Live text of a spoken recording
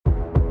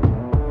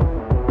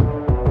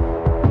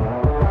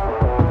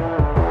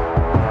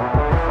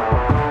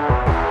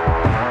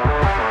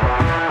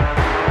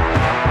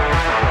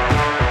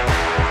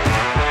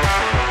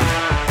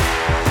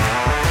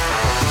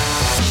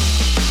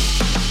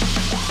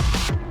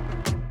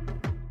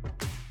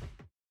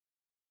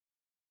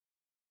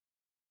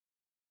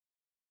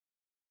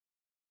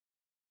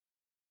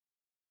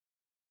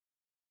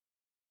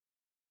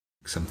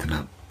Something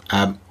up.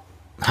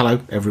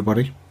 Hello,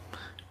 everybody.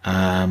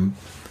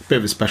 Bit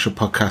of a special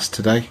podcast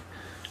today.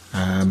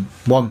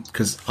 One,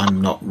 because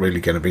I'm not really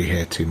going to be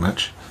here too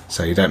much,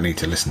 so you don't need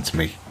to listen to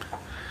me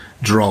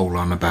droll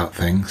on about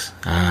things.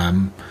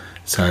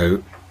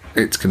 So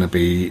it's going to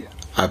be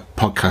a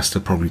podcast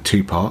of probably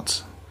two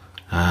parts.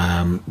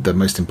 The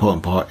most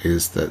important part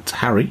is that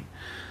Harry,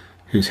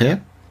 who's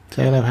here,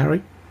 say hello,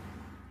 Harry.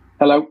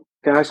 Hello,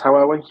 guys. How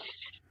are we?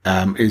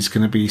 Is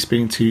going to be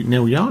speaking to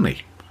Neel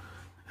Jani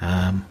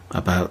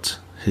about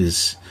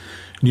his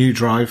new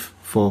drive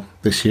for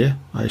this year,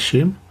 I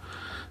assume,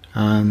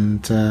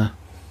 and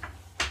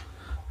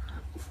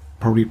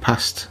probably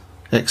past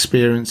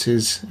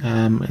experiences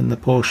in the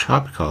Porsche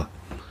Hypercar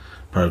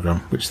program,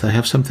 which they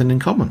have something in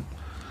common.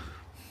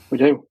 We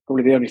do.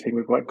 Probably the only thing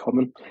we've got in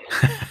common.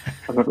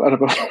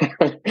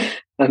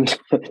 and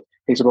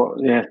he's about,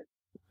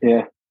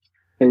 yeah.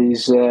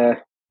 He's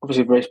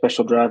obviously a very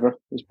special driver.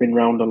 He's been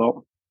round a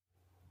lot.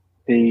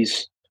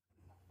 He's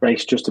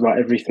raced just about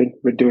everything.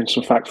 We're doing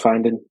some fact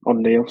finding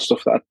on Neel,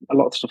 a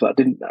lot of stuff that I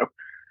didn't know,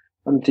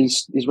 and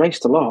he's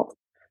raced a lot.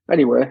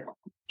 Anyway,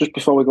 just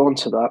before we go on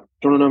to that,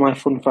 do you want to know my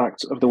fun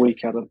fact of the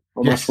week, Adam?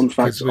 Or yes, my fun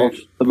fact of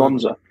the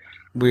Monza?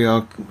 We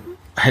are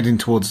heading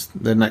towards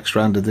the next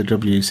round of the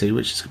WEC,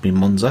 which is going to be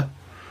Monza.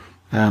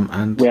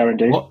 And we are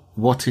indeed.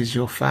 What is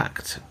your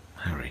fact,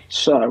 Harry?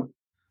 So,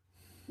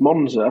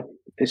 Monza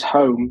is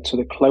home to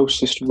the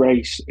closest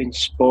race in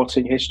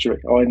sporting history,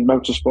 or in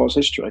motorsports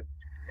history.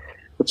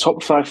 The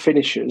top 5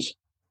 finishers,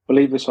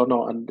 believe this or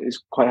not, and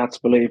it's quite hard to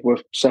believe, were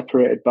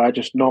separated by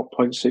just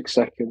 0.6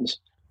 seconds.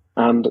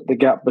 And the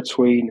gap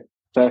between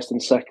first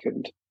and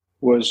second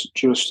was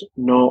just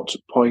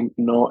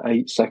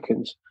 0.08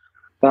 seconds.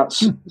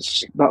 That's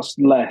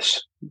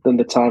less than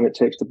the time it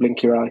takes to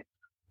blink your eye.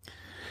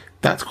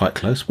 That's quite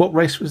close. What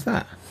race was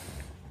that?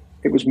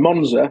 It was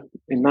Monza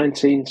in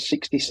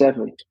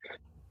 1967.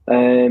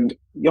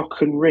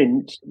 Jochen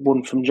Rindt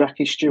won from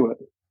Jackie Stewart.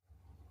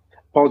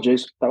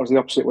 Apologies, that was the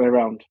opposite way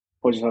around.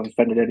 Apologies if I've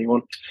offended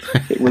anyone.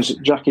 It was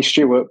Jackie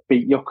Stewart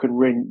beat Jochen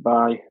Rindt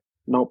by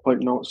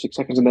 0.06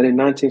 seconds. And then in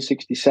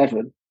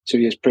 1967, 2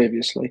 years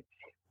previously,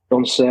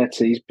 Don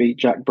Surtees beat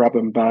Jack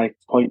Brabham by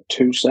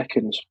 0.2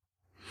 seconds.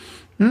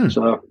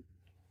 So,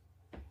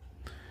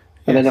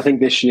 and then I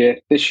think this year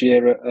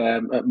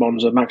at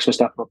Monza, Max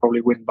Verstappen will probably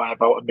win by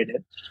about a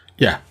minute.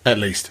 Yeah, at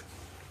least.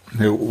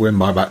 He'll win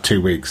by about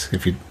 2 weeks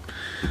if he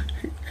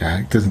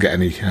doesn't get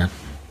any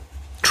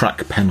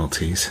track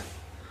penalties.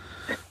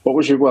 What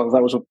was we'll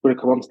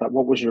come on to that.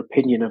 What was your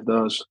opinion of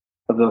those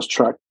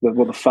track,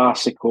 the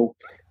farcical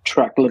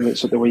track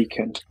limits at the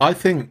weekend? I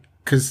think,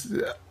 because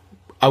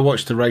I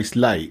watched the race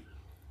late,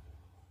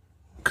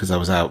 because I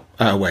was out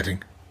at a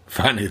wedding.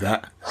 Funny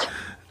that.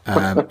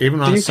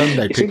 Even on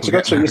Sunday, you seem to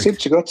go to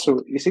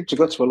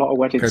a lot of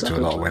weddings. Go to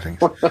a lot of weddings.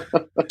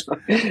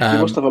 You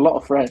must have a lot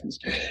of friends.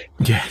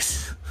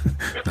 Yes.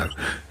 No.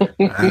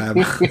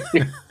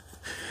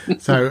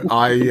 So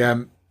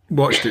I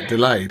watched it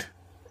delayed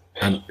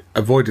and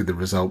avoided the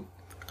result,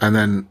 and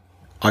then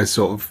I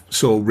sort of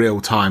saw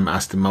real-time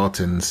Aston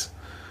Martin's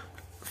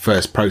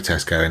first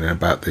protest going in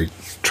about the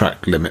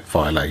track limit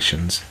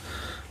violations,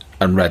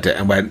 and read it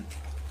and went,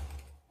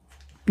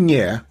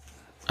 yeah,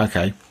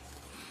 okay.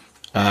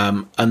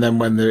 And then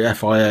when the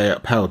FIA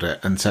upheld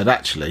it and said,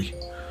 actually,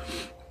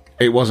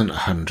 it wasn't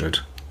 100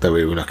 that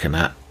we were looking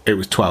at, it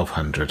was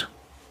 1,200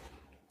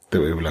 that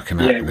we were looking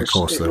at in the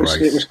course of the race.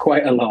 It was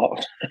quite a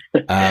lot.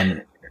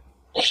 And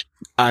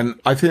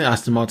I think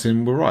Aston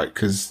Martin were right,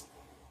 because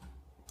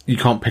you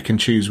can't pick and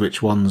choose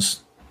which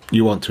ones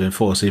you want to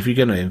enforce. If you're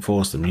going to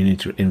enforce them, you need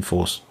to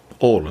enforce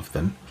all of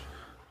them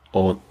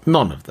or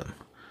none of them.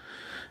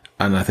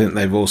 And I think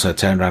they've also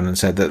turned around and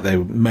said that they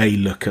may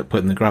look at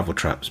putting the gravel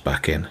traps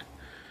back in,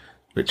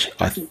 which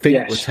I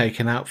think were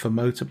taken out for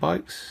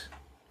motorbikes.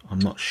 I'm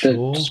not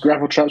sure. The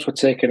gravel traps were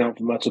taken out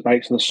for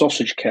motorbikes, and the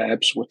sausage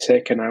curbs were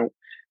taken out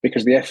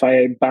because the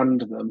FIA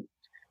banned them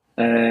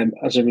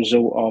as a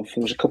result of,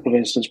 there was a couple of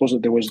incidents,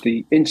 wasn't there? There was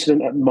the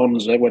incident at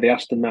Monza where the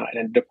Aston Martin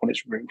ended up on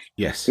its roof.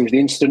 Yes. There was the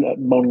incident at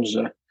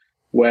Monza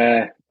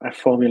where a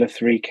Formula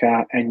 3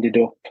 car ended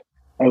up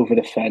over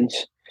the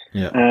fence.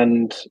 Yeah.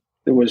 And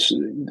there was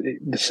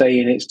the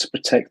saying it's to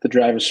protect the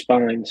driver's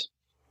spines.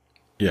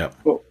 Yeah.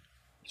 But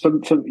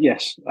for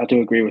yes, I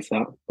do agree with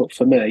that. But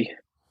for me,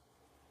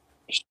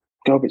 just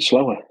go a bit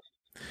slower.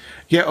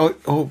 Yeah.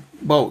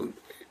 Well,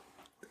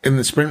 in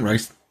the sprint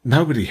race,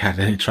 nobody had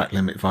any track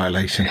limit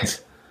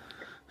violations.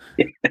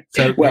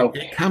 So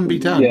it can be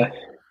done. Yeah.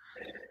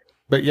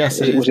 But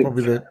yes, it is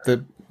probably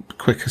the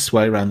quickest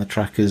way around the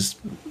track is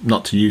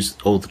not to use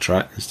all the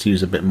track, is to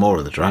use a bit more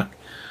of the track.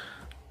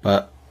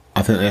 But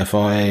I think the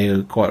FIA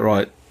are quite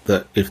right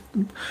that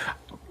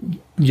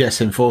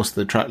enforce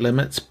the track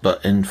limits,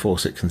 but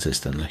enforce it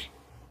consistently.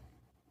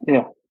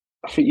 Yeah.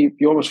 I think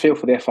you almost feel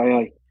for the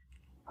FIA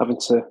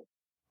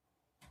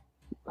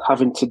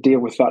having to deal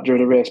with that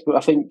during a race. But I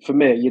think for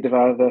me, you'd have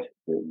either,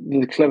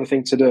 the clever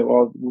thing to do,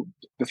 or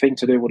the thing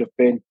to do would have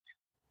been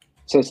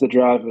say to the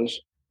drivers,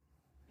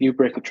 you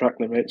break the track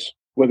limits,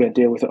 we're going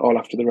to deal with it all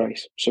after the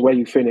race. So where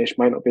you finish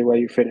might not be where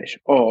you finish.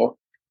 Or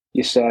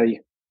you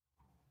say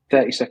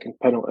 30-second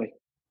penalty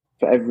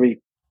for every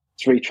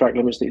 3 track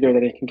limits that you do,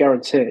 then you can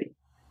guarantee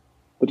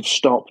would have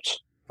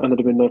stopped and there'd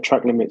have been no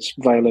track limits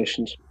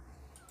violations.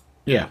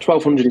 Yeah.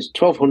 1,200 is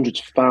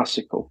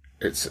farcical.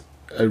 It's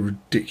a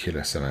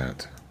ridiculous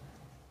amount.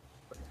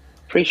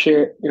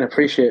 Appreciate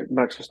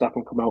Max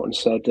Verstappen come out and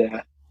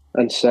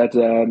said,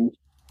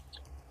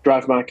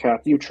 drive my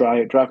car, you try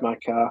it, drive my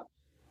car,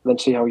 and then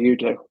see how you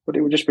do. But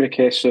it would just be a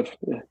case of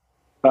if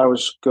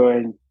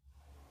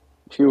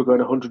you were going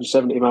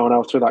 170 mile an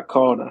hour through that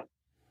corner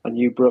and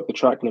you broke the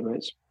track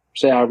limits,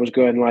 say I was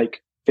going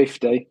like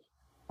 50,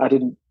 I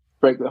didn't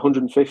break the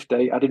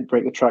 150, I didn't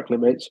break the track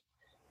limits,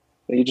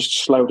 you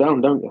just slow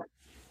down, don't you?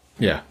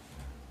 Yeah.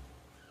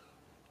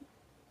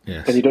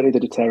 Yes. And you don't need the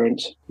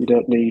deterrence. You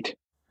don't need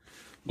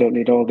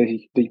all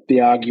the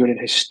arguing and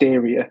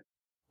hysteria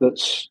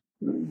that's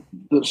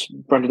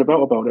branded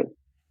about it.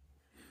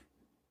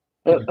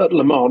 At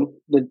Le Mans,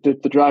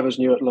 the drivers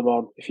knew at Le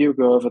Mans, if you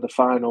go over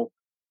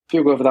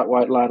that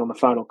white line on the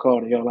final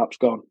corner, your lap's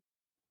gone.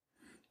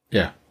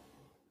 Yeah.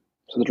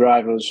 So the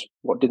drivers,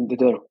 what didn't they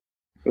do?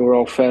 They were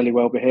all fairly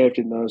well behaved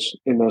in those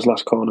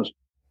last corners.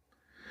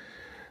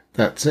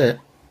 That's it,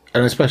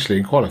 and especially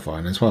in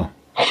qualifying as well,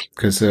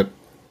 because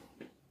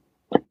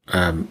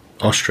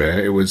Austria,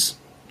 it was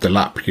the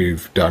lap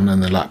you've done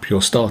and the lap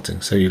you're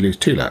starting, so you lose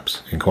 2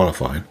 laps in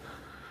qualifying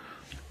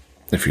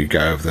if you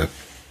go over the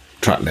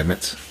track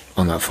limits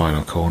on that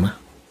final corner.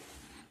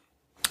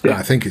 Yeah.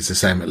 I think it's the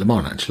same at Le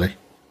Mans, actually.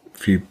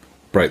 If you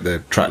break the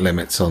track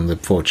limits on the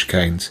 4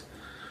 chicanes,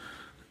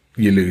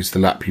 you lose the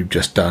lap you've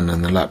just done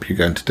and the lap you're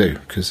going to do,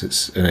 because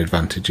it's an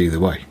advantage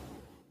either way.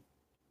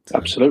 So,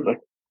 absolutely.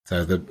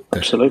 So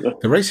the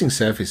racing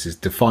surface is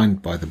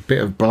defined by the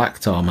bit of black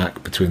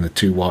tarmac between the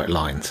 2 white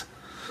lines.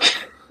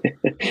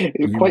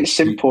 It's quite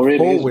simple, really.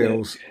 4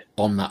 wheels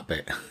on that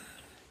bit.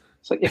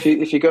 It's like if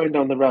you're going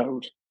down the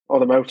road or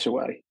the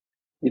motorway,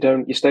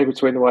 you stay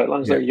between the white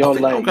lines. Yeah, like your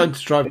lane. I'm going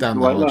to drive down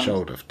the hard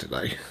shoulder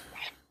today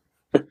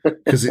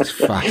because it's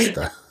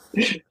faster.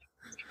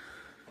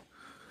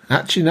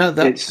 Actually, no.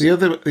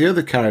 The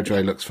other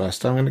carriageway looks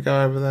faster. I'm going to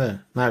go over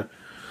there. No.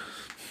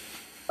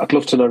 I'd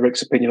love to know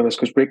Rick's opinion on this,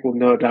 because Rick will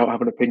no doubt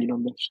have an opinion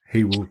on this.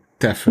 He will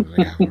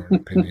definitely have an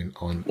opinion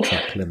on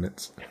track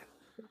limits.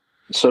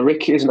 So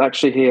Rick isn't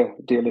actually here,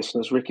 dear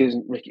listeners. Rick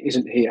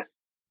isn't here.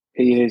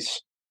 He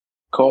is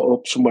caught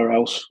up somewhere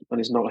else and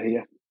is not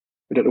here.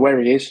 We don't know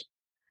where he is.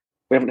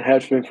 We haven't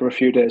heard from him for a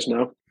few days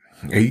now.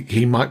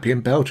 He might be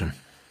in Belgium.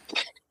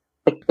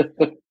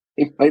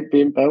 He might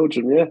be in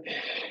Belgium, yeah.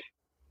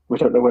 We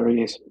don't know where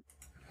he is.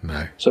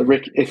 No. So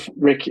Rick, if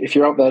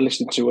you're out there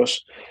listening to us,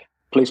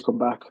 please come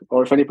back.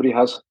 Or if anybody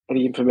has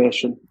any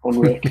information on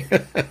Rick,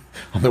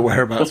 on the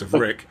whereabouts of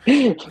Rick,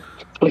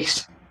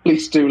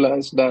 please do let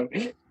us know.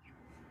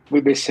 We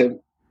miss him.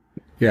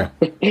 Yeah.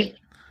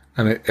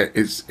 And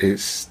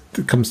it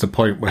comes to a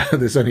point where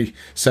there's only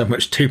so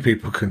much 2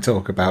 people can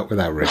talk about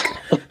without Rick.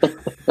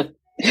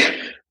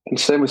 And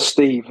same with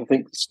Steve. I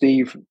think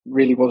Steve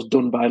really was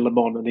done by Le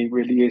Mans, and he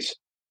really is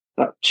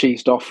that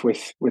cheesed off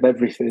with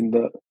everything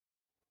that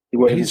he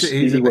won't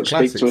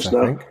speak to us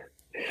now.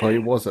 Well, he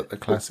was at the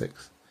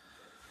Classics.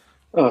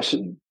 Oh,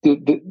 so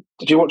did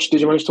you manage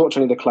to watch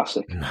any of the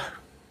Classic? No.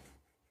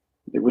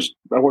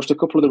 I watched a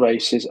couple of the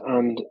races,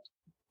 and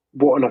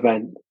what an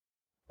event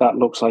that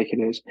looks like it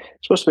is.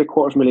 It's supposed to be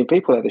 250,000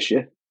 people there this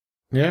year.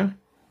 Yeah.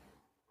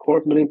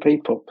 250,000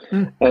 people.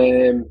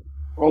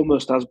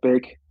 Almost as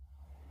big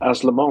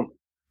as Le Mans.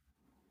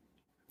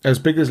 As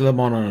big as Le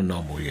Mans on a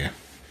normal year.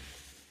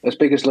 As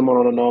big as Le Mans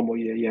on a normal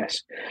year,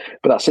 yes.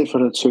 But that's it for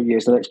another 2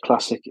 years. The next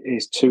Classic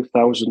is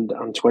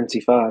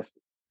 2025.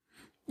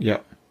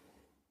 Yep.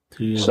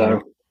 2 years so,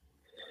 ago.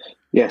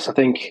 Yes, I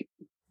think,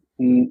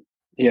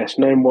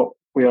 knowing what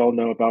we all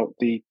know about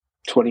the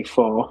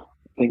 24,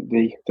 I think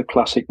the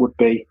Classic would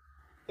be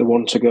the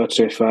one to go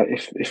to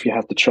if you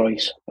had the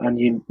choice. And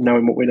you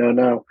knowing what we know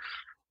now.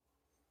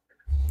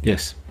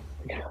 Yes.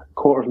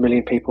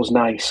 250,000 people's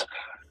nice.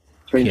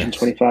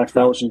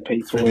 325,000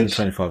 people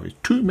 325 is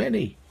too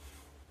many.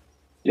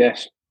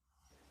 Yes.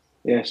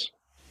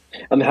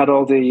 And they had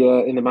all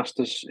the in the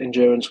Masters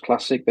Endurance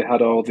Classic. They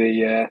had all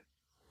the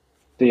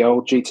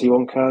old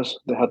GT1 cars.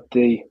 They had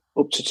the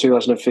up to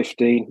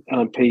 2015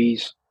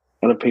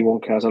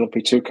 LMP1 cars,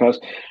 LMP2 cars.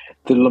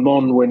 The Le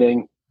Mans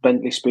winning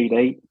Bentley Speed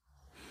 8.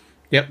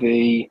 Yep.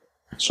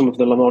 Some of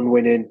the Le Mans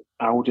winning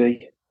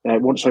Audi.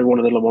 One of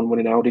the Le Mans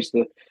winning Audis.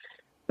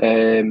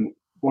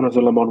 One of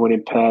the Le Mans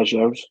winning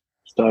Peugeots.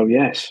 So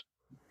yes,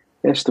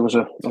 there was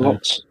a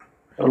lot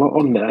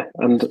on there.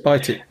 And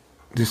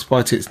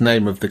despite its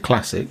name of the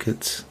Classic,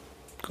 it's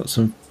got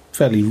some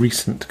fairly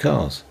recent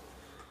cars.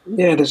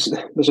 Yeah,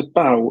 there's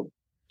about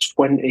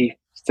 20,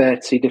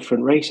 30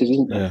 different races,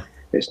 isn't there? Yeah.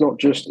 It's not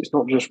just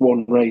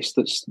one race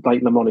that's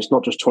like Le Mans. It's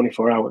not just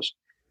 24 hours.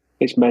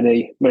 It's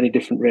many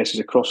different races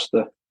across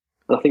the.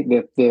 And I think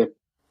the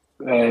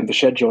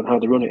schedule and how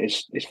they run it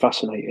is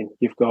fascinating.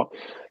 You've got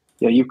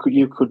you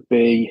could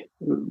be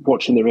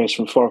watching the race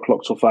from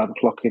 4:00 till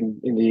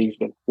 5:00 in the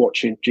evening,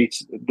 watching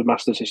the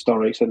Masters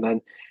Historics, and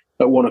then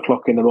at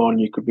 1:00 in the morning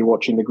you could be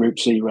watching the Group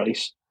C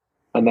race,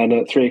 and then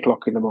at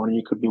 3:00 in the morning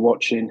you could be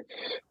watching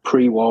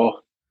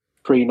pre-war,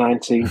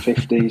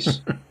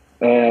 pre-1950s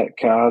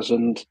cars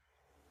and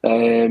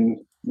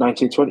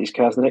 1920s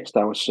cars the next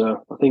hour.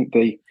 So I think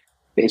it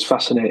is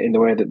fascinating the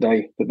way that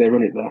they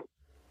run it there.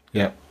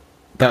 Yeah,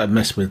 that would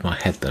mess with my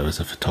head though as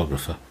a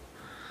photographer.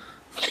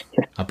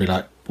 I'd be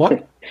like,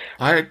 what?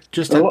 I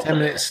just had 10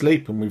 minutes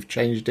sleep and we've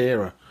changed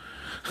era.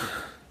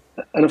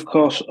 And of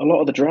course, a lot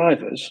of the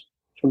drivers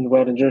from the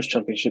World Endurance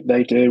Championship,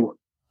 they do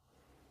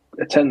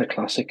attend the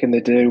Classic and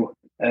they do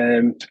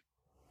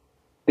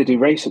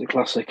race at the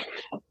Classic.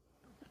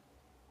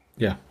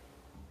 Yeah.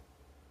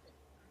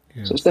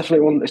 So it's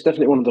definitely one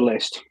on the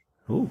list.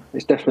 Ooh.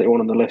 It's definitely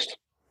one on the list.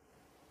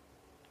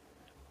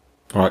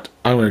 All right,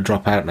 I'm going to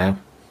drop out now.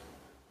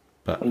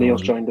 But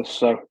Neil's joined us.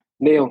 So,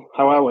 Neil,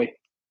 how are we?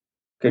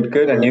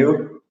 Good. And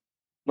you?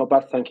 Not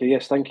bad, thank you.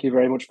 Yes, thank you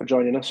very much for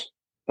joining us.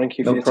 Thank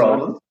you for your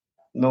problem. time.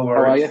 No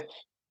worries. How are you?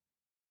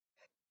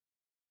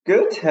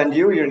 Good. And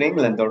you? You're in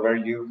England, or where are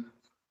you?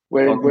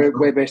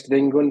 We're based in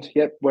England.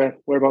 Yep.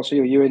 Whereabouts are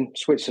you? Are you in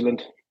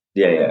Switzerland?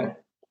 Yeah.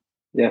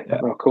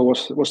 Oh, cool.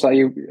 What's that?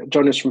 You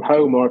join us from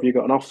home, or have you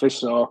got an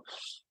office? Or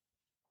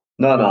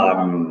No,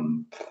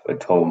 I'm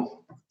at home.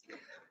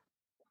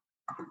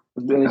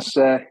 It's,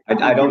 I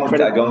don't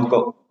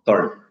go.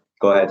 Sorry,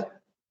 go ahead.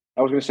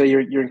 I was going to say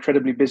you're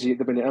incredibly busy at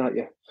the minute, aren't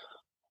you?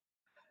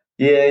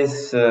 Yeah,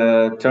 it's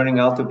turning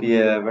out to be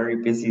a very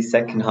busy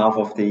second half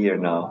of the year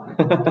now.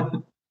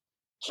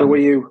 So were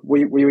you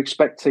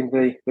expecting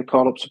the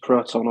call up to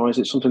Proton, or is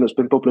it something that's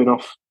been bubbling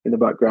off in the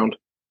background?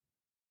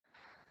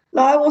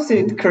 No, I was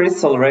with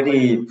Chris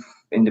already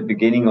in the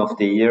beginning of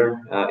the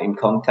year in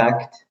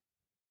contact,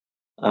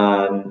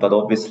 but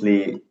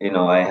obviously,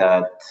 I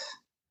had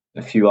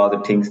a few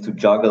other things to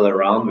juggle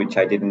around, which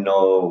I didn't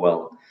know.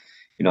 Well,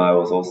 I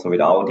was also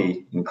with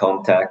Audi in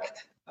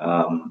contact.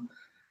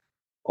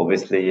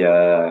 Obviously,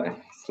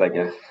 it's like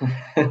a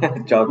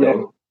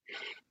juggle.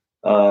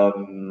 Yeah.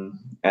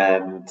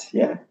 In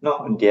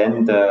the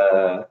end,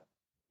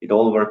 it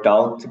all worked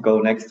out to go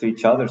next to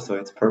each other, so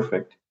it's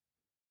perfect.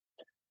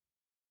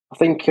 I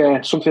think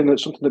something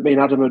that me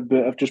and Adam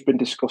have just been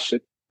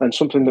discussing, and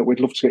something that we'd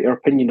love to get your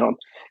opinion on,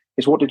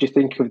 is what did you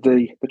think of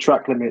the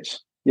track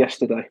limits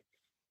yesterday? I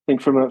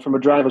think from a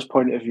driver's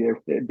point of view,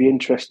 it'd be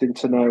interesting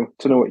to know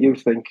what you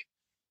think,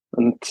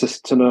 and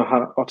to know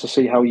how, or to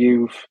see how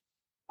you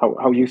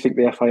think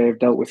the FIA have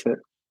dealt with it.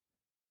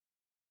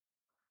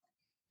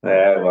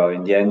 Well,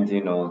 in the end,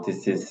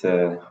 this is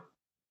the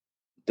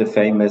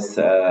famous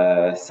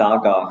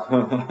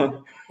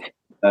saga.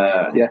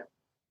 Yeah.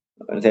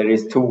 There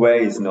is two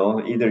ways,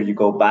 no? Either you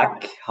go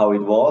back how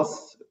it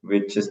was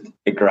with just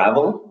a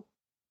gravel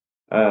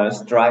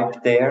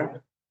stripe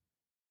there,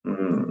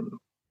 and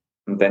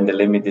then the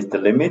limit is the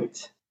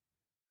limit,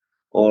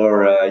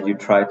 or you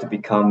try to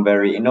become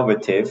very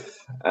innovative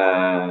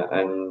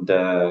and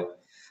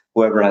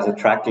whoever has a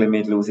track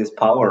limit loses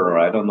power, or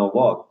I don't know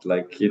what.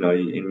 Like, in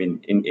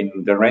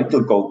the rental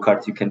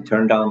go-karts, you can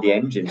turn down the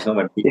engines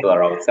when people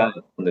are outside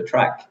on the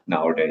track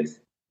nowadays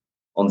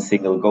on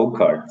single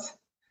go-karts.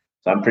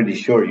 So I'm pretty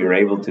sure you're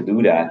able to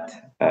do that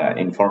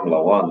in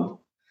Formula One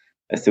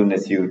as soon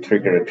as you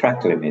trigger a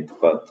track limit.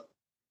 But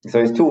so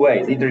it's two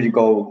ways. Either you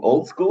go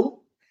old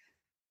school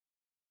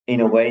in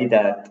a way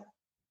that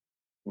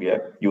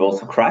you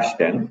also crash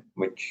then,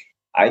 which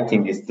I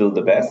think is still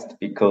the best,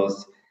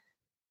 because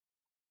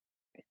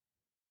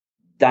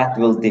that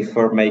will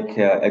make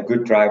a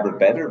good driver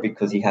better,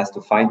 because he has to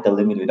find the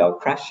limit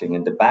without crashing,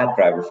 and the bad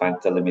driver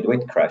finds the limit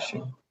with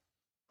crashing.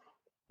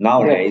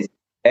 Nowadays,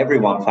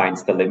 everyone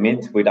finds the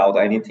limit without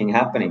anything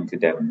happening to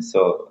them.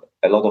 So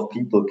a lot of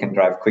people can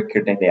drive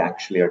quicker than they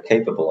actually are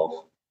capable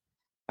of.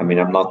 I mean,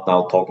 I'm not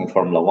now talking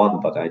Formula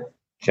One, but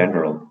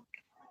general.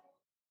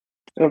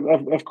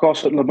 Of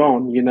course, at Le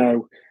Mans,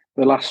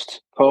 the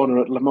last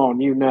corner at Le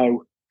Mans,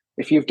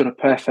 if you've done a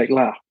perfect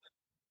lap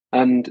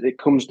and it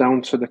comes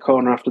down to the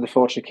corner after the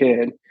fourth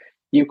chicane,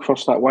 you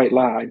cross that white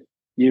line,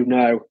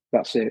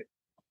 that's it.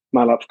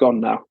 My lap's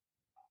gone now.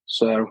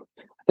 So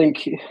I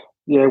think,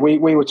 we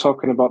were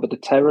talking about the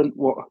deterrent.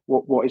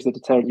 What is the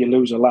deterrent? You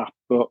lose a lap,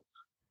 but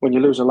when you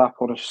lose a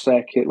lap on a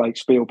circuit like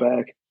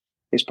Spielberg,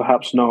 it's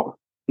perhaps not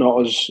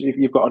as if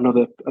you've got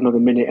another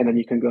minute and then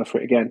you can go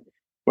for it again.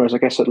 Whereas I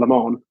guess at Le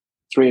Mans,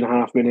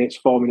 3.5 minutes,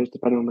 4 minutes,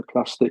 depending on the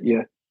class that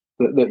you're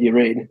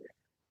in,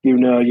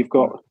 you've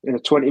got in a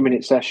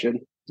 20-minute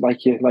session,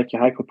 like your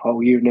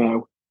hyperpole, you've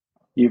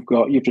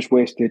just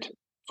wasted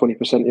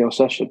 20% of your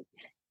session.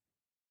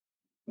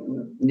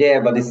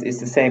 Yeah, but it's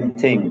the same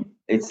thing.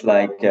 It's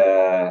like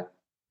playing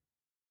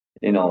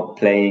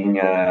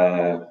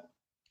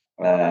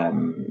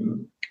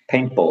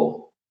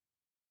paintball.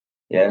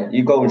 Yeah,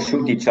 you go and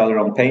shoot each other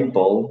on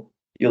paintball,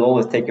 you'll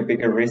always take a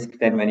bigger risk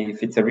than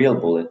if it's a real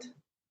bullet.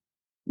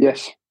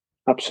 Yes,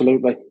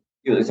 absolutely.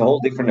 It's a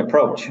whole different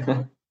approach.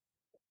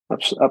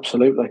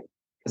 Absolutely.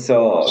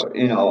 So,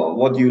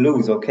 what do you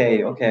lose?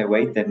 Okay,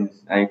 wait, then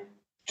I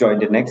join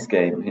the next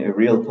game. A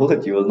real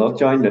bullet, you will not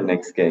join the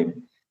next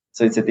game.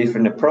 So it's a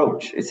different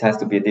approach. It has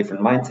to be a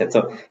different mindset.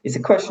 So it's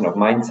a question of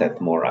mindset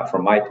more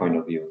from my point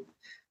of view.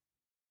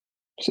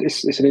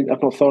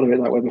 I've not thought of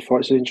it that way before.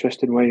 It's an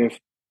interesting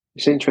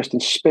it's an interesting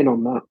spin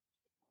on that.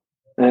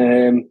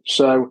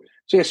 So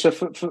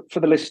for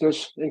the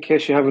listeners, in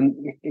case you've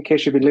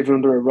been living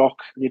under a rock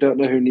and you don't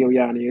know who Neel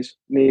Jani is,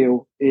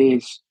 Neel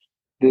is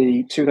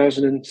the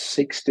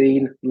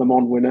 2016 Le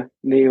Mans winner.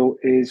 Neel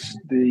is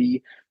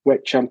the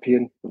WEC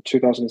champion of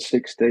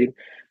 2016,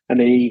 and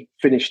he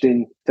finished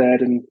in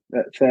third in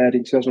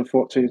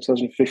 2014 and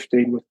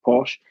 2015 with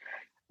Porsche.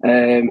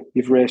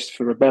 You've raced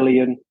for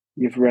Rebellion.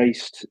 You've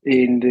raced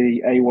in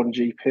the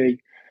A1GP,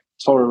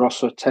 Toro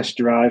Rosso test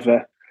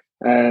driver,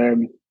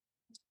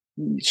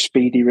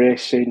 speedy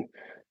racing.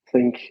 I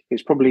think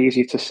it's probably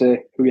easier to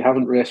say who you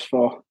haven't raced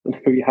for than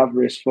who you have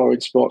raced for in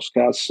sports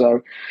cars.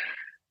 So,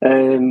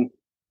 you've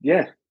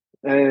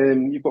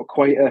got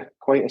quite a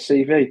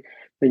CV. I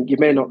think you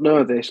may not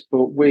know this,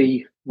 but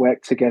we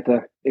worked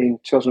together in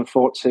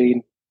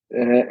 2014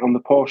 on the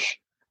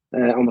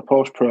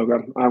Porsche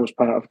program. I was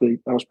part of the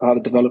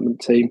development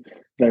team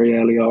very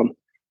early on,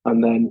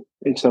 and then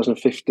in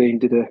 2015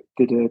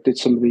 did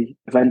some of the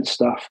event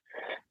stuff.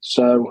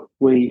 So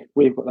we've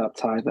got that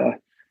tie there,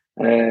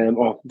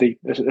 or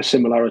a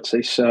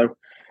similarity. So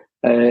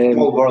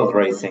small world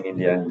racing in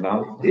the end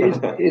now.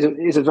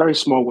 It's a very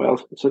small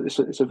world.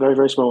 It's a very,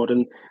 very small world,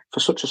 and for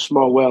such a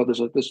small world,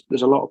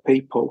 there's a lot of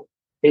people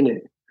in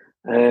it.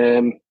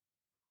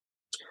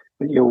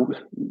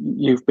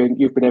 You've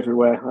been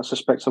everywhere. I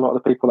suspect a lot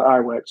of the people that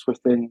I worked with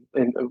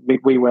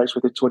we worked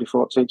with in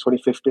 2014,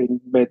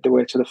 2015 made their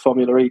way to the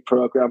Formula E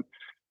program.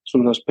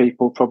 Some of those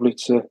people probably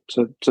to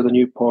the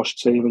new Porsche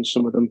team, and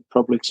some of them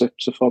probably to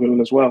Formula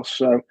 1 as well.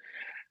 So,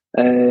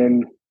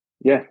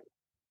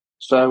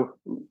 So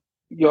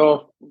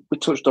we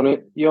touched on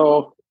it.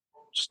 You're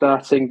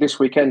starting this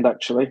weekend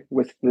actually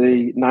with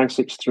the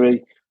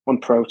 963 on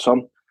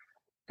Proton.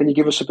 Can you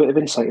give us a bit of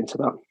insight into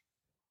that?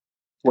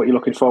 What you're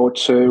looking forward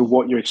to,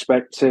 what you're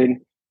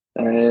expecting,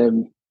 have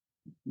you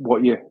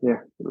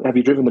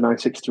driven the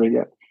 963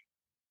 yet?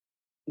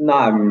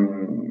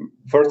 No,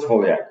 first of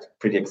all,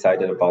 pretty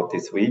excited about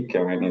this week.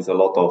 I mean,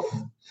 it'll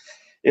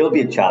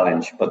be a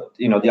challenge, but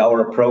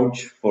our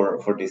approach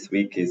for this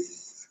week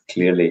is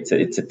clearly it's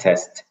a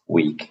test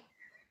week.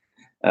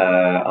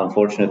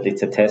 Unfortunately,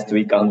 it's a test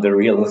week under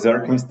real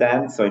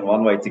circumstance. So in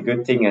one way, it's a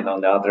good thing, and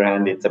on the other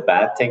hand, it's a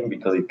bad thing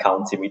because it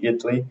counts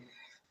immediately.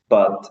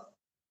 But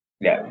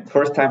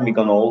first time we're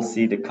gonna all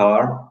see the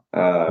car.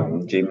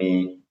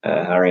 Jimmy,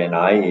 Harry, and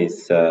I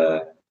is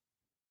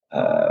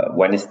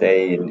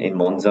Wednesday in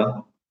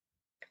Monza.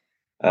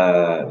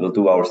 We'll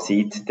do our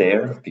seat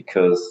there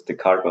because the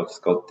car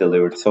got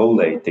delivered so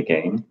late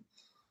again,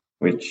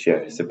 which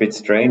is a bit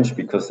strange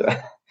because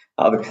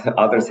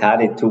others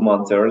had it 2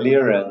 months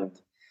earlier and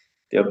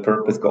they on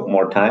purpose got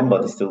more time,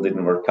 but it still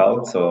didn't work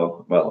out.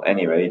 So, well,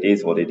 anyway, it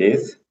is what it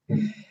is.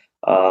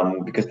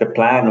 Because the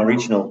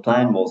original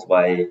plan was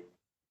why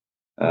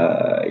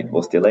it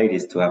was delayed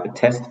is to have a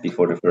test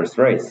before the first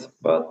race,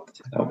 but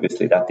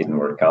obviously that didn't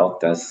work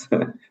out as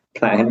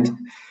planned.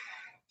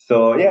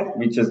 So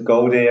we just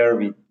go there.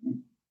 We,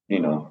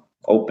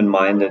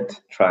 open-minded,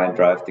 try and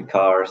drive the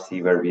car,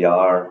 see where we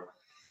are.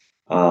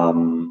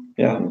 And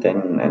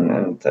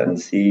then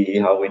see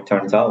how it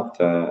turns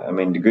out. I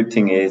mean, the good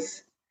thing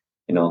is,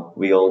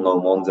 we all know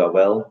Monza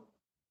well.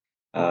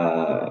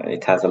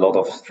 It has a lot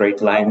of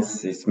straight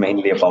lines. It's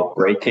mainly about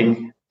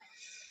braking.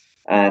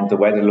 And the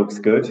weather looks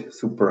good,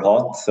 super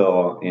hot.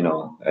 So,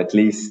 at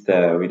least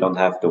we don't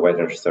have the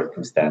weather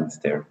circumstance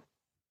there.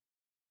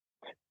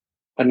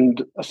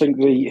 And I think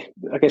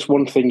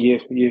one thing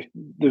the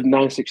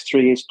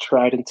 963 is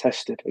tried and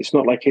tested. It's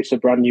not like it's a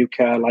brand new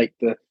car like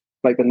the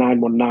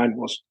 919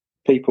 was.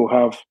 People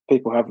have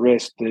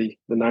raced the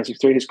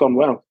 963 and it's gone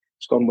well.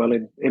 It's gone well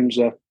in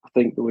IMSA. I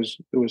think there was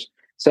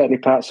certainly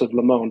parts of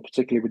Le Mans,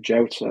 particularly with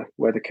Jota,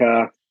 where the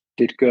car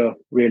did go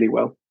really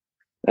well.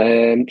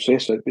 So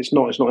it's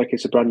not like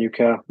it's a brand new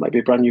car. It might be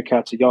a brand new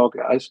car to your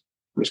guys,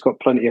 but it's got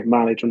plenty of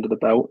mileage under the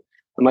belt.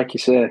 And like you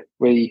say,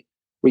 we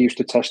used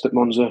to test at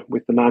Monza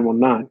with the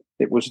 919.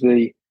 It was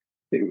the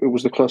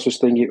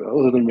closest thing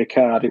other than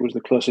Ricard. It was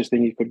the closest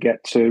thing you could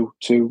get to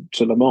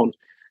Le Mans.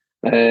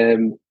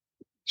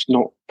 It's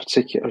not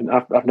particular.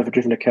 I've never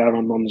driven a car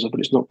on Monza, but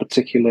it's not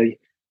particularly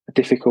a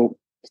difficult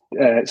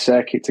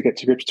circuit to get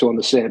to grips to on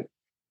the sim.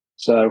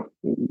 So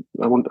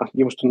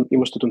you must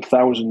have done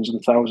thousands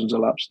and thousands of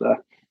laps there.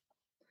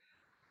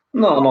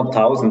 No, not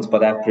thousands,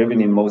 but I've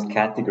driven in most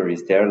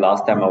categories there.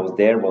 Last time I was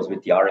there was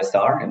with the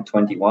RSR in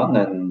 21,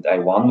 and I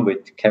won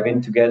with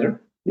Kevin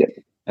together. Yeah,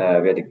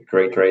 we had a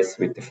great race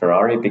with the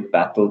Ferrari, big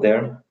battle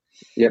there.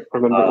 Yep, I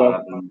remember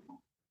well.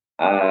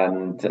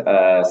 And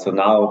so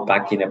now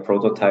back in a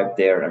prototype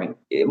there. I mean,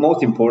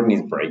 most important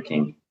is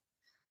braking.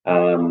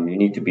 You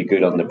need to be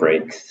good on the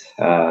brakes.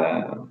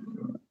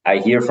 I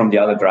hear from the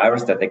other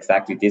drivers that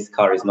exactly this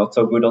car is not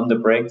so good on the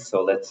brakes.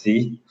 So let's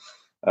see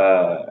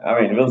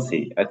We'll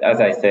see. As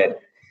I said,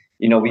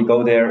 we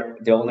go there.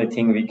 The only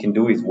thing we can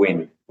do is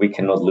win. We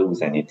cannot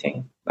lose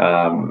anything,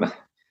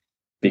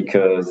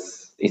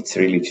 because it's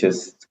really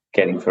just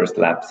getting first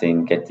laps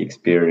in, get the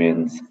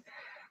experience.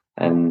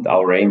 And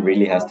our aim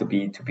really has to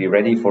be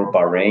ready for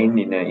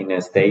Bahrain in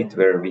a state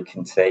where we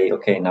can say,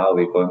 okay, now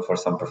we're going for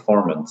some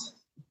performance.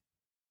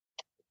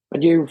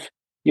 And you've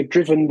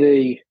driven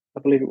I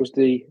believe it was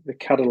the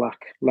Cadillac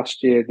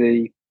last year,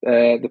 the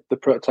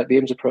prototype, the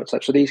IMSA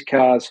prototype. So these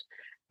cars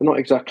are not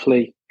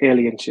exactly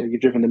alien to you.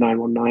 You've driven the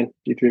 919,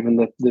 you've driven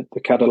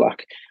the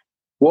Cadillac.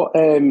 What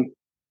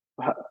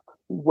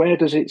where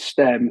does it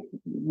stem,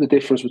 the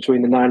difference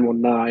between the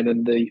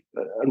 919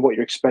 and what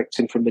you're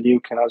expecting from the new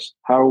cars?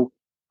 How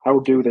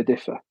do they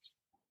differ?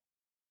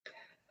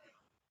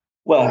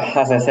 Well,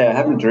 as I said, I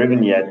haven't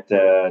driven yet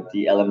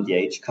the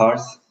LMDH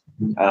cars,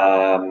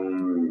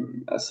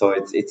 so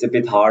it's a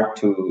bit hard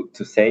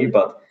to say.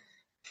 But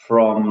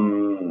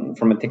from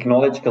a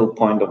technological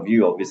point of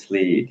view,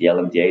 obviously the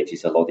LMDH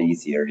is a lot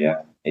easier.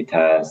 Yeah, it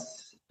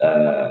has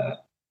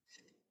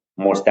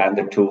more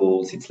standard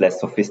tools. It's less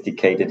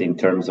sophisticated in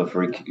terms of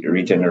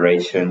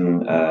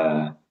regeneration,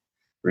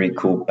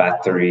 recoup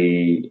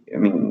battery. I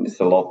mean, it's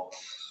a lot.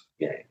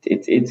 Yeah,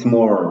 it's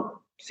more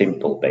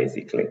simple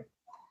basically.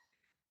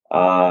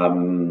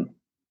 And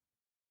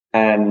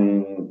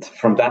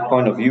from that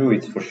point of view,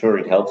 it's for sure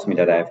it helps me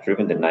that I've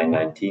driven the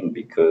 919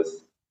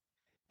 because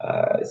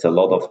it's a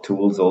lot of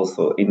tools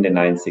also in the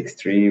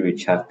 963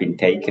 which have been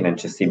taken and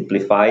just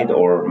simplified,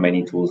 or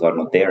many tools are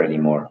not there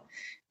anymore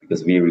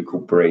because we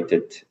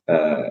recuperated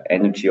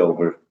energy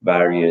over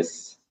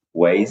various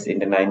ways in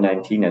the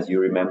 919, as you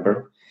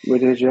remember. We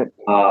did, yeah.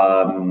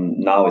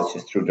 Now it's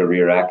just through the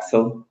rear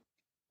axle.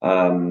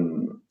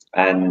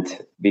 And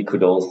we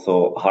could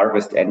also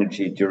harvest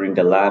energy during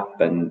the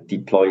lap and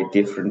deploy it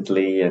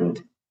differently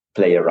and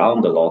play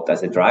around a lot.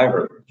 As a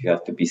driver, you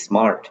have to be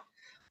smart.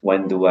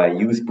 When do I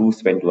use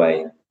boost? When do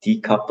I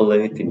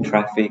decouple it in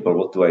traffic, or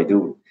what do I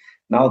do?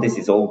 Now this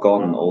is all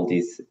gone, all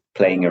this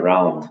playing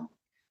around.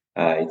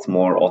 It's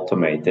more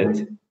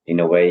automated in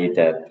a way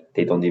that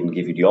they don't even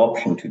give you the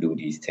option to do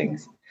these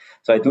things.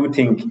 So I do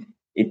think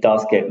it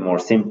does get more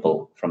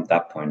simple from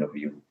that point of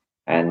view.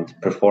 And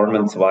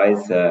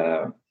performance-wise,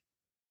 I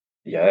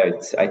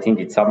think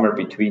it's somewhere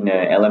between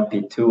an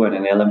LMP2 and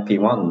an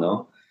LMP1,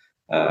 no?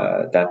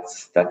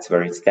 That's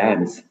where it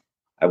stands.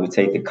 I would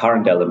say the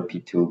current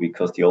LMP2,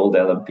 because the old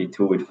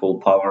LMP2 with full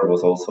power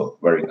was also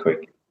very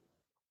quick.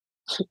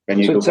 When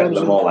you look at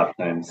the all lap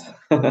times.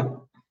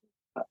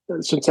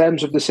 So in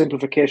terms of the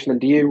simplification,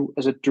 and do you,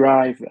 as a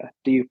driver,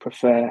 do you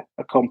prefer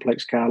a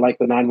complex car like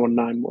the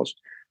 919 was,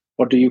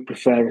 or do you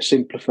prefer a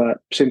simpler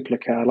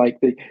car like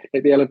the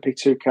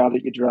LMP2 car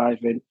that you're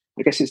driving?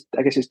 I guess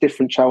it's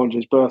different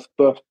challenges. Both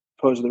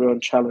pose their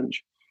own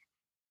challenge.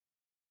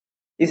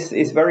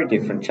 It's very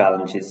different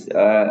challenges.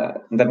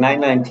 The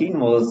 919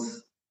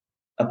 was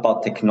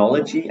about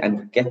technology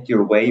and get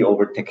your way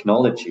over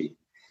technology,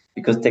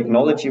 because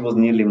technology was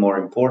nearly more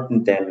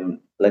important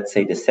than, let's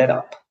say, the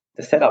setup.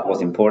 The setup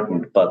was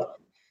important, but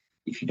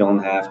if you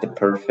don't have the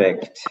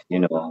perfect,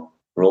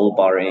 roll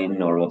bar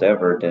in or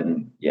whatever,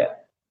 then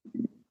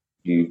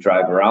you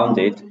drive around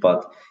it.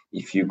 But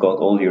if you got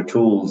all your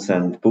tools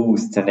and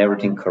boosts and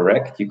everything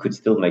correct, you could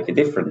still make a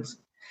difference.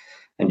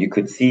 And you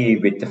could see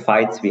with the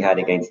fights we had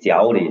against the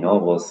Audi,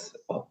 was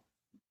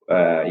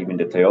even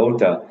the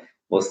Toyota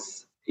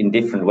was in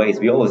different ways.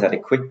 We always had a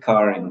quick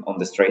car on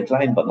the straight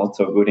line, but not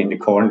so good in the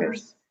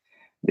corners.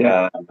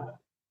 Yeah.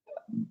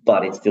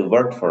 But it still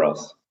worked for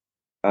us.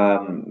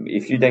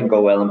 If you then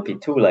go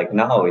LMP2, like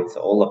now, it's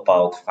all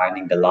about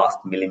finding the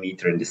last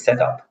millimeter in the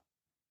setup.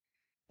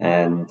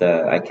 And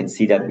I can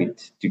see that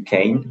with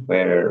Duquesne,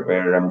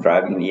 where I'm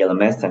driving the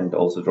ELMS and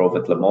also drove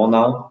at Le Mans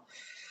now.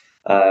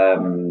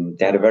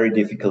 They had a very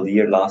difficult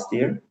year last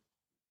year,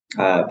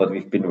 but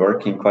we've been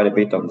working quite a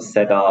bit on the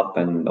setup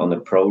and on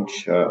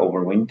approach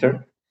over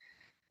winter.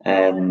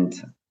 And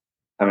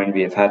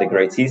we have had a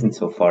great season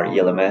so far.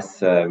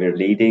 ELMS, we're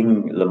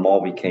leading. Le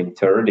Mans, we came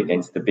third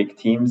against the big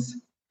teams.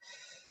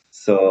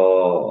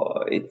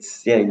 So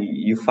it's,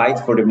 you fight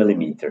for the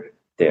millimeter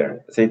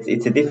there. So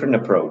it's a different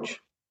approach.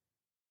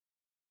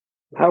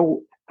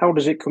 How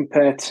does it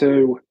compare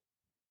to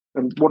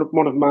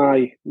one of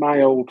my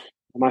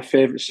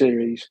favourite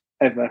series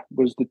ever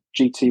was the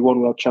GT1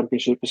 World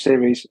Championship,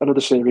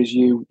 another series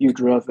you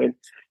drove in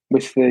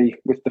with the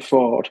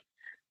Ford.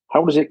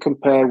 How does it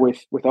compare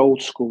with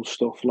old school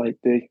stuff like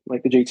the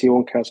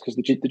GT1 cars? Because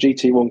the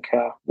GT1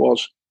 car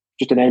was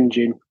just an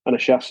engine and a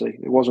chassis.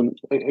 It wasn't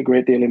a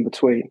great deal in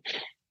between.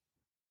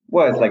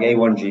 Well, it's like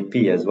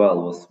A1GP as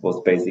well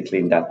was basically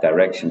in that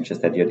direction,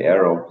 just that you had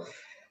aero.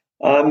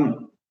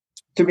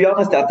 To be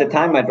honest, at the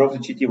time I drove the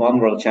GT1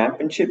 World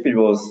Championship, it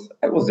was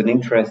an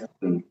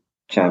interesting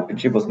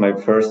championship. It was my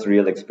first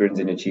real experience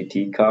in a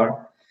GT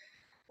car.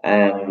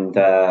 And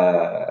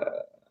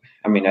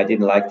I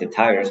didn't like the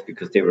tires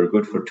because they were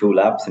good for 2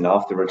 laps, and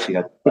afterwards you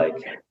had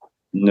to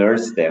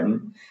nurse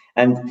them.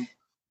 And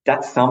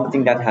that's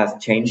something that has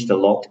changed a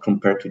lot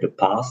compared to the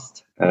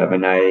past.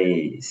 When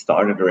I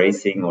started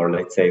racing, or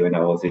let's say when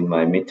I was in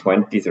my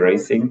mid-20s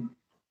racing,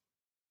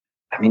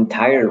 I mean,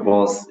 it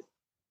was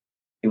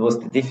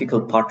the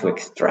difficult part to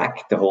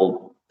extract the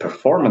whole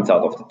performance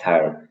out of the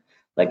tire.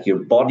 Like your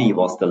body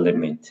was the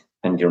limit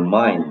and your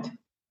mind,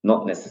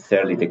 not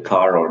necessarily the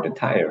car or the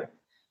tire.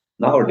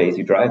 Nowadays,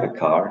 you drive a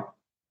car,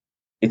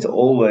 it's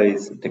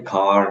always the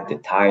car, the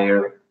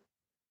tire,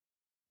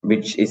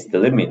 which is the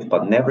limit,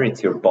 but never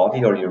it's your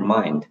body or your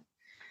mind.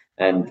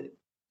 And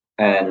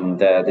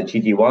the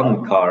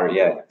GT1 car,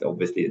 yeah,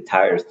 obviously the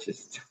tires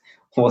just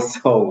was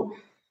so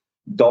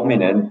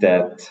dominant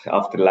that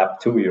after lap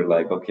 2 you're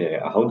like, okay,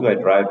 how do I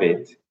drive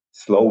it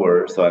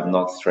slower so I'm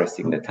not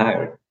stressing the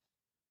tire,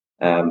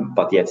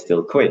 but yet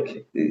still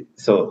quick?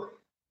 So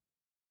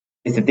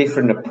it's a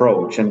different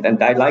approach,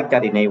 and I like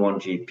that in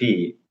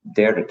A1GP.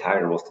 There the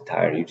tire was the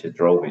tire, you just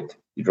drove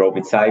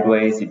it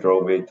sideways, you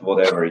drove it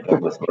whatever, it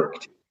always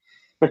worked,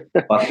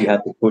 but you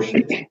had to push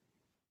it.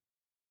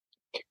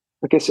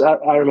 I guess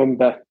I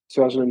remember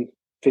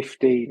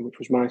 2015, which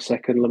was my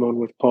second Le Mans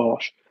with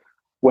Porsche,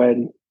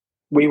 when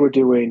we were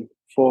doing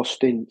 4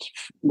 stints,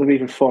 maybe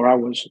even 4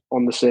 hours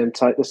on the same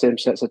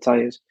sets of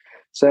tyres.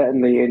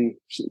 Certainly in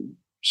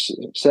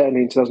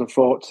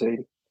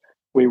 2014,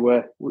 we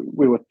were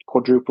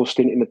quadruple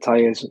stinting the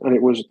tyres, and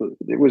it was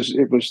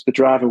the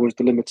driver was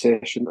the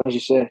limitation. As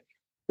you say,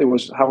 it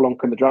was how long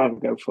can the driver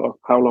go for?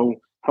 How long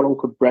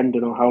could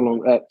Brendan, or how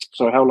long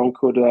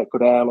could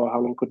Earl, or how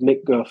long could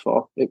Nick go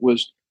for? It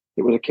was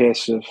a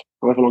case of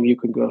however long you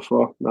can go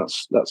for.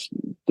 That's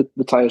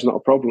the tyre's not a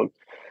problem.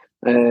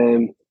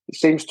 It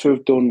seems to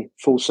have done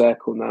full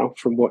circle now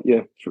from what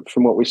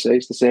we see.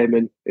 It's the same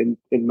in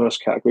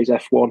most categories.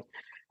 F1,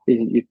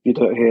 you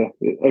don't hear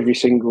every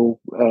single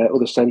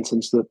other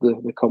sentence that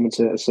the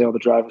commentators say or the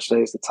driver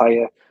says the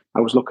tyre. I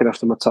was looking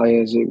after my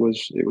tyres. It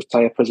was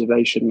tyre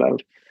preservation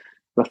mode.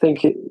 And I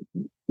think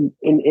in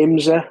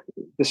IMSA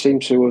they seem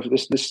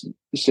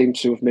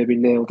to have maybe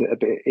nailed it a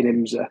bit in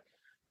IMSA,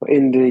 but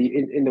in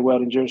the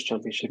World Endurance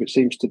Championship it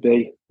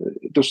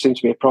does seem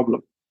to be a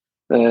problem.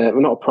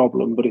 Well, not a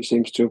problem, but it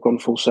seems to have gone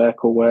full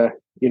circle where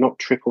you're not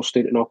triple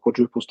stinting or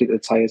quadruple stinting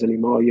the tyres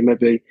anymore. You may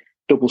be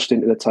double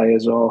stinting the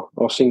tyres or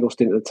single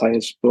stinting the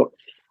tyres. But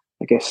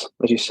I guess,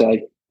 as you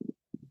say,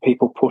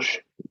 people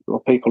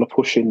are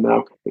pushing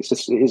now. It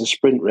is a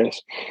sprint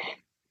race.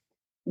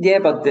 Yeah,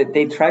 but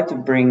they try to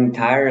bring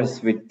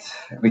tyres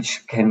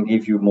which can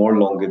give you more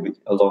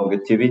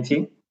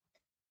longevity.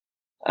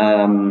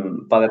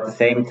 But at the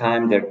same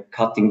time, they're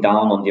cutting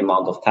down on the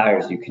amount of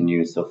tires you can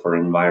use. So for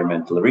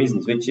environmental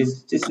reasons,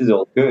 this is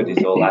all good,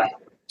 is all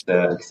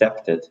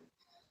accepted.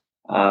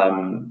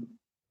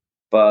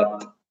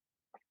 But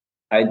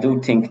I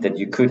do think that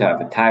you could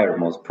have a tire,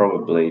 most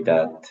probably,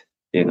 that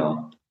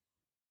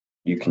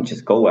you can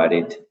just go at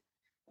it,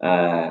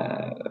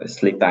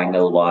 slip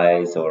angle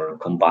wise or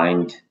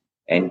combined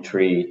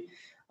entry.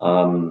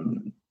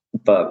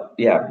 But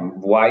yeah,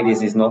 why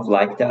this is not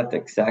like that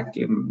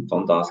exactly,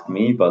 don't ask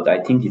me. But I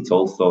think it's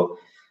also,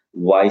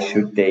 why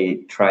should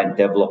they try and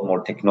develop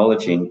more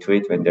technology into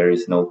it when there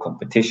is no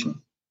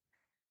competition?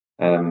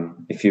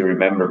 If you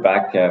remember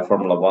back,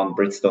 Formula One,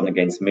 Bridgestone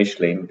against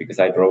Michelin, because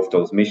I drove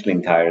those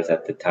Michelin tires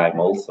at the time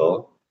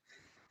also,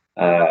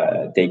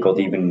 they got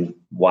even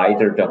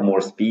wider the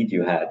more speed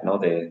you had,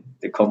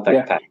 the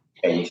contact path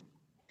changed.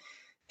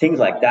 Things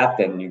like that,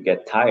 then you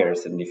get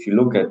tires. And if you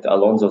look at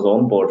Alonso's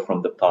onboard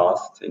from the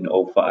past in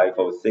 05,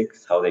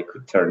 06, how they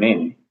could turn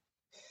in,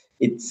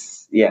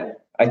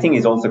 I think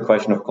it's also a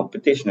question of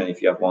competition. And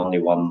if you have only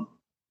one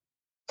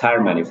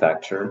tire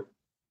manufacturer,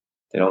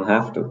 they don't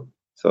have to.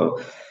 So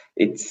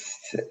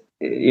it's,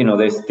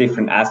 there's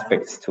different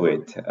aspects to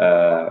it.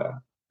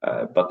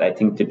 But I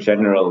think the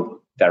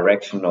general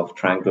direction of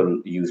trying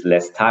to use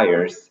less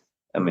tires,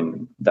 I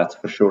mean, that's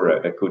for sure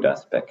a good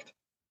aspect.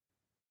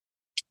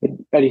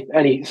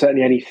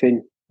 Certainly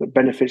anything that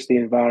benefits the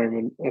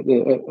environment at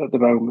the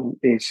moment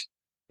is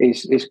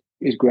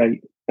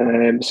great.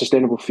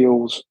 Sustainable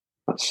fuels,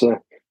 that's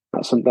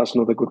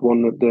another good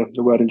one that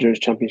the World Endurance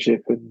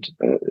Championship would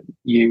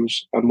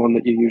use, and one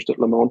that you used at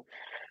Le Mans.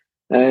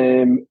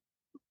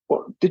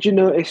 What did you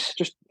notice?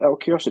 Just out of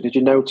curiosity, did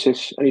you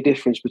notice any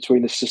difference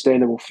between the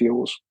sustainable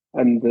fuels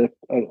and the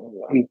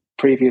and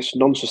previous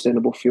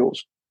non-sustainable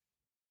fuels?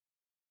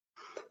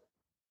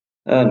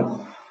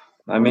 No.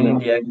 I mean, in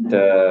the end,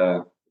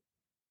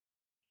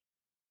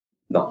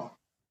 no.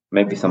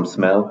 Maybe some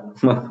smell.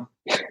 I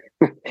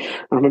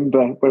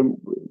remember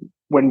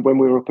when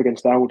we were up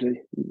against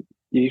Audi,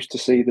 you used to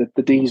see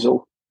the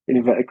diesel, in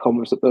inverted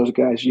commas, that those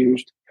guys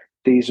used,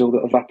 diesel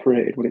that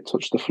evaporated when it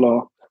touched the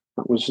floor.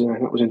 That was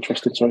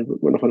interesting. Sorry, we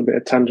went off on a bit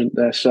of tangent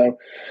there. So,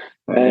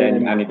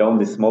 and it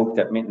only smoked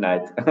at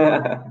midnight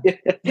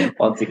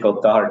once it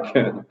got dark.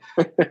 So,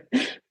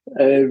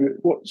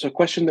 a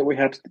question that we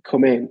had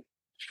come in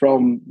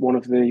from one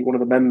of the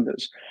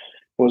members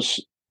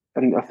was,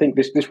 and I think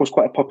this was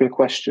quite a popular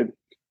question: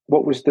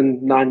 what was the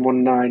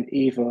 919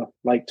 Evo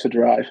like to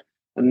drive?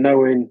 And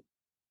knowing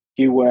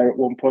you were at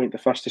one point the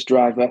fastest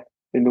driver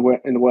in the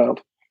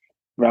world,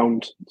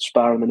 around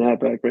Spa and the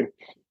Nürburgring?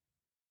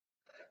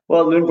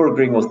 Well,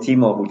 Nürburgring was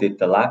Timo who did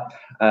the lap.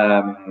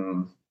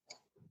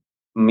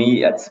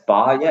 Me at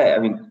Spa, yeah. I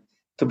mean,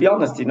 to be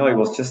honest, it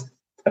was just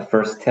a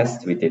first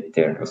test we did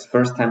there. It was the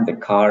first time the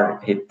car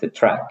hit the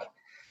track.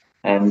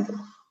 And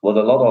what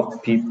a lot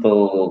of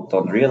people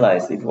don't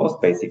realize, it was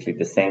basically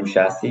the same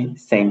chassis,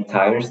 same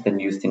tires than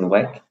used in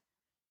WEC.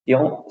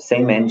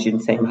 Same engine,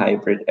 same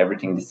hybrid,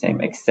 everything the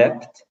same,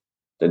 except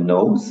the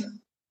nose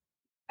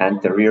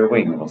and the rear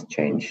wing was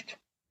changed.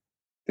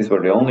 These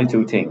were the only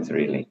two things,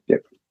 really.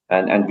 Yep.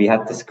 And we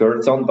had the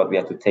skirts on, but we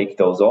had to take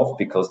those off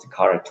because the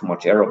car had too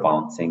much aero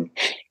bouncing,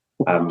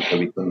 so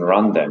we couldn't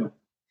run them.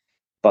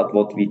 But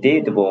what we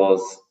did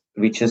was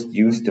we just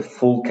used the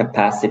full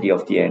capacity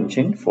of the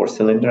engine,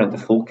 4-cylinder, and the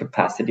full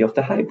capacity of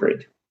the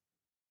hybrid.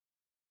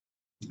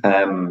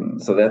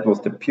 So that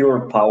was the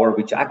pure power,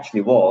 which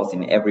actually was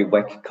in every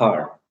WEC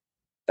car.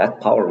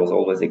 That power was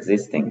always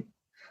existing.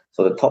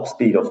 So the top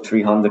speed of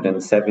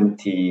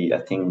 370,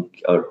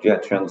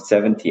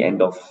 370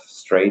 end of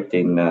straight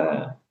in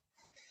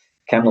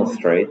Camel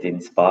Straight in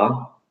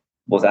Spa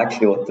was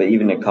actually what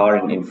even a car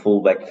in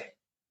full WEC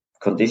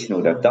condition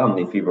would have done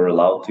if we were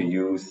allowed to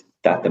use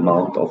that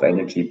amount of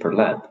energy per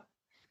lap.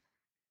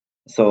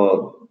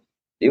 So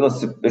it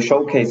was a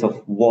showcase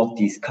of what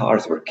these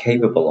cars were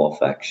capable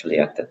of actually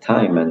at the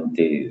time, and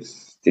the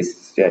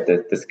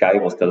sky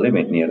was the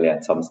limit nearly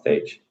at some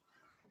stage.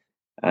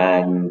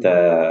 And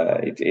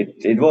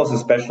it was a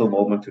special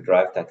moment to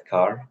drive that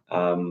car.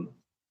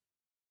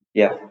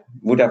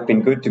 Would have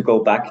been good to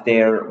go back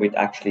there with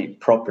actually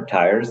proper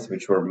tires,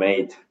 which were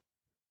made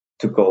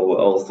to go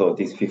also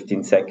these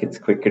 15 seconds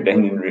quicker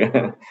than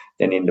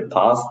in the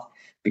past,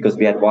 because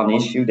we had one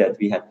issue that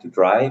we had to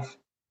drive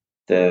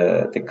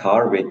the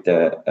car with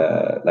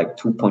like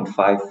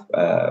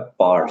 2.5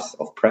 bars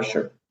of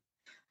pressure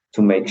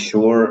to make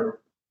sure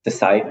the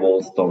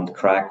sidewalls don't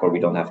crack or we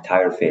don't have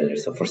tire failure.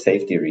 So for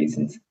safety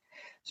reasons.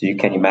 So you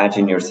can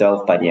imagine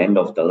yourself by the end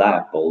of the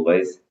lap,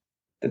 always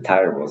the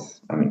tire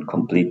was,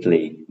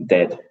 completely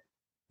dead.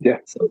 Yeah.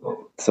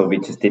 So we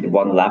just did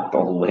one lap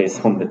always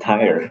on the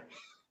tire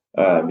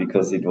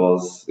because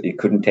it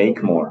couldn't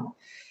take more.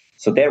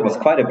 So there was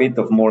quite a bit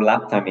of more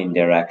lap time in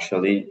there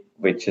actually,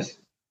 which is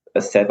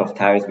a set of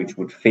tires which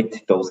would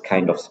fit those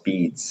kind of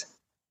speeds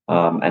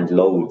and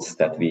loads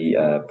that we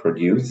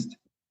produced.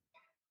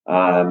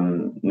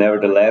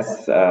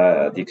 Nevertheless,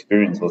 the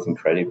experience was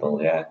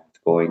incredible. Yeah,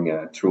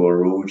 going through Eau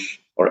Rouge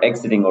or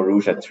exiting Eau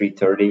Rouge at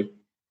 3:30.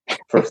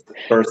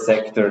 First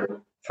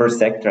sector,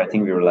 I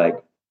think we were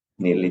like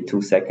nearly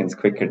 2 seconds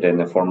quicker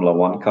than a Formula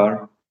One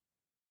car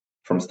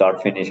from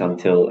start finish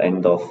until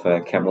end of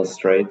Camel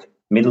Straight.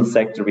 Middle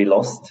sector, we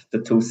lost the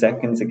 2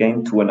 seconds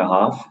again,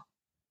 2.5,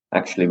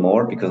 actually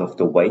more because of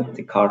the weight.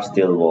 The car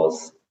still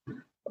was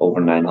over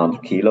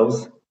 900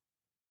 kilos.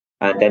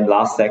 And then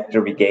last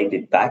sector, we gained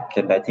it back.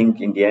 And I think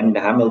in the end,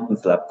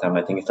 Hamilton's lap time,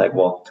 I think it's like,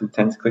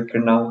 2/10 quicker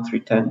now,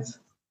 3/10?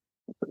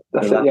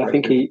 I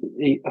think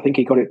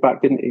he got it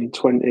back, didn't he? In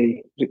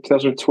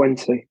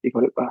 2020, he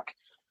got it back.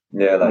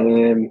 Yeah,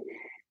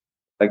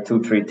 like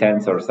 2-3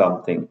 tenths or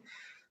something.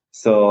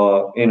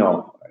 So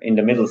in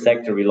the middle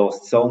sector, we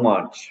lost so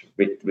much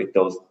with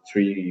those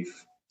three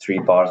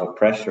bars of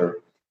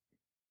pressure.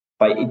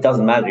 But it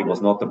doesn't matter. It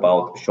was not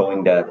about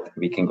showing that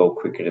we can go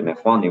quicker than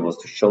F1. It was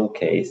to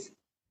showcase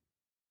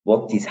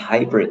what these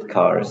hybrid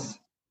cars,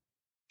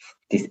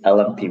 these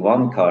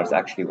LMP1 cars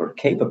actually were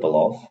capable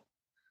of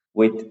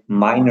with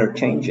minor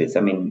changes.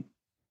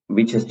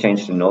 We just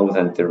changed the nose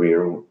and the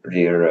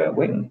rear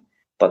wing,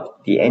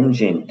 but the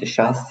engine, the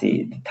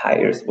chassis, the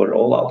tires were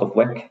all out of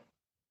WEC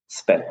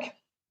spec.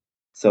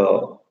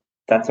 So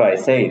that's why I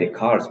say the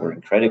cars were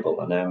incredible,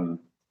 and I'm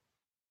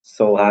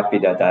so happy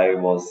that I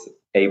was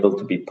able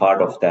to be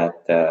part of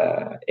that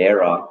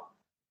era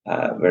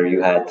where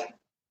you had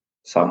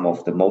some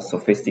of the most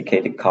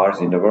sophisticated cars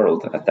in the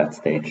world at that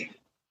stage.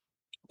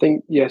 I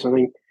think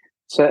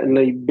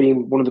certainly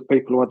being one of the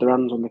people who had their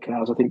hands on the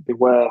cars, I think they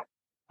were,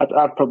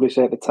 I'd probably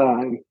say at the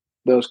time,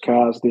 those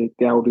cars, the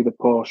Audi, the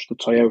Porsche, the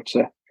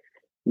Toyota,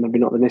 maybe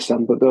not the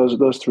Nissan, but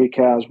those three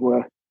cars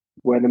were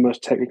the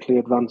most technically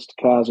advanced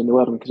cars in the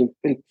world. Because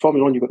in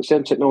Formula 1, you've got the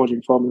same technology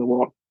in Formula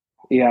 1,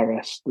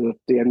 ERS, the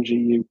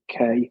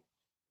MGUK,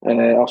 the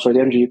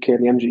MGUK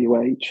and the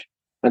MGUH,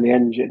 and the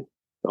engine.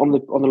 On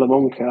the Le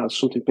Mans cars,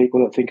 something people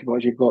don't think about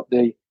is you've got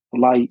the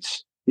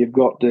lights, you've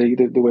got the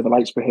way the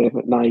lights behave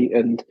at night,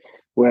 and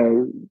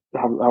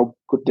how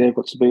good they've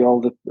got to be. All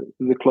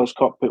the closed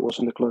cockpit, what's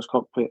in the closed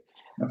cockpit.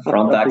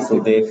 Front axle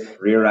diff,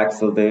 rear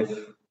axle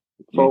diff.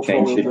 You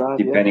change it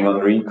depending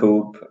on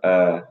recoup.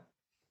 There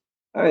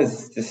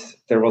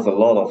was a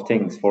lot of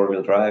things.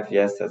 4-wheel drive,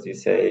 yes, as you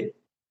say.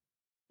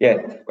 Yeah,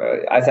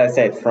 as I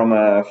said,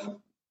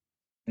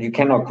 you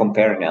cannot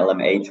compare an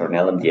LMH or an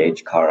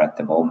LMDH car at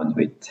the moment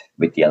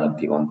with the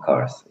LMP1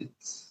 cars.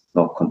 It's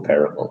not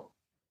comparable.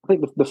 I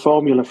think the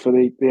formula for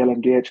the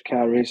LMDH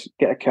car is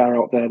get a car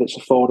out there that's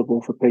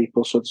affordable for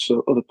people, so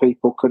other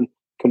people can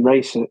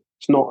race it.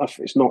 It's not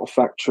a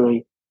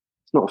factory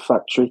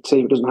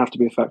team. It doesn't have to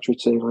be a factory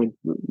team.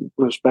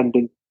 We're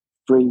spending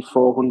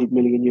 300-400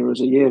 million euros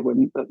a year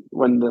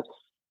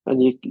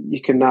and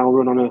you can now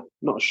run on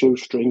not a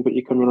shoestring, but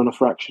you can run on a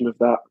fraction of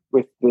that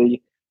with the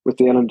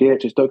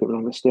LMDHs. Don't get me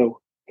wrong, they're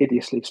still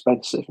hideously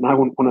expensive, and I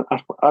wouldn't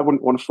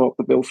want to foot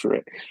the bill for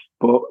it.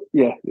 But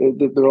yeah,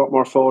 they're a lot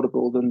more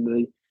affordable than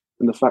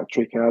the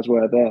factory cars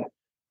were there.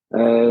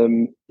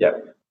 Yeah.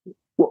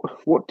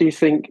 What do you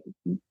think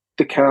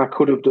the car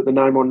could have done? The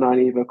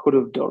 919 Evo could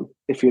have done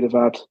if you'd have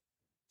had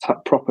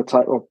proper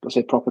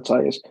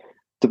tyres,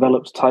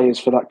 developed tyres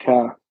for that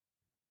car,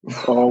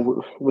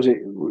 or is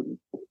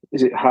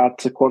it hard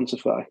to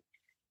quantify?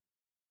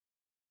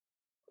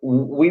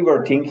 We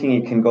were thinking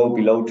it can go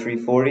below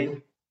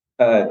 340.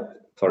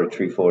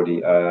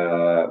 340.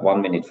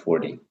 1 minute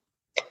 40.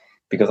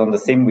 Because on the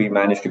sim we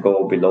managed to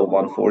go below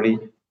 140,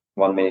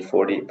 1 minute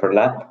 40 per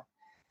lap.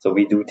 So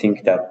we do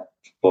think that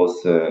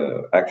was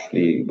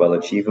actually well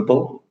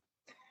achievable.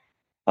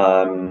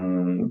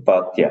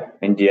 But yeah,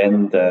 in the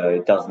end,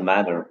 it doesn't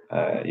matter.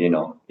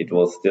 It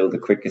was still the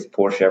quickest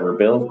Porsche ever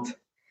built.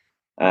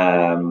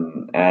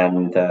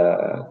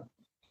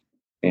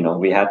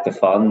 We had the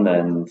fun,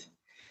 and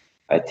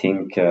I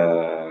think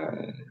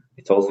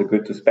it's also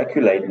good to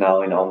speculate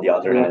now. And on the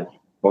other hand,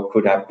 what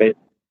could have been?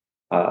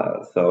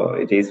 So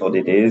it is what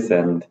it is,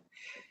 and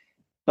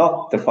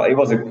it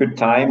was a good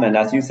time. And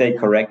as you say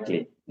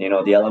correctly, the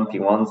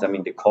LMP1s. I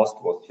mean, the cost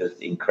was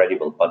just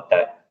incredible, but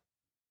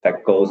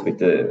that goes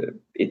with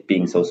it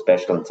being so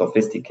special and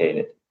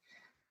sophisticated.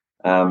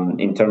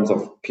 In terms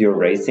of pure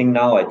racing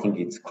now, I think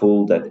it's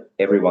cool that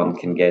everyone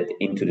can get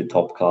into the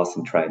top class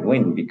and try and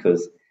win,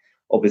 because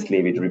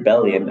obviously with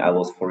Rebellion, I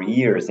was for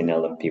years in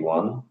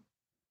LMP1.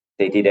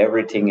 They did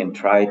everything and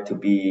tried to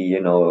be,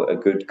 a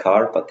good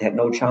car, but they had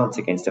no chance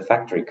against the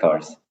factory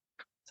cars.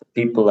 So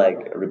people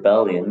like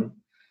Rebellion,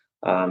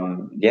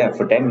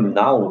 for them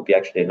now would be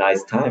actually a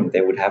nice time.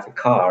 They would have a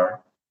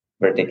car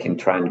where they can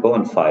try and go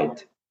and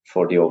fight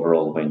for the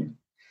overall win.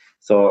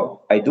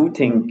 So I do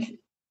think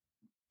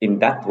in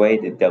that way,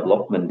 the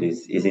development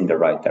is in the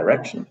right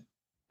direction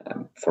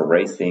for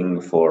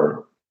racing,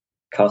 for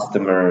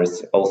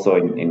customers, also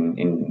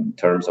in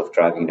terms of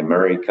driving in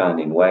America and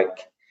in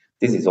WEC.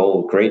 This is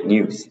all great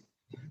news.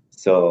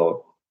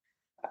 So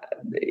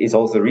it's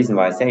also the reason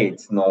why I say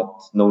it's no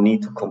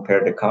need to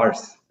compare the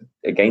cars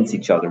against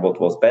each other. What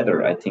was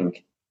better? I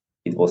think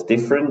it was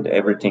different.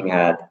 Everything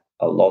had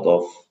a lot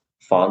of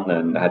fun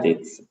and had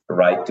its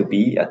right to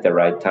be at the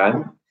right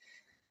time.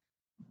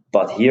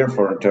 But here,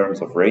 in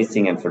terms of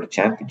racing and for the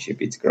championship,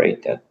 it's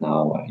great that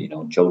now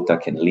Jota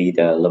can lead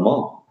Le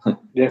Mans.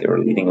 Yeah. They were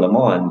leading Le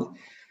Mans,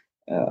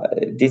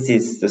 and this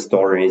is the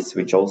stories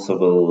which also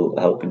will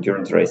help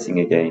endurance racing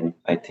again.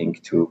 I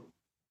think to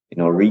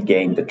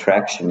regain the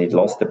traction it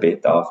lost a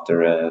bit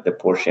after the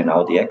Porsche and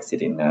Audi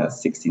exit in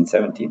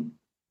 16-17.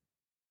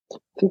 I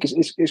think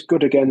it's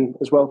good again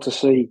as well to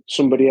see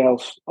somebody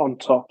else on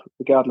top,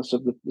 regardless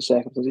of the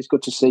circumstances. It's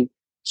good to see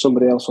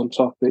somebody else on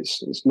top.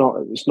 It's not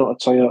a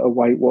Toyota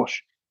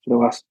whitewash for the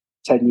last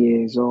 10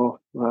 years or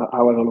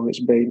however long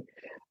it's been.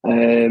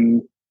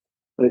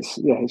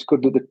 It's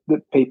good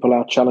that people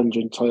are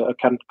challenging Toyota,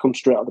 can come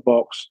straight out of the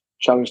box,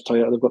 challenge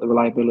Toyota. They've got the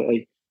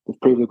reliability.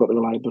 They've proved they've got the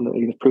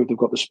reliability. They've proved they've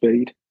got the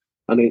speed,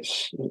 and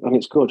it's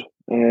good.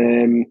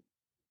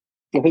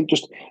 I think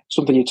just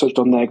something you touched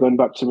on there, going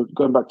back to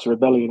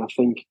Rebellion.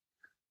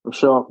 I'm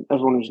sure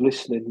everyone who's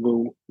listening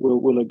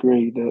will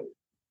agree that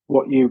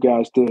what you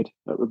guys did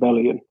at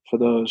Rebellion for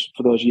those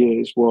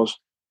years was,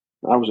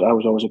 I was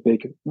always a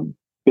big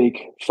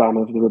fan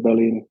of the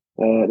Rebellion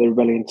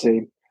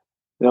team.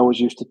 They always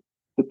used to,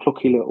 the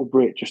plucky little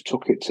Brit just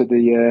took it to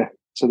the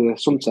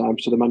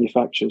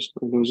manufacturers.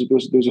 And there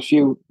was a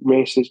few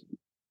races,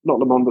 not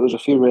Le Mans, but there's a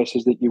few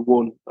races that you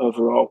won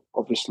overall,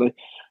 obviously,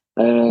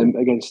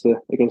 against the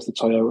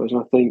Toyotas. And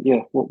I think,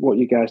 what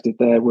you guys did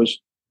there was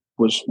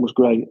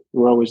great.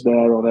 We're always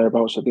there or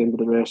thereabouts at the end of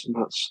the race, and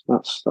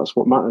that's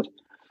what mattered.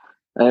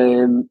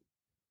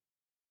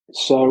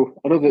 So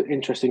another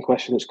interesting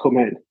question that's come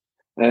in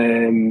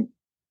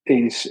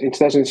is, in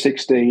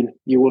 2016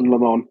 you won Le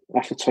Mans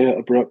after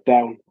Toyota broke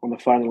down on the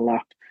final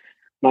lap.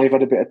 Now you've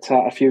had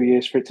a few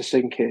years for it to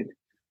sink in.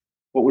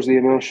 What was the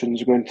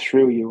emotions going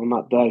through you on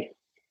that day?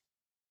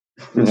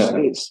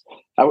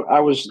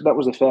 That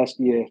was the first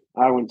year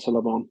I went to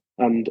Le Mans,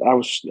 and I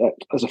was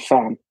as a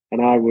fan,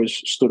 and I was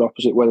stood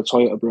opposite where the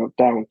Toyota broke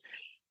down.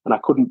 And I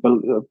couldn't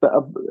believe.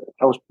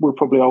 We're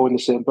probably all in the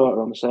same boat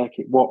on the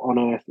circuit. What on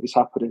earth is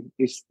happening?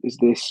 Is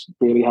this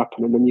really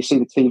happening? And you see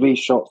the TV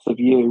shots of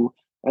you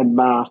and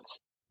Mark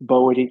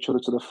bowing each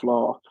other to the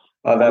floor.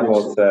 Oh, that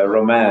was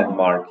Romain and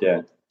Mark,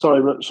 yeah.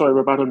 Sorry,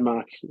 Romain and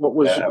Mark. What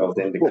was? I was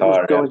in the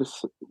car.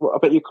 I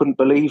bet you couldn't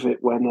believe it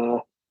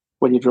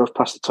when you drove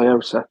past the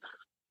Toyota.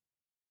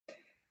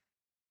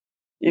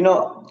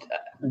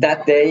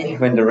 That day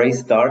when the race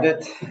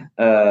started,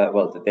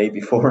 the day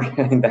before,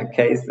 in that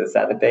case, the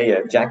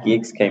Saturday, Jackie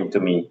X came to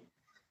me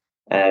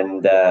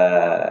and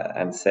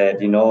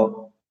said,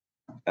 you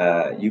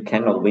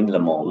cannot win Le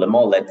Mans. Le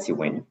Mans lets you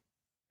win.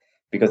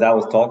 Because I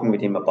was talking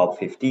with him about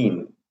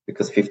 15.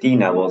 Because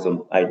 15, I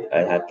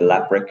had the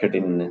lap record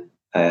in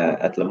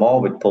at Le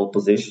Mans with pole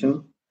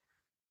position,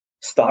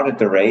 started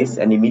the race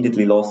and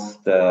immediately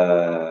lost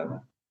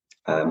the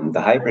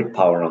hybrid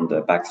power on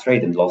the back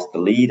straight and lost the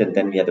lead. And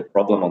then we had a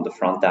problem on the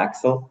front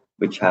axle,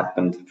 which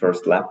happened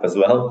first lap as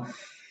well.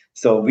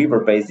 So we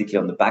were basically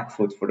on the back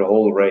foot for the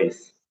whole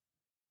race,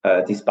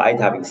 despite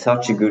having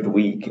such a good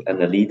week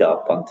and a lead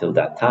up until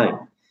that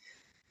time.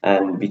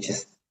 And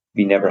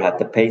we never had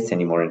the pace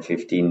anymore in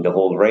 15 the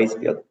whole race,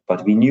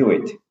 but we knew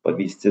it, but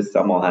we still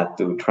somehow had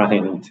to try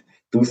and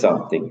do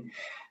something.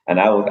 And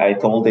I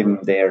told him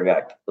there,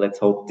 like, let's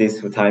hope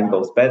this time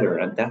goes better.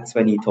 And that's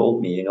when he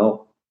told me,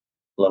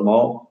 Le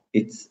Mans,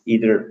 it's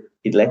either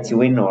it lets you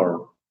win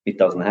or it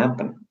doesn't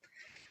happen.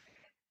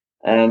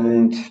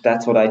 And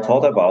that's what I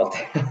thought about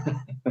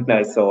when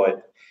I saw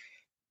it.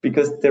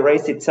 Because the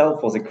race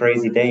itself was a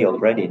crazy day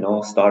already,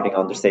 starting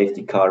on the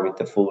safety car with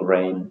the full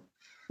rain.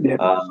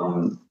 Yeah.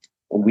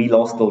 We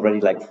lost already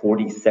like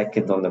 40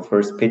 seconds on the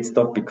first pit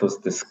stop because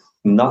the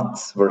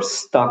nuts were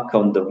stuck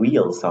on the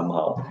wheel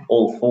somehow,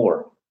 all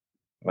four.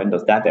 When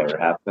does that ever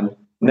happen?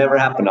 Never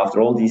happened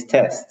after all these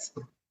tests.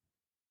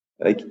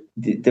 Like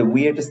the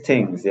weirdest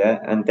things, yeah.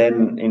 And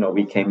then,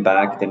 we came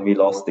back, then we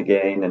lost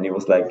again, and it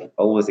was like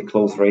always a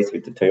close race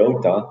with the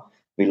Toyota.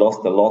 We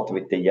lost a lot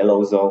with the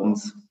yellow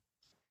zones.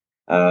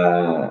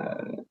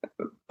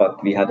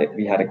 But we had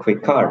a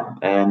quick car,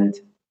 and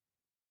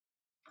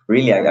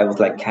really I was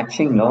like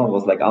catching. It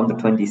was like under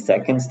 20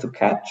 seconds to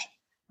catch,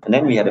 and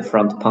then we had a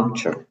front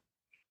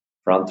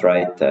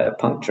right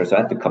puncture. So I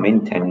had to come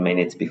in 10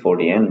 minutes before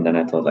the end, and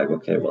I thought like,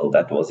 okay, well,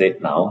 that was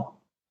it now.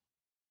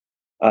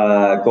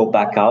 Go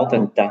back out,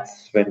 and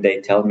that's when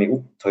they tell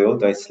me,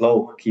 Toyota is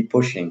slow, keep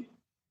pushing.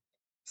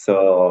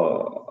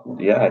 So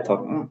yeah, I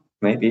thought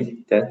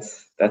maybe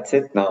that's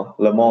it now.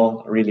 Le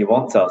Mans really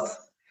wants us.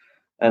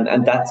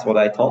 And that's what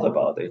I thought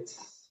about it.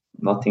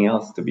 Nothing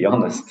else, to be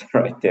honest,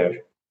 right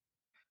there.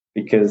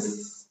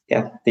 Because,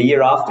 the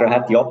year after I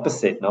had the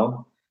opposite,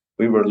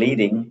 we were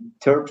leading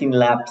 13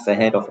 laps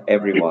ahead of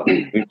everyone.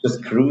 We were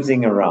just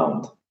cruising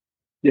around.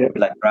 Yeah. We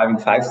were like driving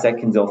 5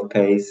 seconds off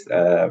pace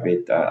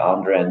with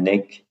Andre and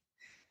Nick.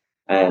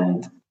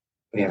 And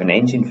we have an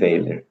engine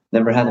failure.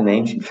 Never had an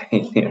engine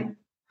failure.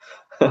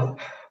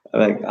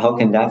 Like, how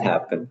can that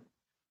happen?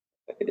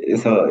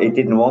 So it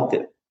didn't want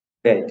it.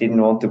 Yeah, it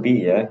didn't want to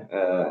be,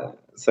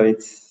 so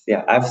it's,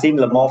 I've seen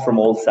Le Mans from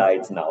all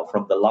sides now,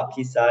 from the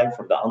lucky side,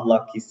 from the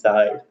unlucky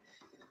side.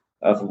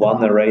 I've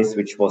won a race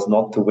which was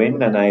not to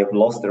win, and I've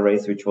lost a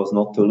race which was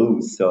not to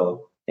lose.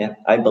 So,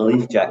 I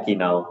believe Jackie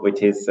now with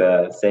his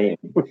saying.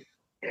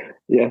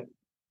 Yeah.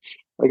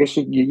 I guess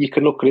you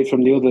can look at it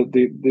from the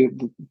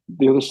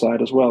other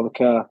side as well.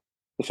 The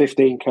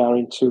 19 car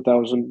in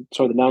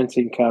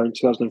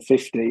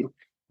 2015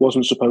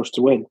 wasn't supposed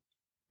to win.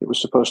 It was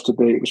supposed to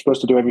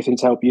do everything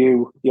to help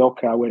your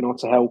car win, or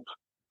to help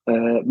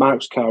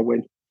Mark's car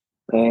win.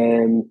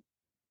 And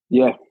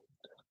it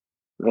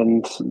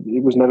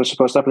was never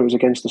supposed to happen. It was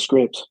against the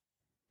script.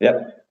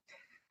 Yeah,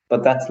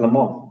 but that's Le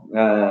Mans.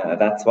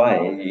 That's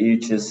why you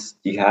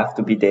have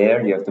to be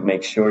there. You have to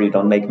make sure you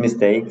don't make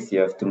mistakes.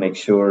 You have to make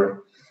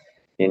sure,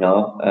 you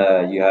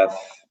have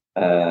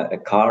a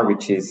car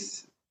which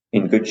is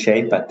in good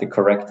shape at the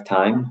correct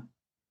time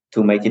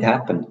to make it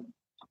happen.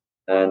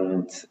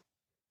 And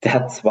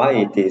that's why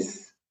it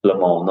is Le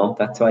Mans, no?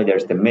 That's why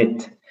there's the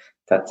myth.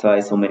 That's why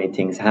so many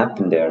things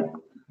happen there.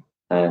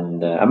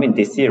 And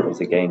this year was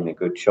again a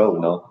good show,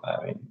 no?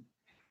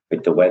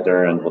 With the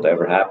weather and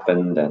whatever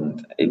happened,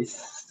 and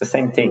it's the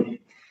same thing.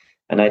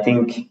 And I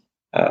think,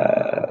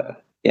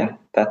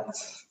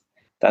 that's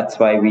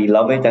why we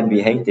love it and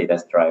we hate it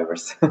as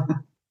drivers.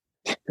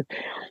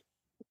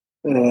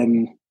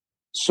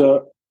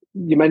 So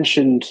you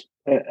mentioned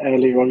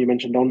earlier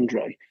on,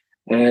 Andre.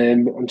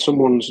 And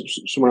someone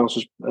else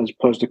has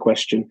posed a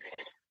question.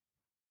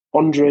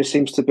 Andre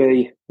seems to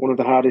be one of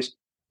the hardest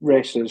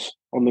racers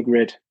on the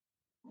grid.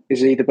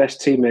 Is he the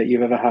best teammate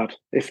you've ever had?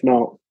 If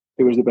not,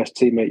 who is the best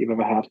teammate you've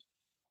ever had?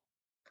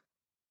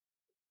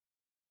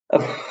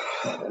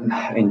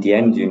 In the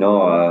end,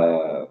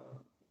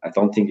 I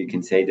don't think you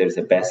can say there's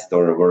a best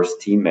or a worst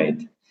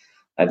teammate.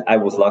 And I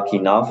was lucky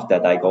enough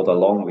that I got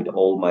along with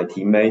all my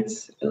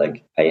teammates.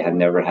 Like, I had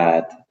never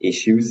had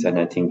issues, and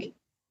I think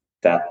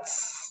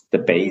that's the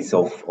base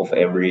of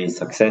every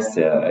success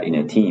in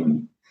a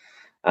team.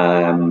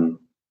 And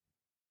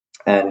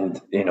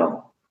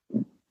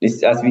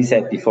it's, as we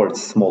said before,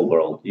 it's a small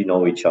world. You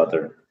know each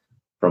other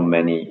from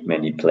many,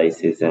 many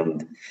places,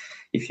 and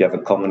if you have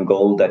a common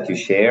goal that you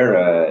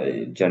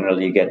share,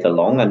 generally you get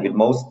along. And with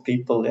most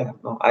people,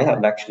 I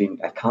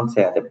can't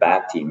say I had a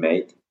bad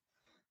teammate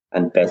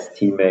and best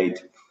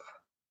teammate.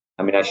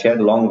 I shared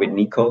along with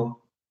Nico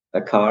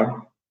a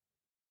car,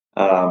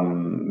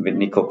 with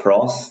Nico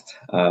Prost,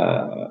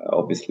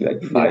 obviously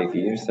like 5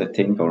 years, I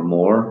think, or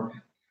more.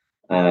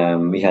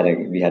 We had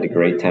a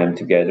great time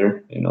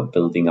together,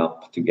 building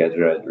up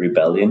together at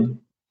Rebellion.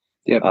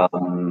 Yeah.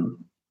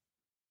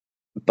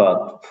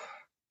 But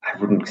I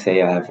wouldn't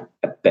say I have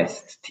a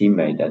best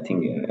teammate. I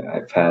think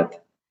I've had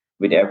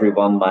with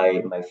everyone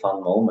my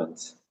fun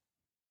moments.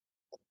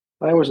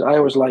 I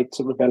always liked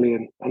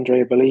Rebellion,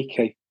 Andrea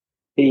Bellicchi.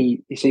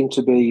 He seemed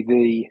to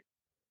be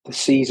the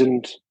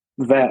seasoned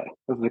vet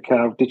of the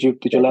car. Did you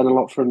learn a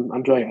lot from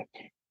Andrea?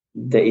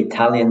 The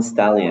Italian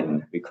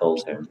stallion, we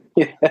called him.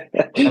 With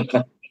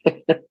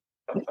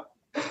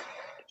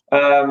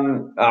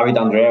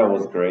Andrea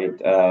was great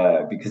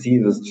because he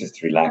was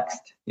just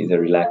relaxed. He's a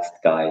relaxed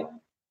guy.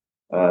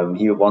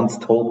 He once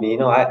told me,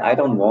 I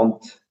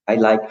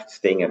like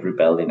staying at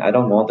Rebellion. I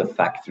don't want a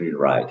factory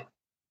ride.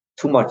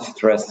 Too much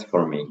stress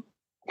for me.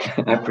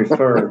 I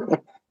prefer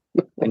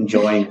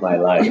enjoying my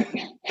life.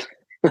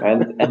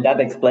 And that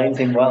explains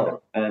him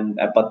well.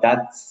 But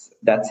that's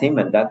him,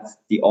 and that's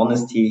the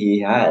honesty he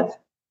had.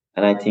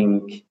 And I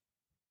think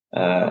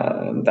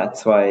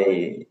that's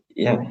why,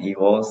 he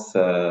was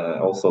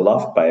also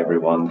loved by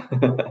everyone.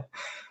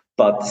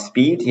 But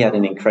speed, he had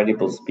an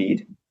incredible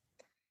speed.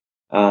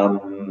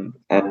 And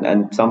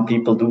some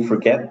people do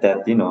forget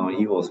that,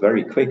 he was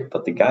very quick,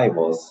 but the guy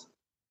was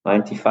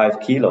 95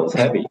 kilos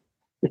heavy,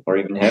 or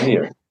even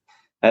heavier.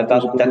 That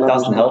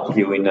doesn't help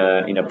you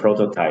in a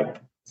prototype.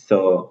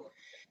 So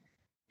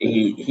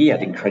he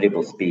had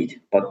incredible speed.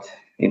 But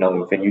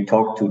when you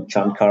talk to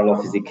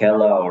Giancarlo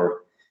Fisichella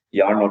or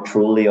Jarno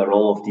Trulli or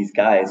all of these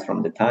guys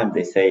from the time,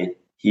 they say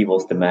he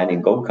was the man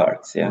in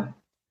go-karts. Yeah,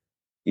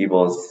 he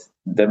was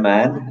the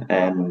man,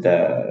 and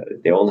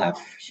they all have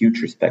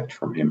huge respect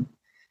for him.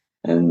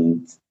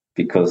 And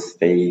because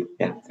they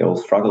all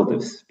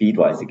struggled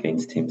speed-wise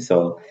against him,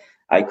 so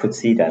I could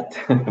see that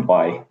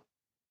why.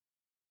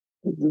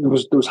 There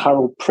was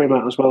Harold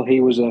Primat as well.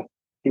 He must have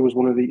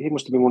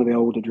been one of the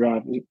older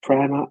drivers.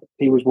 Primat.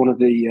 He was one of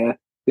the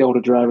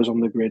older drivers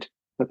on the grid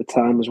at the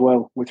time as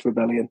well with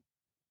Rebellion.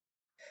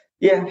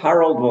 Yeah,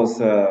 Harold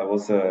was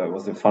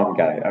a fun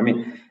guy. I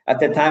mean, at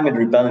the time at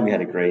Rebellion, we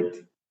had a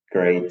great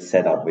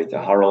setup with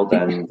Harold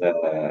and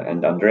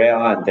Andrea,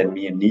 and then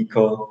me and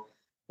Nico.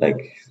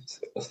 Like,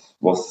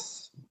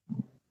 was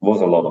a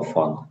lot of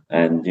fun.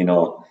 And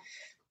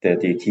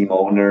the team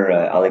owner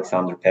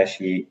Alexander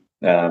Pesci,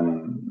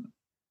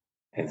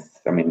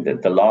 the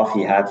love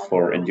he had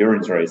for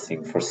endurance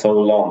racing for so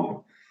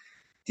long,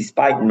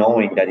 despite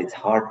knowing that it's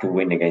hard to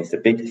win against the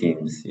big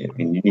teams. I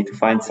mean, you need to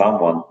find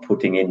someone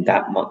putting in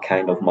that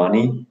kind of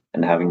money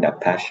and having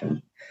that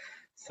passion.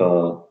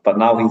 So, but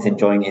now he's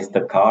enjoying his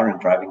Dakar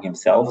and driving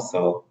himself.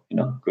 So,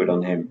 good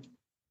on him.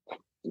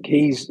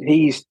 He is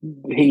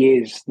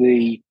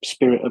the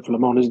spirit of Le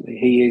Mans, isn't he?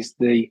 He is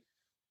he's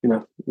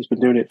been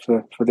doing it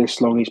for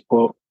this long. He's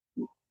put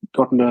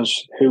God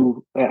knows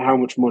how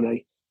much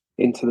money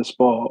into the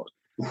sport,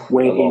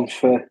 waiting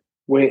for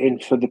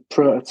the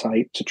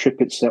prototype to trip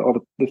itself,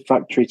 or the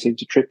factory team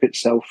to trip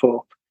itself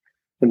up,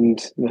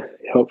 and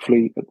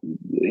hopefully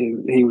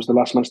he was the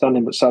last man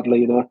standing. But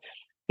sadly,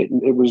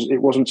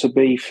 it wasn't to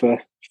be for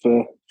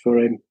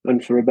him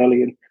and for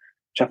Rebellion,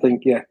 which I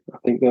think you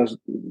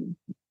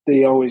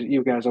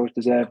guys always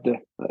deserved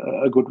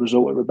a good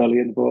result at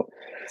Rebellion. But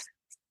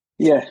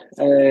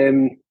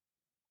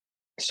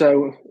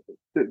so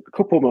a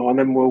couple more, and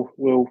then we'll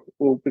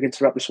begin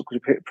to wrap this up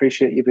because we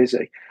appreciate you're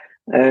busy.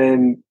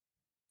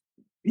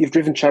 You've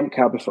driven Champ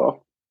Car before,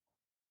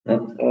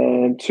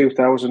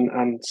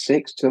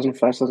 2006,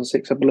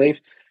 2006, I believe.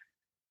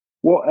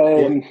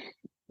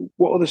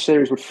 What other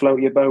series would float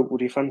your boat?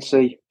 Do you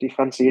fancy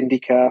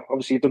IndyCar?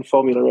 Obviously, you've done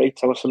Formula E.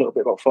 Tell us a little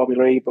bit about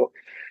Formula E, but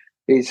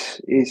is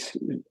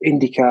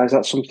IndyCar, is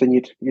that something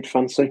you'd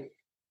fancy?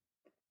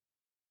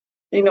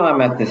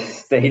 I'm at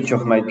this stage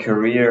of my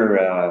career.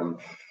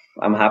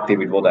 I'm happy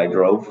with what I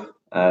drove,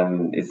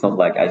 and it's not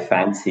like I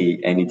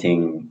fancy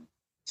anything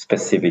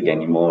specific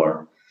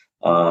anymore.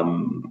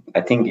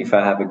 I think if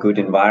I have a good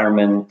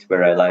environment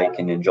where I like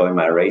and enjoy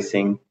my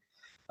racing,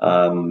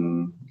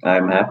 I'm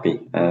happy.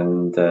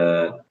 And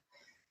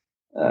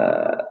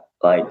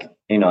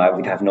I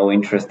would have no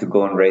interest to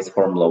go and race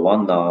Formula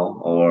One now,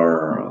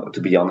 or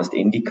to be honest,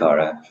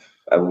 IndyCar.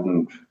 I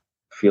wouldn't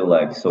feel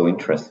like so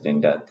interested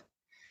in that,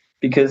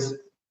 because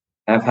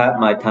I've had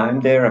my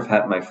time there. I've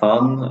had my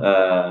fun.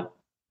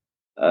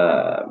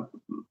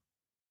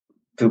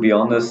 To be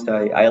honest,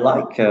 I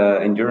like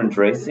endurance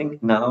racing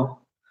now.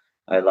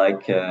 I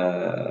like.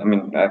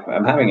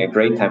 I'm having a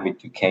great time with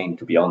Duquesne.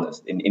 To be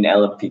honest, in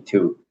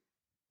LMP2,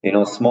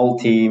 small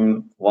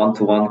team,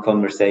 one-to-one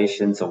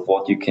conversations of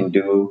what you can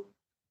do.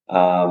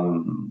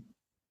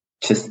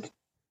 Just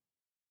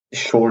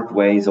short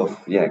ways of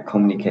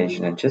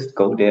communication, and just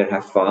go there,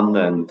 have fun,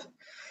 and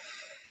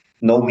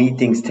no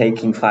meetings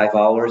taking 5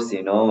 hours.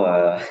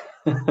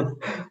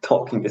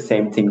 Talking the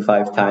same thing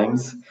 5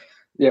 times.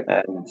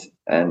 Yeah,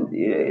 and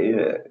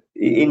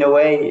in a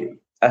way,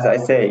 as I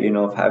say,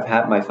 I've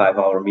had my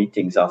 5-hour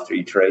meetings after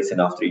each race and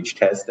after each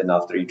test and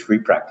after each free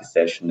practice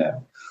session.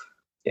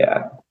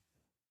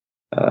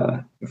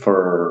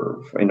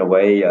 For in a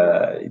way,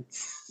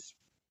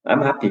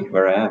 I'm happy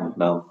where I am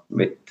now.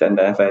 And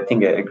I have, I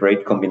think, a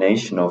great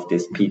combination of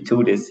this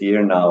P2 this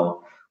year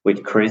now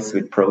with Chris,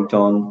 with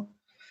Proton,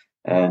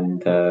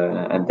 and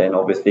then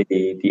obviously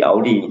the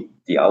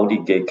Audi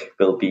gig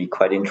will be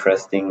quite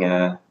interesting.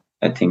 I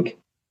think.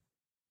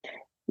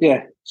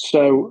 Yeah.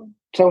 So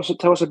tell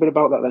us a bit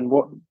about that then.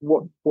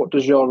 What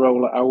does your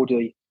role at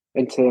Audi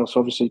entail? So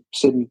obviously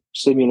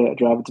simulator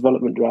driver,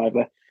 development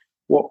driver.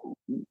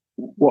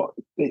 What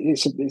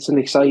it's an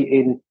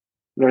exciting,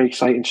 very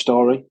exciting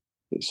story.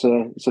 It's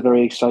a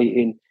very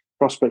exciting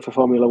prospect for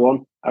Formula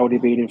One. Audi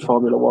being in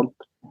Formula One.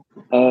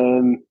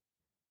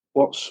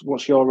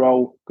 What's your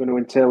role going to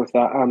entail with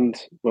that? And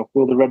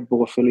will the Red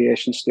Bull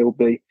affiliation still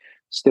be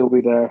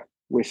there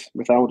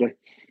with Audi?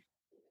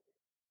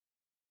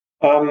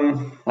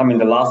 I mean,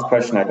 the last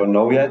question I don't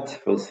know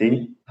yet. We'll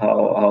see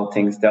how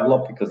things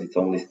develop because it's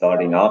only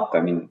starting up.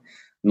 I mean,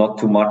 not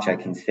too much I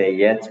can say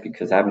yet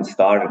because I haven't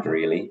started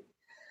really.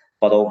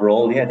 But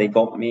overall, yeah, they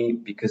got me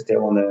because they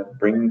want to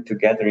bring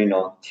together,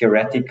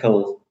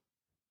 theoretical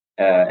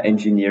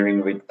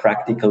engineering with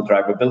practical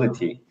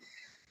drivability.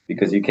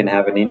 Because you can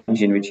have an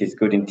engine which is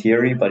good in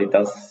theory, but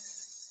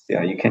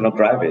you cannot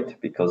drive it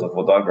because of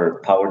whatever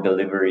power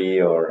delivery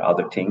or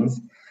other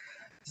things.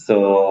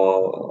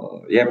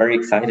 So yeah, very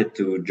excited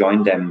to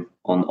join them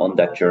on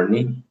that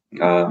journey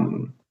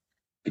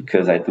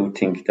because I do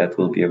think that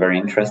will be a very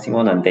interesting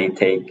one, and they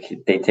take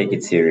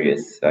it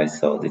serious. I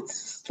saw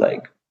it's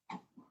like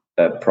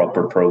a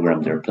proper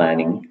program they're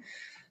planning.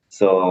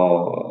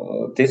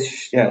 So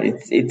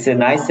it's a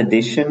nice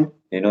addition,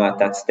 at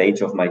that stage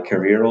of my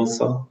career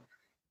also.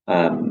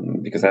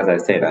 Because as I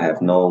said, I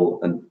have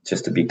and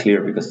just to be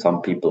clear, because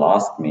some people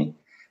ask me,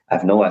 I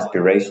have no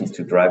aspirations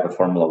to drive a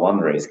Formula One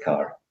race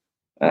car.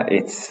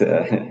 It's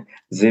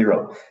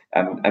zero.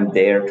 I'm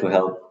there to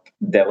help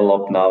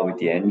develop now with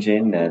the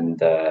engine, and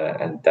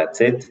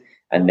that's it.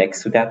 And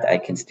next to that, I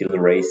can still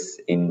race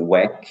in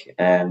WEC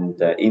and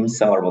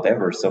IMSA or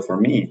whatever. So for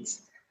me,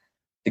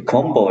 the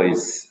combo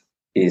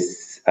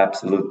is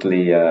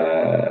absolutely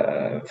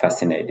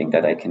fascinating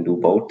that I can do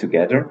both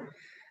together.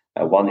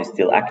 One is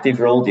still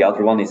active role, the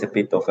other one is a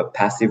bit of a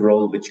passive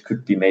role, which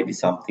could be maybe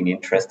something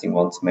interesting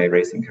once my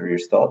racing career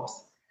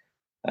stops.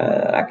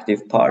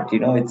 Active part,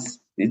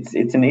 it's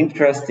an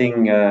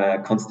interesting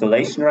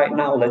constellation right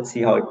now. Let's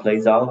see how it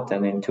plays out,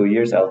 and in 2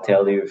 years I'll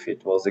tell you if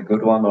it was a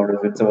good one or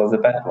if it was a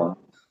bad one.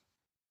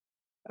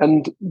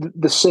 And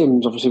the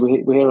sims, obviously,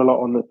 we hear a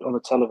lot on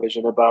the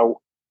television about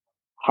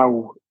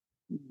how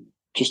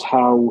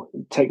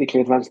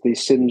technically advanced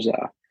these sims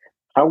are.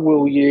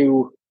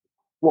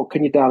 What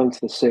can you dial into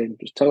the sim?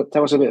 Just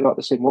tell us a bit about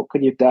the sim. What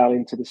can you dial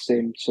into the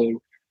sim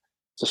to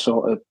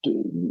sort of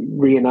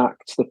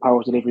reenact the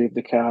power delivery of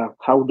the car?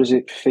 How does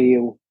it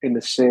feel in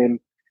the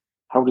sim?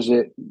 How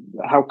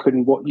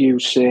can what you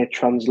say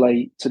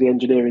translate to the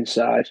engineering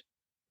side?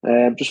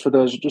 Just for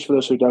those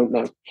who don't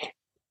know.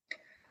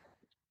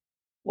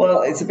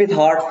 Well, it's a bit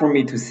hard for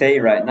me to say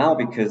right now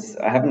because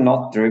I have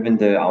not driven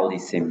the Audi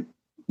sim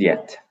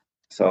yet.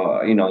 So,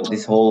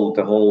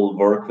 the whole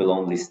work will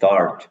only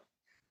start,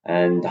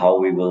 and how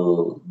we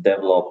will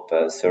develop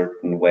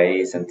certain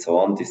ways and so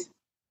on.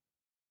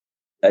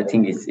 I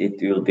think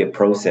it will be a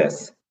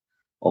process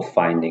of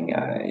finding.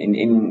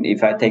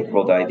 If I take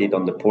what I did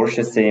on the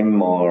Porsche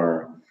sim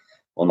or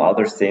on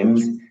other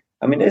sims,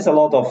 I mean, there's a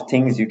lot of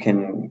things you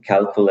can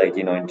calculate,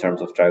 in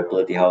terms of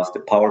drivability. How's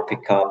the power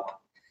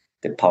pickup,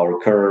 the power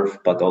curve,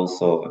 but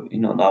also,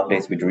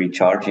 nowadays with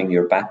recharging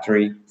your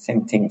battery,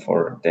 same thing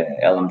for the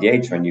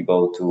LMDH. When you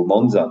go to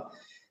Monza,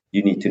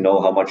 you need to know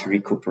how much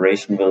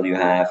recuperation will you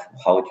have,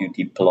 how do you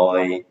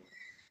deploy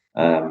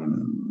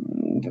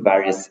the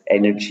various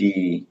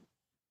energy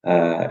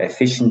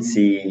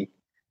efficiency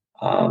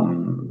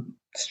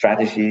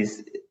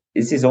strategies.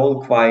 This is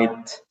all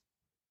quite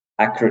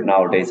accurate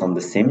nowadays on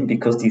the sim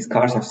because these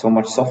cars have so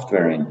much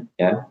software in,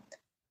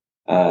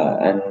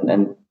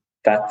 and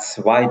that's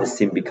why the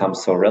sim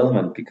becomes so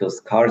relevant, because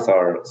cars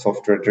are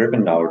software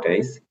driven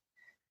nowadays,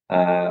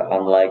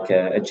 unlike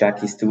a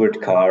Jackie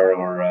Stewart car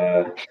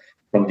or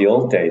from the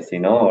old days,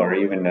 or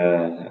even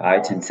a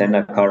Ayrton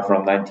Senna car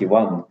from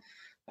 '91.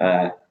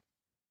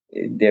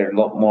 They're a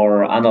lot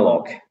more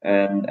analog,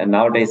 and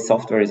nowadays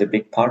software is a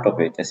big part of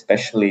it,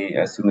 especially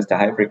as soon as the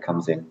hybrid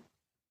comes in.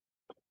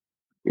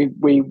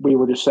 We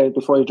were just saying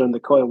before you joined the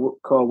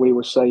call, we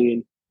were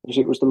saying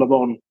it was the Le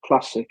Mans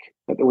Classic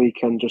at the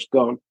weekend just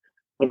gone,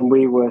 and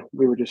we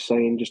were just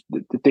saying just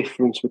the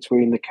difference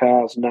between the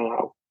cars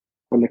now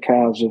and the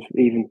cars of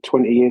even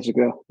 20 years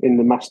ago in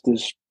the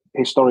Masters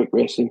historic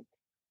racing.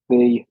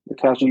 The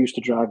cars you used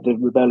to drive, the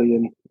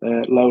Rebellion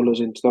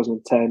Lolas in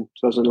 2010,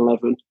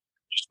 2011,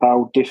 just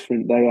how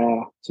different they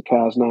are to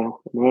cars now.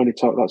 And we only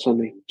talked that's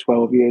only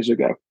 12 years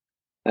ago.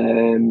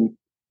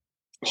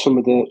 Some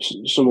of the,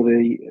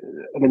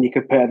 and then you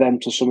compare them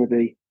to some of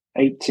the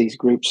 80s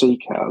Group C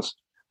cars,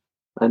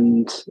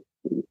 and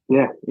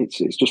yeah, it's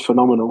just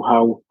phenomenal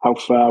how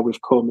far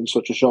we've come in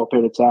such a short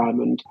period of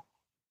time. And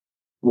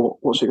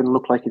what's it going to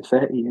look like in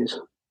 30 years?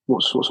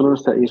 What's another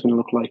 30 years going to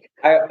look like?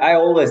 I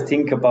always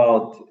think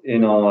about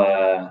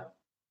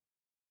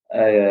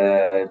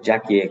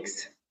Jackie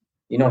X.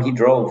 He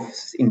drove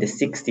in the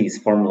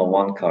 60s Formula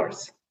One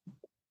cars.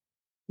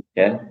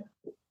 Yeah.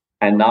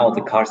 And now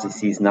the cars he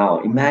sees now.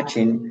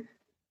 Imagine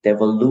the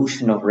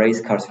evolution of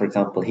race cars, for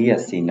example, he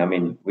has seen. I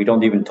mean, we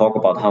don't even talk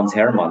about Hans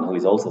Hermann, who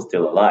is also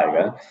still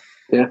alive.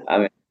 Yeah. I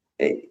mean,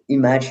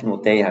 imagine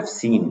what they have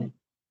seen,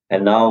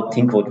 and now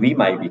think what we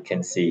maybe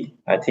can see.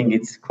 I think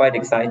it's quite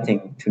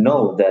exciting to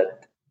know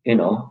that,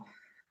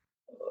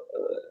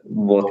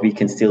 what we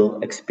can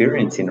still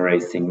experience in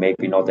racing,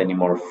 maybe not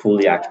anymore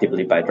fully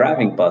actively by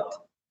driving, but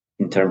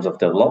in terms of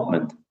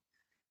development.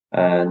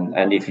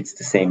 And if it's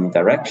the same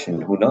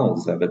direction, who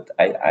knows? But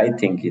I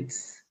think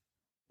it's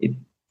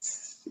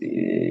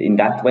in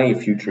that way,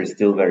 future is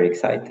still very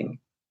exciting.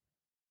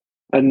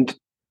 And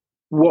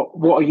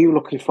what are you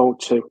looking forward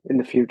to in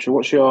the future?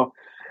 What's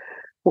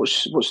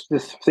the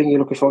thing you're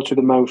looking forward to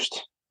the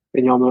most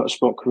in your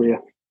motorsport career?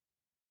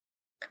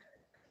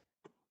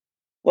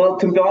 Well,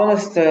 to be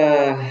honest,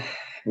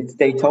 it's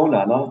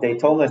Daytona. No,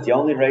 Daytona is the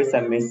only race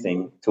I'm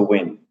missing to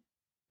win.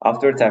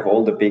 Afterwards, I have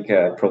all the big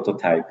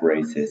prototype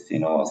races.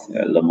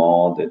 Le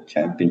Mans, the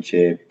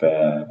Championship,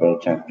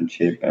 World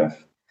Championship,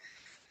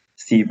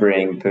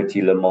 Sebring,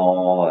 Petit Le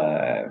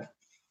Mans,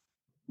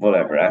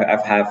 whatever.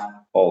 I've have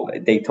all.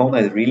 Daytona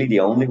is really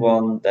the only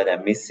one that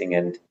I'm missing,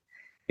 and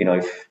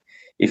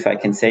if I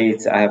can say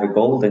I have a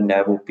goal, then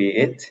that would be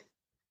it.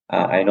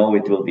 I know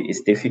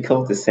it's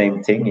difficult. The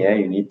same thing, yeah.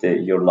 You need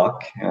your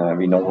luck.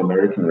 We know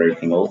American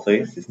racing also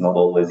is. It's not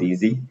always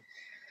easy.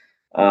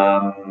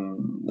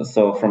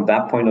 So from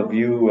that point of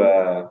view,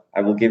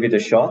 I will give it a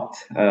shot.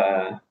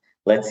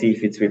 Let's see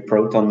if it's with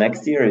Proton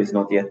next year. It's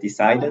not yet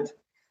decided.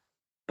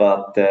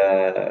 But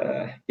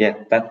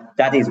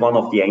that is one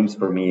of the aims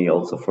for me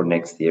also for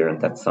next year,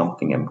 and that's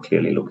something I'm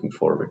clearly looking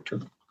forward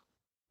to.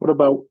 What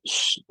about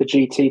the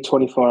GT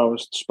 24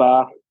 Hours,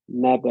 Spa,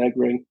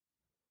 Nürburgring?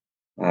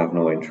 I have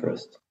no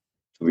interest,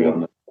 to be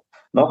honest.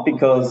 Not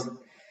because,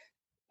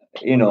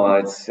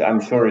 I'm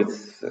sure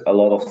it's a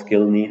lot of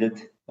skill needed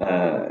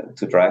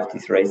to drive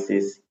these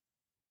races,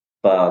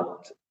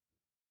 but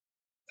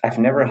I've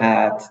never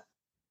had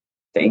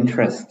the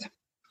interest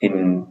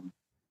in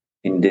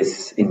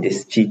this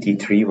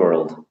GT3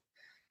 world.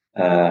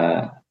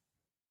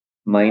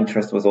 My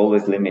interest was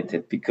always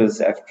limited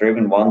because I've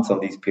driven once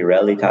on these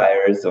Pirelli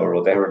tires or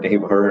whatever they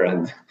were,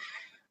 and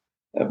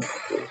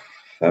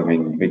I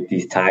mean, with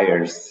these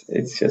tires,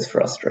 it's just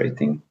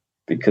frustrating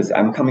because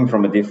I'm coming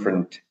from a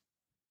different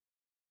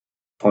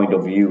point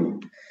of view,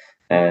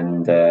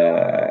 and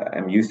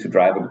I'm used to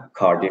drive a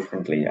car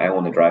differently. I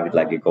want to drive it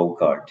like a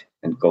go-kart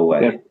and go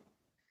at it.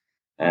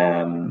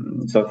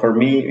 So for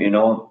me,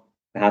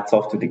 hats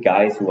off to the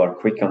guys who are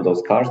quick on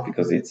those cars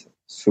because it's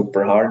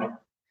super hard.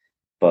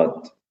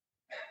 But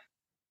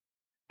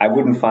I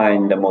wouldn't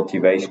find a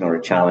motivation or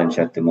a challenge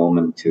at the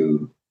moment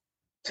to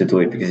do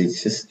it because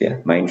it's just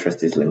my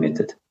interest is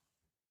limited.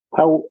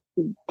 How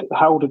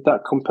did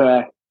that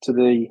compare to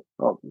the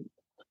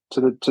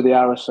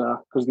RSR?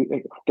 Because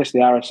I guess the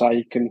RSR,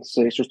 you can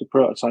say it's just a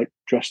prototype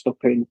dressed up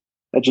in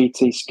a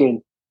GT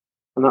skin,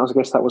 and I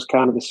guess that was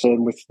kind of the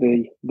same with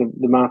the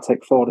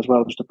Martech Ford as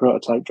well, just a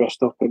prototype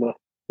dressed up in a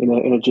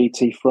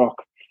GT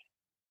frock.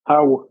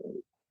 How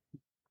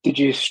did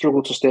you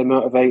struggle to stay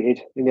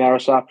motivated in the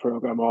RSR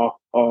program, or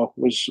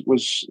was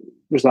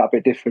that a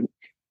bit different?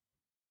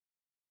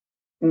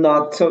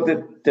 Not so.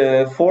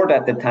 The Ford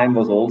at the time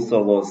I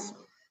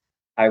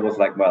was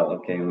like, well,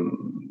 okay,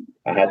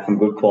 I had some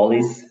good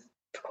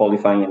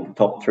qualifying in the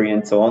top 3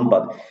 and so on,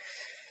 but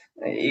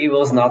it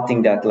was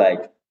nothing that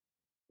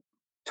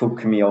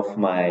took me off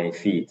my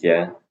feet.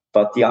 Yeah,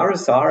 but the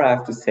RSR, I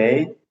have to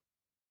say,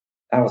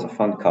 that was a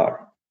fun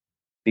car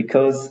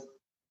because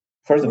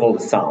first of all, the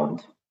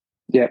sound.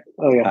 Yeah.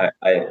 Oh yeah.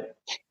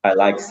 I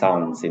like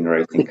sounds in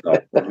racing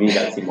cars. For me,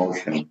 that's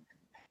emotion.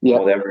 Yeah.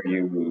 Whatever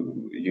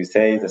you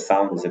say, the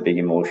sound is a big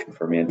emotion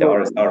for me, and the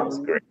RSR was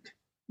great.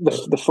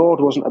 The Ford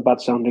wasn't a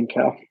bad sounding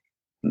car.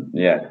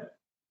 Yeah,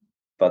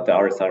 but the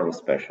RSR was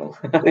special.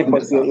 It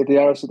was, the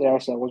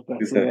RSR was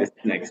better. It's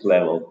next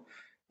level.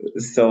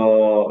 So,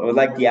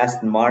 like the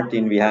Aston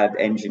Martin, we had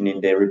engine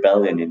in the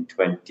Rebellion in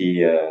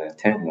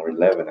 2010 or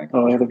 11.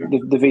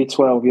 The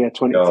V12,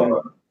 2010.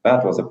 No,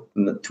 that was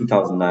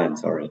 2009.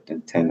 Sorry,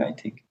 10, I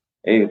think.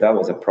 That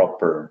was a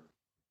proper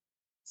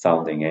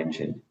sounding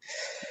engine.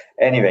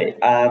 Anyway,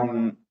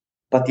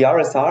 but the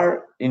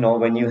RSR,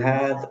 when you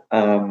had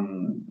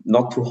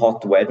not too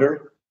hot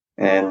weather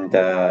and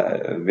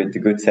with a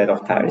good set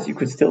of tires, you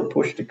could still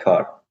push the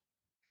car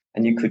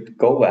and you could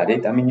go at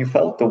it. I mean, you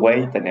felt the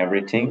weight and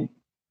everything,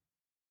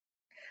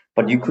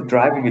 but you could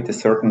drive it with a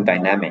certain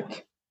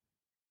dynamic.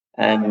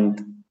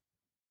 And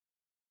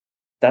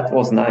that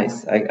was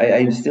nice.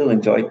 I still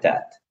enjoyed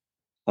that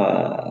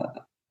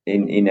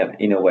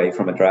in a way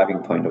from a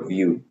driving point of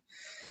view.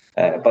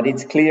 But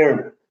it's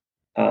clear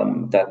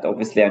that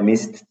obviously I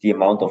missed the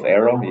amount of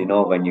aero,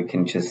 when you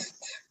can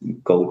just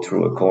go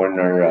through a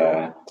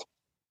corner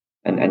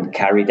and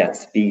carry that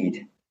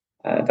speed.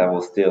 That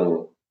was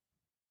still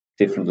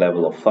different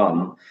level of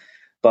fun.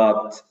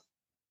 But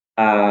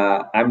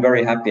I'm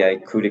very happy I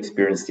could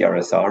experience the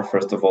RSR,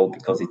 first of all,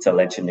 because it's a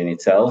legend in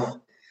itself.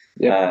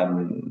 Yep.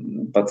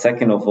 But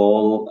second of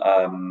all,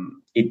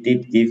 it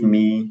did give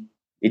me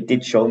it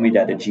did show me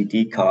that a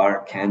GT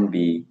car can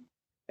be,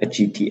 a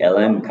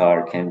GTLM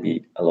car can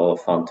be a lot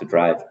of fun to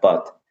drive,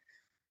 but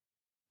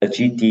a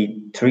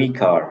GT3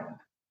 car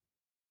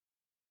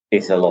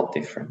is a lot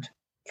different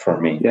for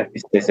me. Yeah.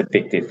 There's a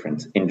big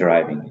difference in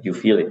driving. You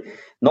feel it.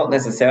 Not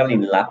necessarily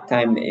in lap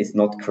time is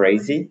not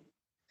crazy,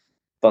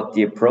 but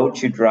the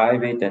approach you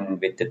drive it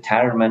and with the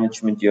tire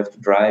management you have to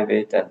drive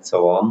it and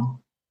so on,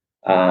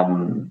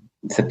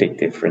 it's a big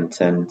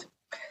difference. And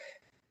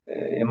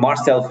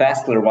Marcel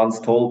Festler once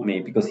told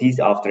me, because he's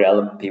after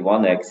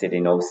LMP1 exit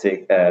in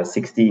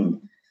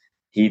 16,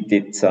 he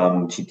did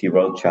some GT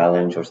Road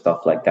Challenge or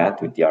stuff like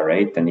that with the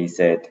R8, and he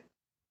said,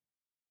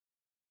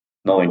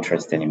 no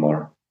interest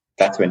anymore.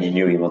 That's when he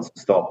knew he wants to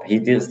stop.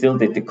 He still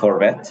did the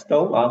Corvette,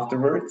 though,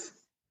 afterwards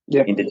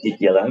in the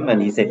GTLM,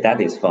 and he said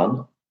that is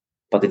fun,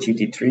 but the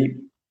GT3,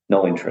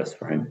 no interest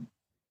for him.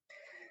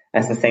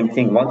 That's the same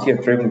thing. Once you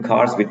have driven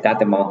cars with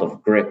that amount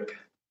of grip,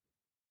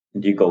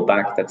 and you go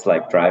back, that's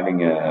like driving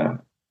that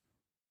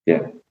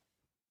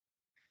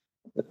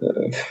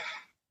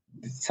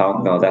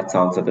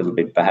sounds a little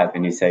bit bad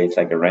when you say it's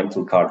like a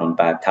rental car on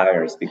bad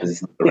tires, because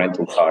it's not a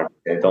rental car.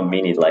 I don't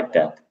mean it like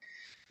that.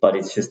 But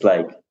it's just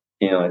like,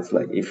 it's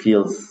like, it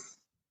feels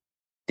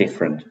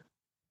different.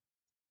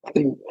 I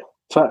think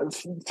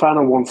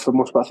final one from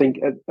us, but I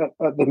think at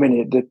the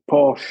minute, the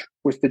Porsche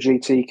with the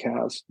GT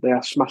cars, they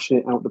are smashing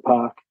it out the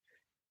park.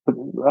 But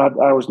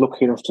I was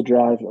lucky enough to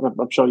drive, and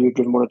I'm sure you've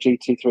driven one of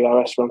GT3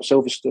 RS around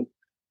Silverstone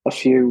a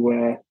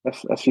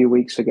few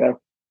weeks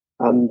ago,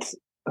 and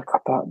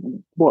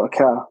what a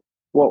car!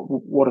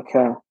 What a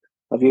car!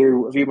 Have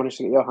you managed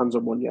to get your hands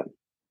on one yet?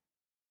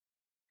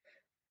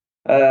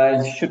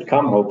 It should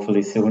come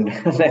hopefully soon.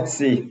 Let's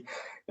see.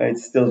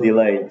 It's still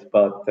delayed,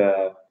 but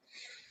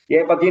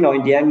but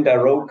in the end, a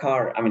road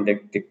car. I mean,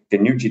 the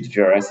new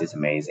GT3 RS is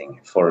amazing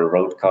for a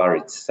road car.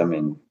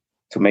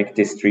 To make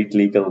this street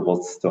legal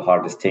was the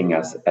hardest thing,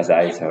 as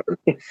I heard.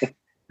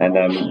 And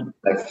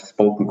I've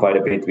spoken quite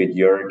a bit with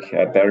Jörg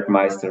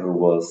Bergmeister, who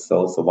was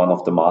also one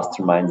of the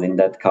masterminds in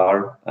that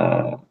car,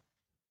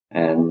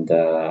 and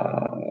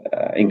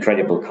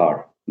incredible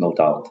car, no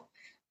doubt.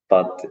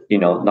 But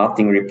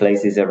nothing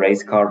replaces a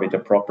race car with a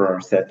proper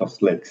set of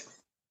slicks.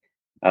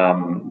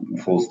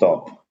 Full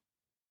stop.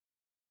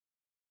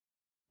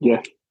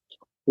 Yeah,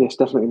 yes,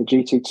 definitely. The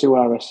GT2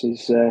 RS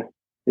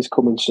is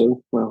coming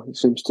soon. Well, it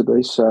seems to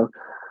be. So,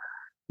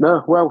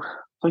 no, well,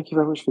 thank you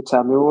very much for your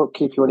time. We won't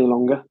keep you any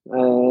longer.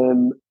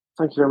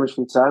 Thank you very much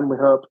for your time. We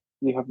hope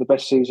you have the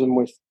best season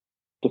with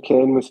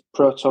Duquesne, with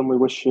Proton. We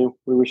wish you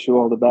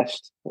all the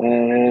best.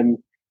 And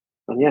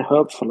yeah,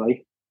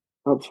 hopefully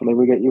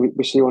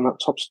we see you on that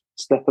top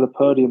step of the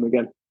podium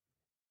again.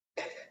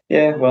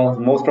 Yeah, well,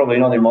 most probably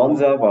not in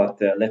Monza,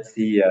 but let's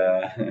see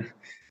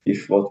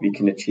if what we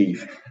can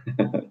achieve.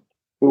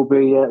 We'll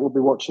be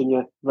watching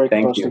you very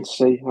closely to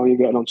see how you're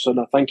getting on. So,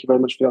 no, thank you very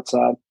much for your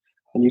time,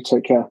 and you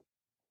take care.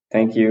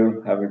 Thank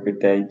you. Have a good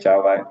day.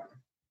 Ciao, bye.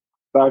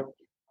 Bye.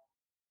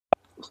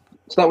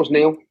 So that was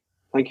Neel.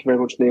 Thank you very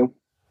much, Neel.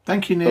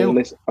 Thank you, Neel.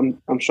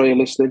 I'm sure you're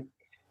listening.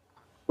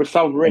 We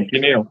found Rick. Thank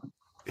you, Neel.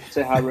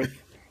 Say hi, Rick.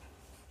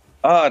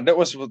 That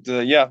was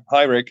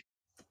hi, Rick.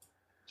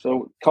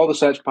 So call the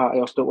search party,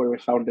 or don't worry, we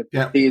found him.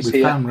 Yeah, he is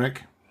here. Found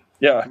Rick.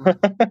 Yeah.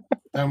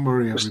 Don't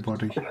worry,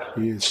 everybody.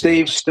 He is.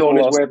 Steve stole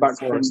his way back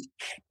from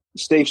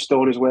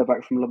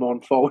Le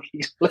Mans 4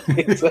 weeks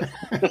later.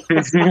 I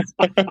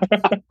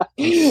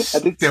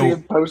did see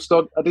him post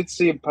on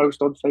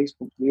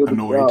Facebook the other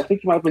day. I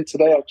think he might have been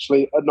today,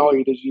 actually,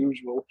 annoyed as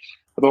usual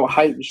about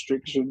height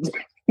restrictions.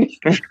 in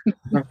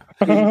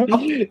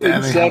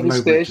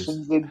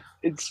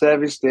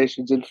service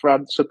stations in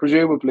France. So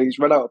presumably he's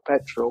run out of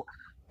petrol.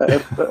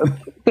 He's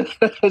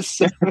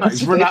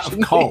run out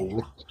of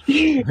coal.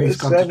 He's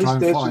got to try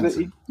and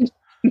find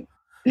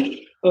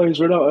he's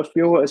run out of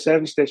fuel at a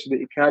service station that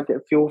he can't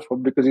get fuel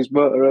from because his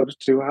motorhome's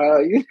too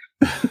high.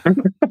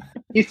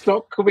 He's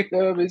not coming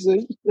home, is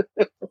he?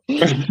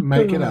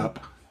 Make it up.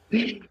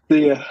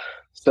 Yeah.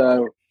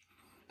 So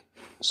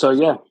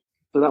that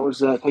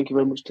was thank you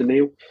very much to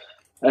Neel.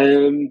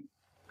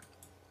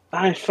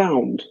 I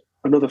found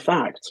another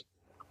fact,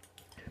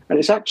 and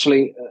it's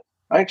actually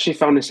I actually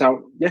found this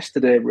out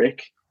yesterday,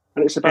 Rick,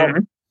 and it's about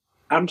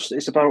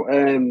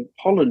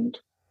Holland.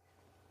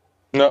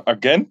 No,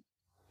 again?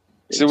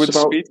 So with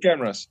speed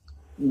cameras?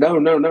 No,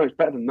 it's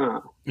better than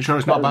that. You sure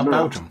it's not about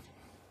Belgium?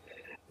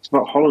 It's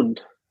about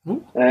Holland.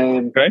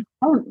 Okay.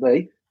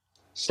 Apparently,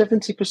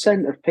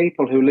 70% of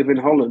people who live in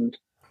Holland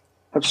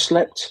have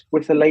slept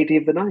with a lady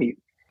of the night.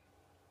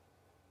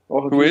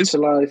 Or have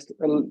utilised.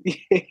 Oh!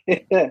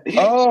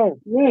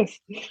 Yes.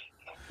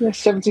 Yes,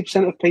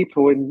 70% of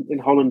people in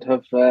Holland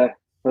have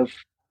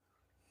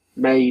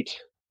made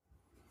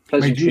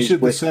use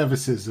of the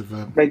services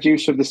of made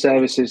use of the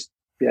services.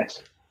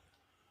 Yes.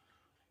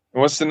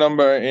 What's the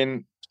number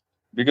in?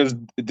 Because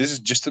this is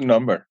just a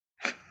number.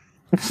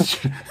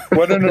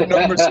 What are the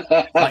numbers?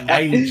 Like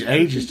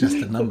age is just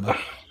a number.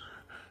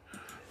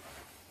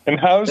 And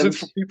how is it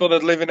for people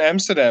that live in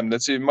Amsterdam?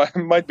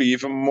 Might be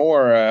even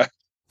more.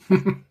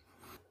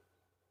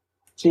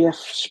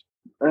 TF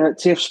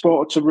TF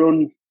Sport to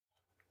run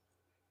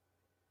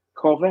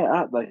Corvette,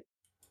 aren't they?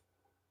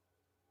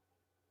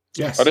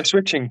 Yes. Are they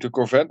switching to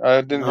Corvette?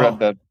 I didn't read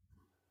that.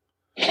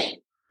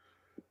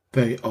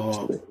 They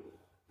are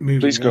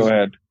moving. Please go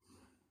ahead.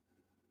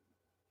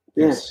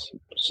 Yes.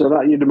 So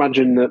that you'd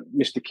imagine that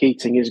Mr.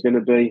 Keating is going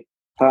to be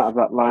part of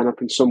that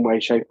lineup in some way,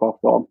 shape, or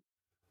form.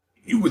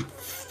 You would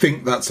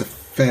think that's a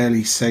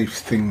fairly safe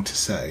thing to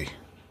say.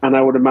 And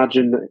I would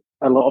imagine that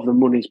a lot of the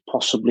money's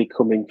possibly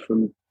coming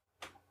from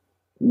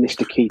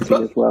Mr.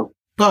 Keating as well.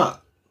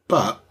 But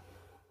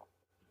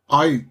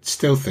I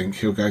still think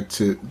he'll go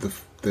to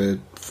the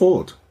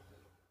Ford.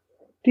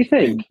 Do you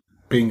think?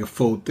 Being a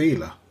Ford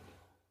dealer.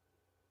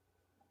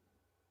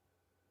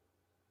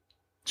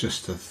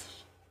 Just a...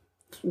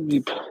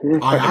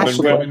 I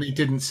asked him and he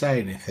didn't say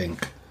anything.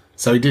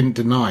 So he didn't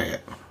deny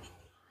it.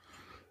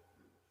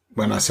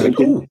 When I said,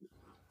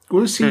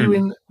 we'll see you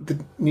in the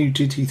new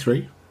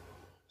GT3.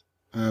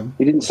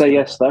 He didn't say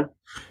yes, though.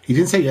 He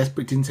didn't say yes,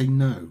 but he didn't say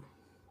no.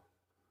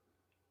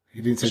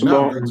 He didn't say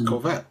no, it's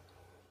Corvette.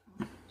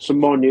 Some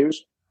more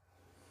news.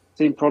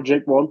 Team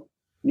Project 1,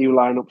 new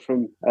lineup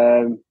from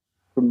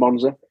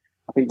Monza.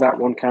 I think that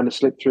one kind of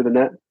slipped through the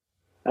net.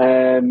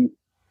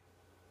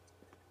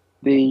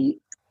 The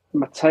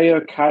Matteo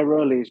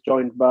Cairoli is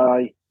joined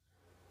by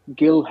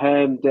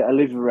Guilherme de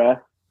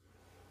Oliveira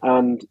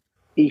and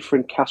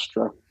Efren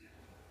Castro.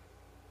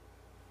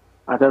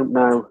 I don't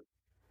know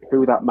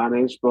who that man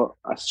is, but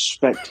I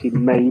suspect he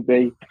may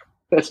be.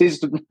 That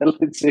is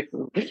relative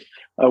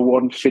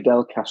one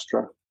Fidel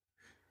Castro.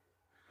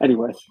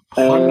 Anyway.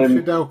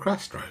 Fidel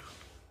Castro?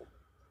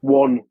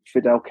 One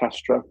Fidel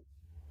Castro.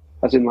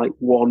 As in like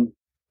 1,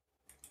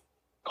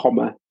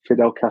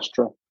 Fidel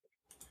Castro.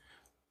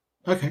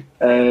 Okay.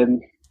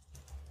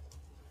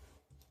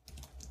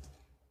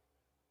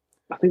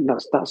 I think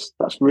that's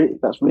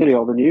really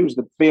all the news.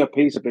 The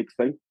VOP is a big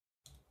thing.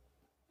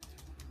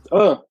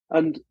 Oh,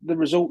 and the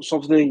results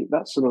of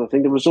that's another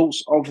thing. The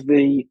results of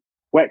the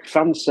WEC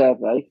fan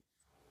survey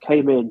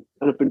came in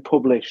and have been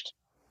published.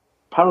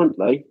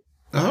 Apparently,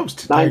 that was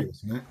today,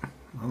 wasn't it? I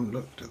haven't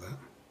looked at that.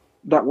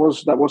 That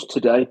was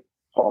today,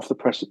 hot off the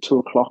press at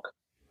 2:00.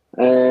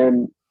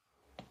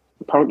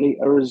 Apparently,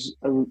 a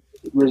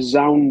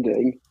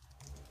resounding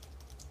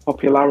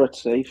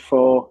popularity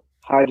for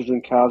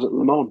hydrogen cars at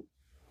Le Mans.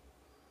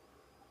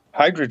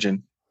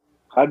 Hydrogen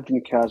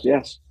cars,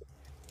 yes.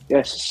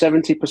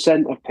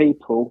 70% of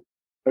people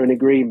are in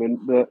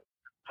agreement that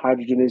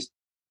hydrogen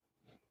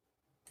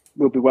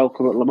will be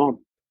welcome at Le Mans.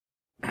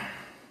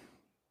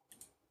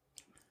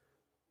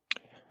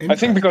 I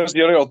think because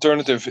the other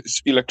alternative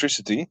is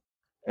electricity,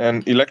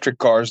 and electric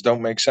cars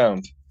don't make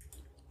sound.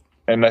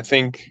 And I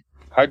think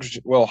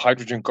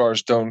hydrogen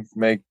cars don't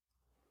make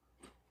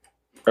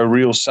a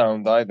real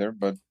sound either,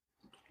 but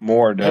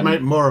they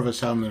make more of a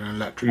sound than an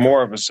electric car.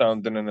 More of a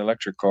sound than an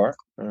electric car.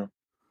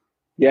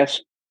 Yeah.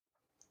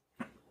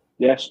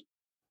 Yes.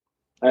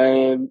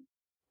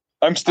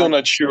 I'm still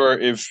not sure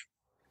if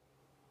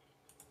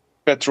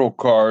petrol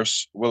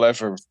cars will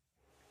ever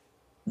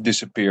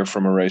disappear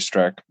from a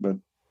racetrack, but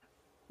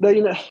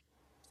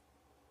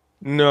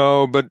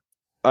no, but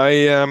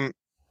I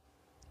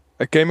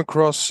came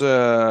across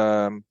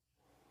a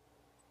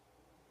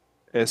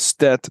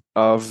stat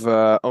of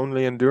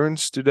Only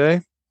Endurance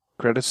today.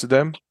 Credits to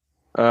them,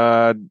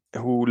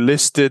 who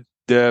listed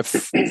the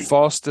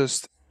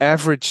fastest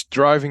average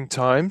driving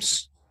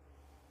times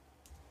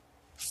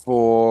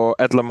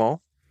at Le Mans.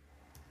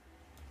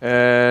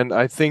 And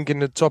I think in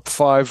the top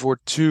 5 were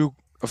 2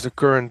 of the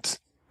current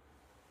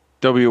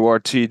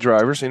WRT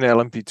drivers in the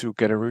LMP2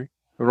 category.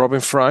 Robin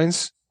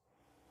Freins.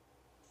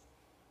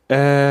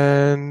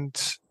 And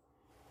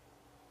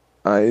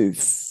I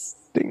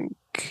think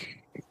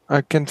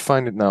I can't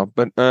find it now,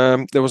 but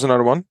there was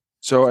another one.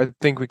 So I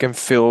think we can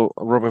fill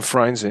Robin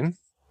Freins in.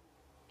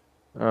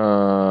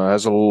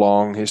 Has a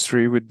long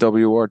history with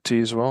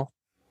WRT as well.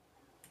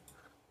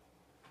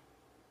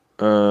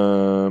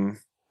 Well,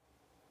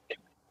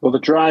 the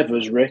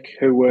drivers, Rick,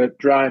 who were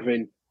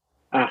driving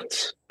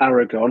at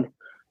Aragon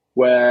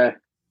were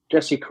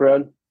Jesse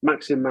Krohn,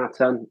 Maxime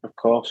Martin, of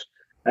course,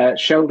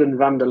 Sheldon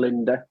van der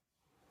Linde,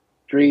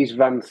 Dries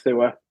van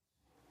Thor,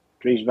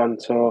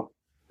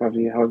 however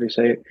you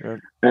say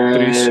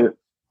it.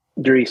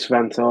 Dries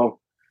van Thor.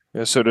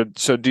 Yeah, so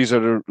these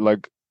are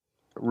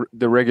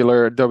the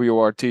regular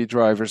WRT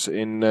drivers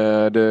in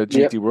the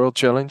GT World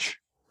Challenge.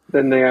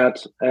 Then they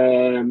had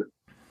Dan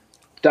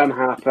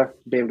Harper,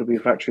 BMW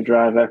factory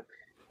driver,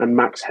 and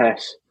Max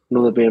Hess,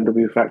 another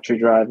BMW factory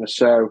driver.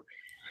 So,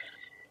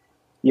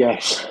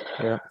 yes,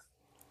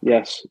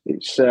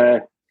 it's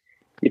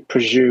you'd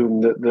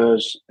presume that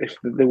if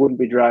they wouldn't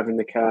be driving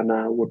the car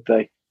now, would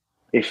they?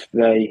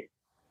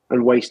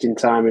 And wasting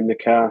time in the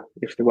car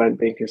if they weren't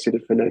being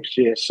considered for next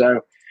year.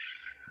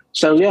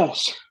 So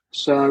yes.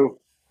 So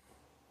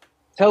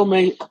tell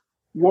me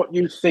what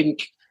you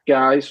think,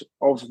 guys,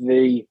 of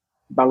the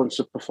balance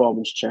of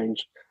performance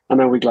change. I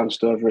know we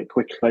glanced over it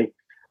quickly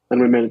and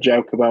we made a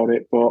joke about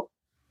it, but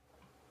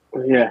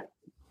yeah.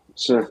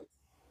 So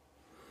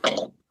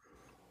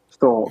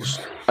thoughts?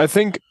 I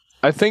think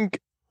I think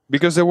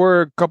because there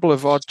were a couple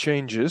of odd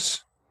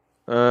changes,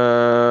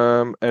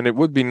 and it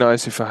would be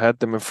nice if I had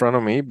them in front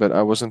of me, but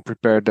I wasn't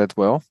prepared that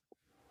well.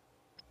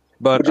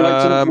 But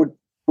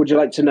would you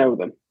like to know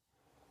them?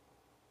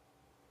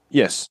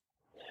 Yes.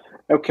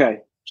 Okay,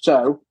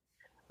 so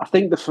I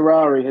think the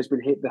Ferrari has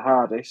been hit the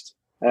hardest.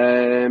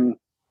 The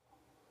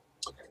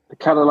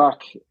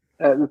Cadillac,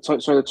 the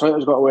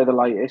Toyota's got away the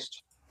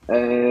lightest.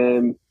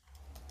 And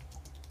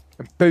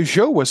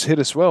Peugeot was hit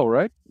as well,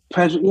 right?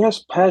 Peugeot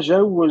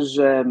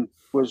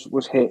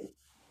was hit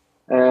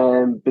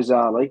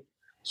bizarrely.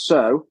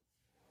 So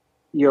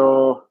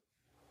your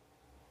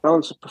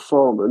balance of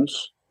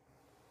performance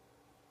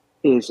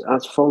is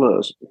as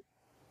follows.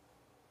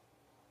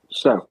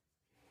 So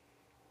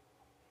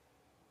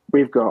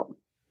we've got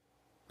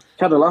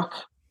Cadillac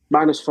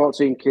minus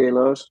 14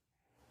 kilos,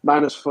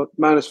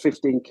 minus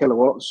 15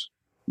 kilowatts,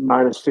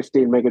 minus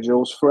 15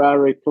 megajoules.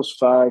 Ferrari plus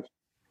 5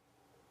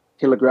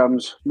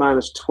 kilograms,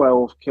 minus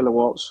 12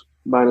 kilowatts,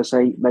 minus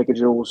 8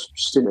 megajoules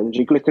stint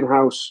energy.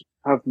 Glickenhaus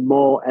have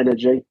more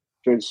energy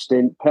during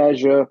stint.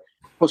 Peugeot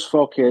plus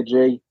 4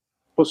 kg,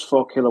 plus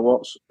 4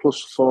 kilowatts,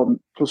 plus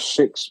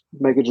 6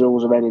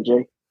 megajoules of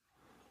energy.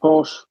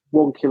 Porsche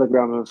 1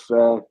 kilogram of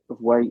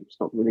weight. It's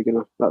not really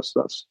gonna. That's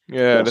not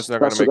gonna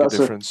make a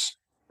difference.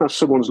 That's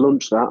someone's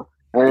lunch. That.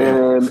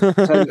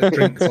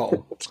 Drink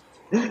bottle.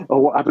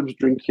 Or what Adam's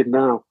drinking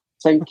now.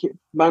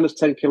 Minus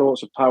 10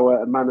 kilowatts of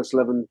power and minus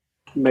 11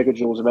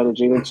 megajoules of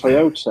energy. And then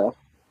Toyota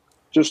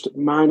just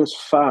minus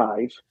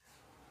 5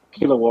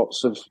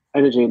 kilowatts of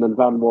energy. And then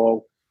Van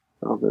Wall,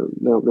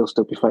 they'll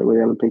still be fighting with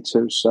the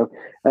LMP2. So,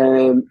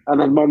 and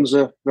then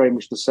Monza very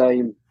much the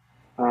same,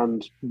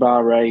 and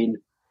Bahrain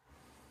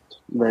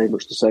very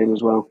much the same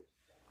as well.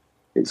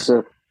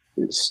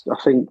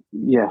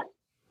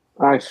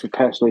 I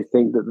personally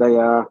think that they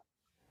are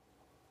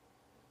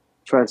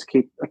trying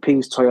to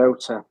appease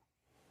Toyota.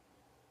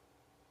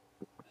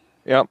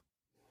 Yeah.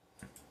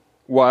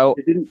 While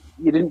you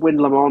didn't win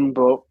Le Mans,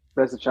 but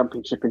there's the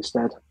championship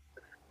instead.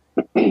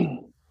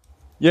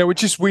 Yeah,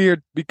 which is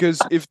weird because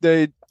if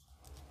they'd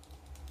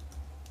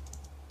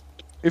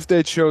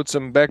showed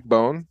some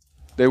backbone,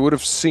 they would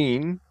have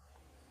seen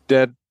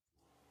that,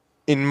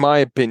 in my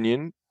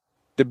opinion,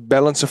 the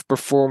balance of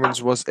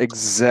performance was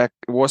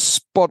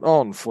spot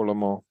on for Le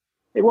Mans.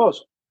 It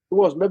was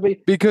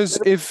maybe because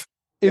if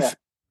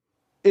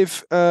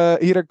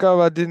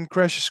Hirakawa didn't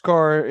crash his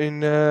car in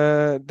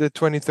the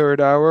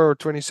 23rd hour or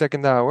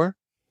 22nd hour,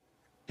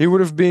 he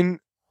would have been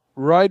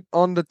right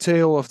on the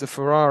tail of the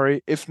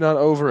Ferrari, if not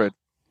over it,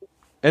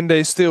 and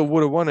they still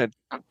would have won it.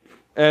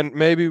 And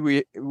maybe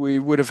we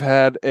would have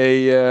had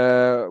a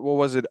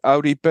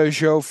Audi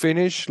Peugeot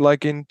finish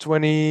like in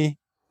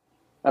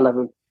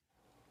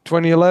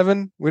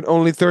 2011 with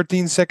only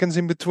 13 seconds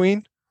in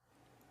between.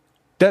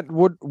 That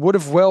would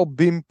have well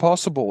been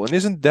possible. And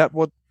isn't that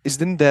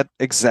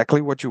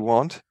exactly what you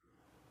want?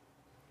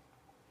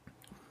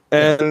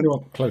 And you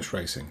want close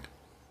racing.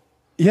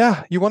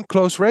 Yeah, you want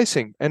close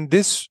racing. And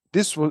this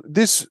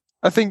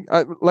I think,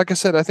 like I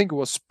said, I think it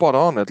was spot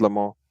on at Le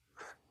Mans.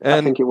 And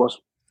I think it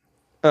was.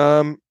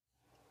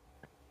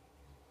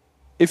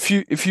 If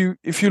you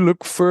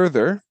look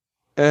further,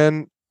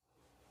 and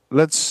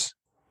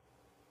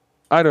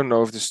I don't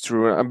know if this is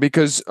true,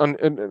 because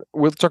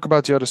we'll talk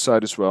about the other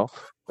side as well.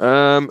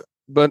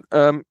 But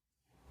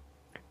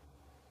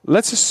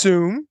let's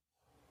assume,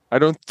 I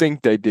don't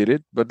think they did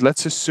it, but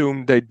let's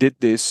assume they did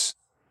this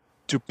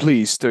to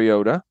please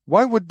Toyota.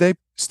 Why would they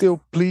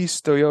still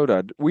please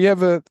Toyota? We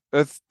have a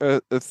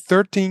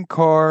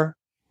 13-car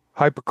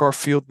hypercar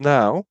field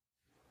now.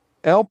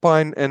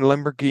 Alpine and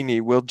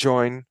Lamborghini will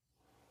join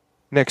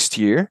next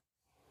year.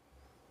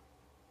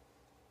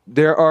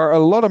 There are a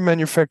lot of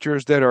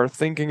manufacturers that are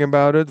thinking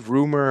about it.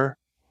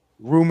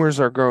 Rumors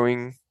are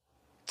going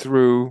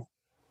through.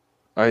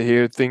 I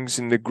hear things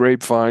in the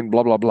grapevine,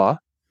 blah, blah, blah.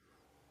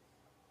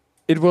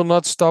 It will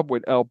not stop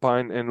with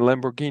Alpine and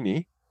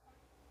Lamborghini.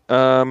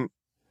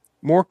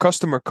 More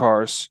customer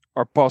cars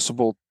are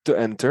possible to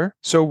enter.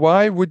 So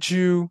why would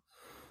you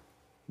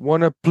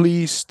want to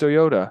please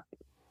Toyota?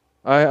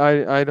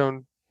 I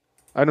don't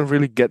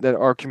really get that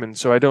argument.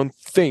 So I don't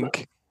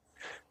think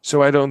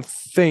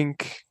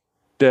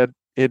that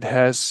it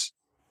has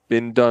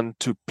been done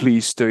to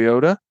please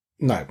Toyota.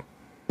 No.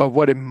 But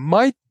what it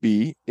might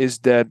be is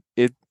that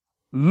it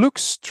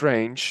looks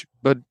strange,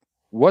 but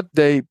what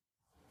they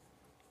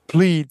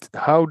plead,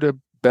 how the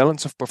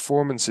balance of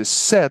performance is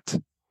set,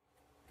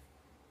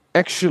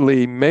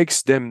 actually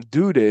makes them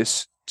do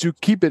this to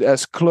keep it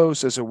as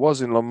close as it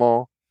was in Le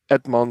Mans,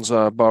 at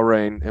Monza,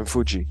 Bahrain, and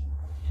Fuji.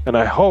 And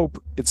I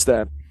hope it's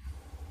that.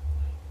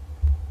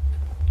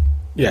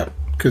 Yeah,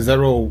 because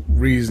they're all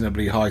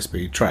reasonably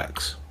high-speed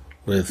tracks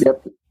with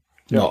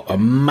not a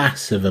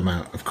massive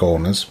amount of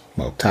corners.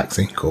 Well,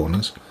 taxi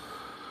corners.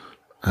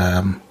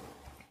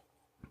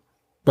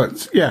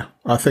 But yeah,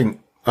 I think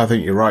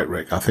you're right,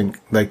 Rick. I think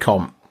they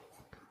can't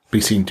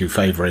be seen to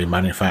favour a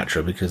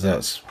manufacturer because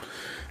that's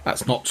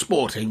not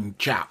sporting,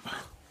 chap.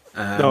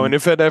 No, and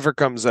if it ever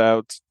comes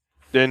out,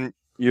 then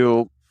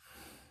you'll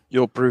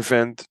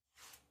prevent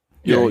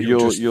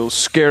You'll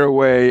scare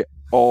away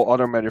all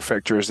other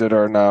manufacturers that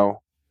are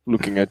now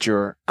looking at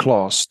your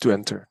class to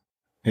enter.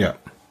 Yeah.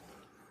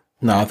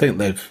 No, I think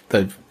they've.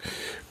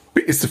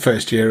 It's the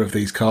first year of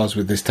these cars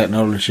with this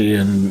technology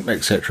and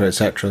etc.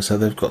 etc. So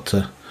they've got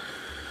to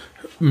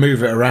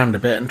move it around a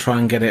bit and try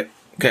and get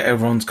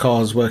everyone's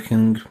cars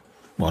working.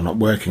 Well, not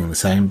working the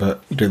same,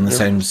 but doing the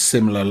same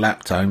similar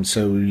lap time.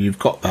 So you've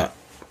got that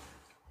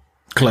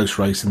close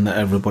racing that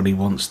everybody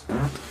wants.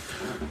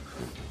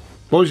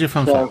 What was your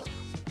fun fact?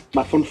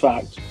 My fun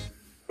fact.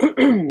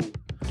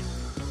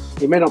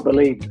 You may not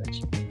believe this,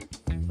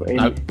 but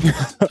No,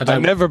 I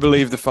never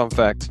believe the fun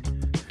fact.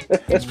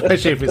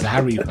 especially if it's a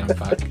Harry fun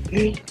fact.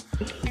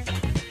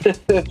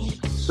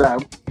 So,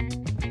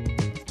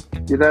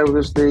 you know,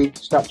 there's the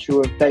statue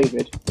of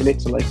David in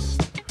Italy.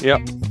 Yeah.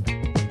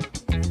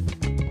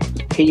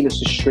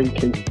 Penis is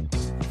shrinking.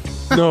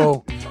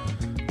 No.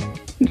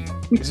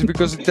 Is it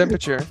because of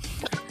temperature?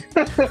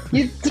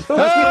 You don't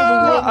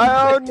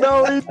Oh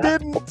no, he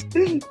didn't.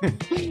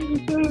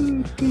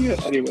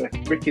 Anyway,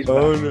 Rick is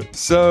Oh back. no.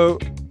 So,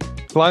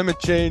 climate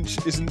change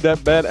isn't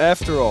that bad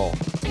after all.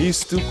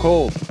 He's too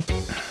cold.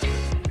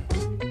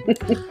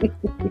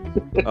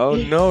 Oh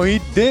no, he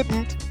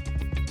didn't.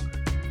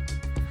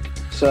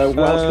 So,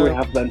 what else do we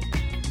have then?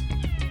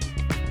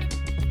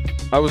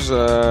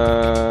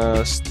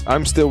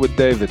 I'm still with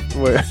David.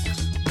 Where?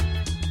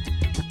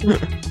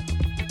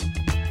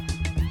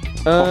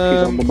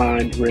 Hockey's on the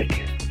mind,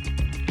 Rick.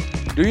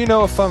 Do you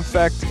know a fun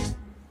fact?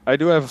 I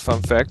do have a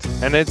fun fact,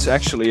 and it's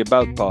actually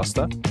about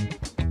pasta.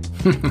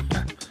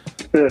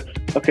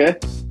 Okay.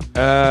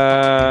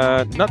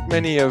 Not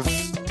many of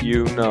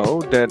you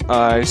know that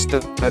I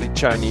studied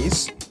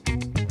Chinese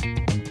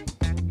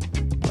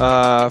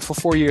for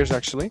 4 years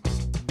actually.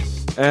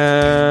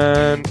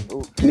 And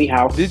Ni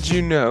hao. did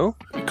you know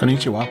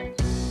Konnichiwa.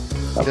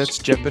 that's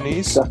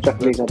Japanese? That's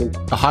Japanese, I think.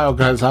 Ohio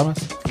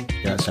gozaimasu.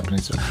 Yeah, it's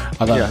Japanese. I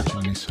thought Yeah. it was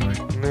Chinese, sorry.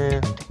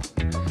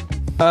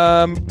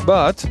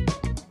 But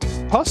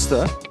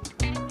pasta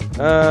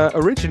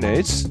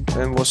originates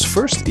and was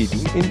first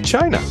eaten in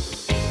China.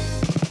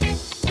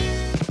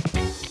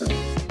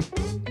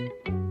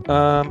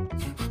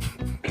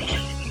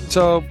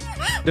 So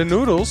the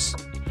noodles,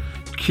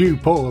 Cue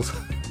pause.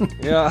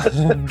 yeah.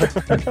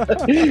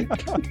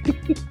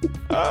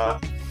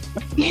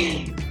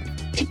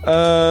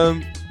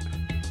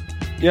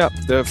 Yeah,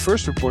 the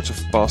first reports of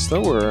pasta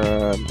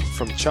were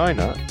from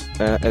China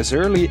as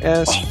early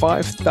as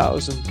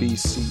 5000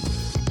 BC.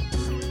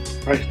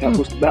 Right,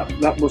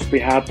 that must be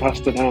hard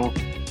pasta now.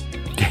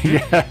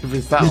 Yeah, if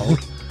it's that old.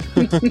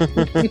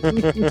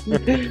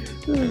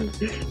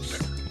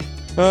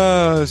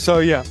 So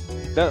yeah,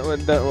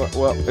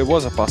 well, it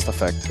was a pasta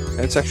fact.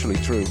 It's actually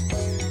true.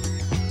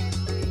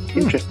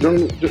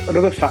 Interesting.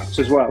 Another fact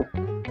as well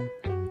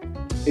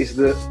is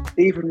that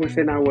even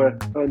within our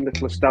own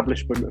little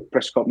establishment at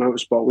Prescott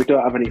Motorsport, we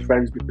don't have any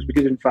friends because we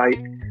did invite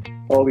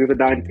all the other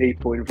 9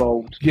 people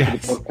involved in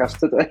Yes. the podcast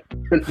today.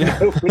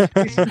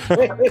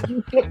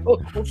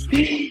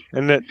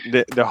 And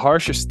the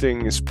harshest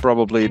thing is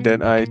probably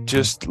that I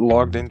just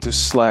logged into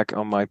Slack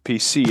on my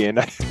PC and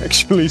I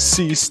actually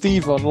see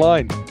Steve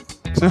online.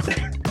 So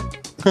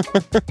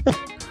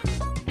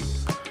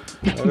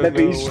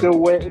Maybe he's still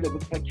waiting at the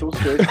petrol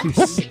station.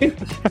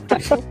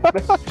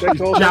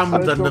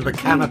 Jammed under the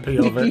canopy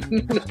of it.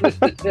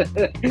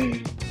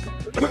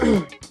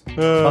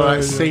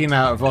 That scene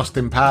out of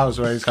Austin Powers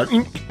where he's going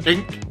ink,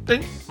 ink,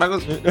 ink,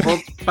 backwards,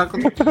 forwards,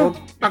 backwards, forwards,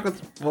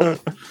 backwards,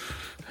 forwards.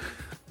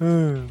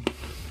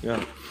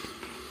 Yeah.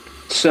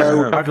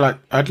 So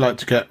I'd like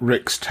to get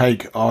Rick's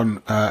take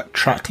on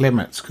track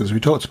limits because we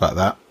talked about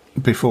that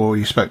before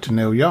you spoke to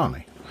Neel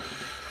Jani.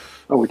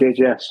 Oh, we did,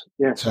 yes.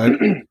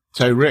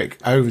 So Rick,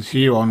 over to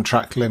you on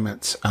track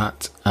limits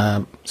at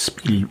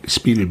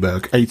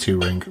Spielberg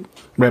A2 ring,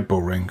 Red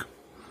Bull ring,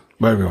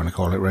 whatever you want to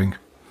call it, ring.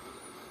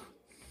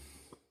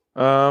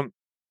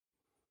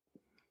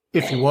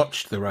 If you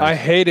watched the race, I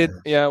hate it.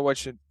 Yeah, I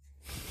watched it.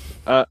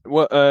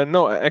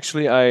 No,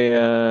 actually,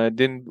 I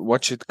didn't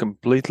watch it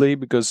completely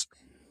because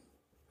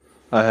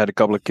I had a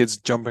couple of kids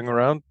jumping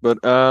around. But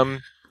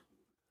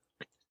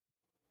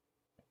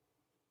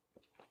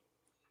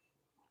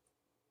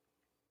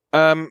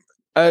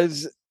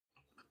as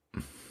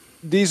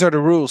these are the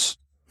rules,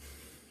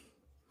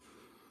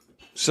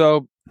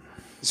 so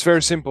it's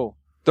very simple.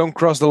 Don't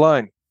cross the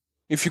line.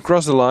 If you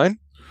cross the line,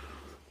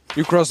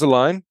 you cross the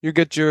line. You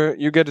get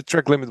a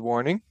track limit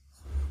warning.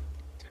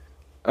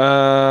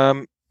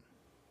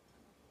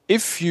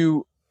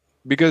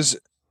 Because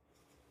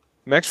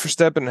Max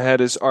Verstappen had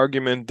his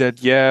argument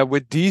that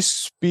with these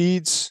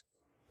speeds,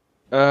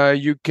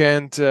 you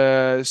can't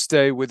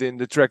stay within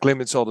the track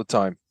limits all the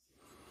time.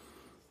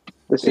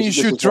 You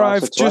should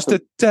drive just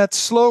a tad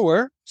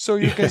slower so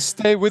you can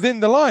stay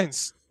within the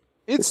lines.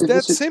 It's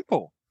that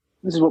simple.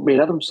 This is what me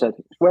and Adam said.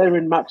 If we're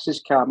in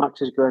Max's car,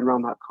 Max is going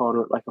around that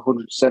corner at like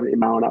 170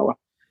 mile an hour,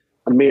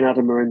 and me and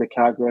Adam are in the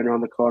car going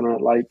around the corner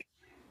at like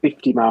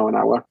 50 mile an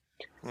hour,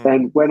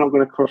 then we're not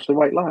going to cross the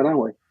white line, are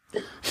we?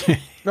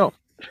 No.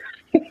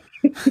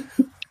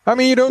 I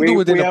mean, you don't do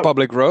it in a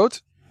public road.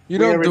 You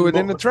don't do it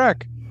in the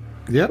track.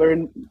 Yeah.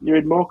 You're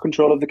in more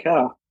control of the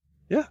car.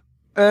 Yeah.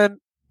 And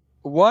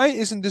why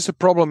isn't this a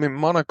problem in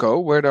Monaco,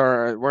 where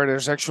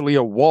there's actually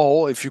a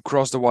wall if you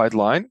cross the white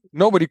line?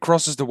 Nobody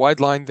crosses the white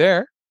line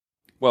there.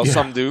 Well,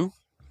 some do,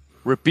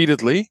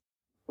 repeatedly.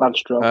 Lance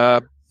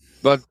Stroll.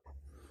 But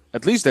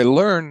at least they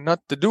learn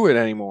not to do it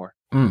anymore.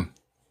 Mm.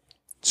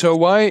 So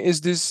why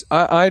is this?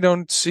 I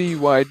don't see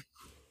why.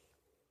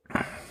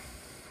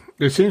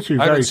 It seems to be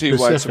I very don't see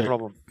why it's a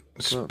problem.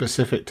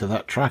 Specific to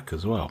that track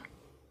as well.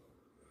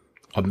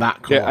 On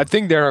that car. Yeah, I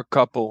think there are a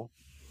couple.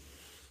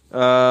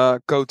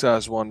 Kota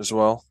is one as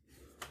well.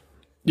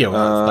 Yeah,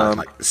 well, that's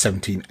like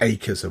 17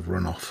 acres of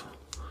runoff.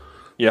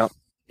 Yeah.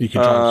 You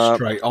can drive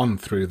straight on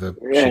through the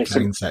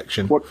chicane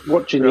section.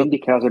 Watching the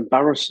IndyCar is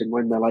embarrassing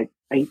when they're like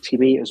 80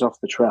 metres off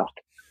the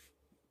track.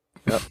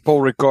 Yeah.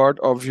 Paul Ricard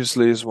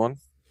obviously is one.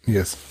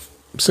 Yes.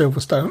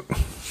 Silverstone.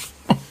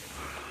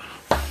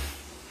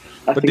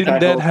 But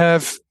didn't that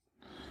have...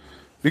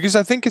 Because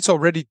I think it's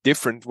already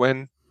different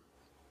when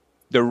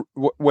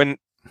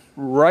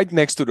right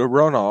next to the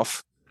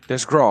runoff,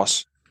 there's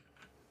grass.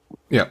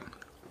 Yeah.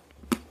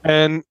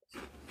 And,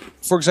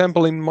 for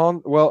example,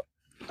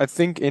 I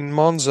think in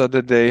Monza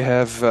that they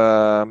have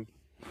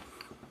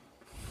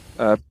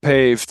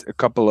paved a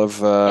couple of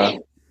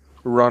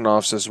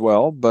runoffs as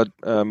well, but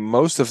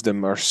most of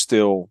them are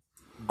still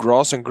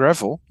grass and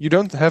gravel. You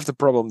don't have the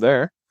problem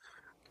there.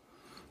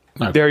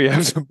 No. There you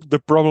have the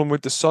problem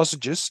with the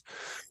sausages.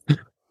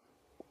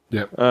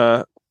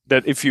 Yeah.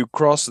 That if you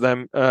cross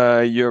them,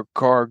 your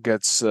car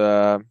gets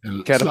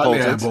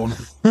catapulted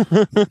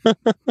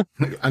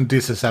and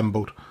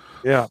disassembled.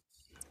 Yeah,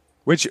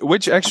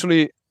 which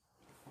actually,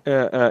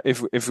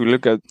 if we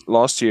look at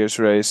last year's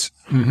race,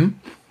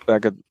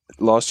 back at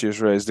last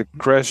year's race, the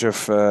crash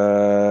of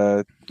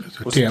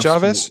was it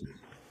Chavez?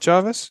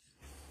 Chavez?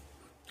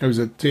 It was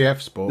a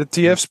TF Sport. The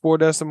TF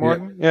Sport Aston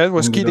Martin. Yeah, it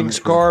was Keating's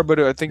car, but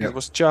I think it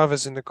was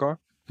Chavez in the car.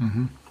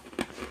 Mm-hmm.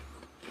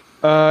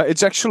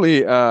 It's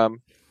actually a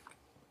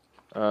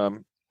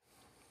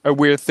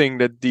weird thing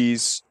that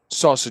these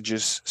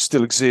sausages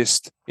still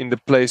exist in the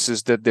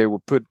places that they were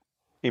put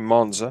in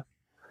Monza.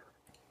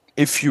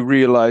 If you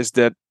realize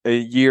that a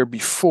year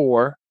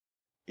before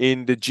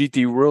in the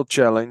GT World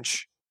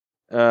Challenge,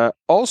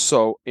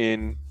 also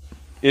in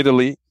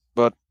Italy,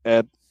 but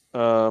at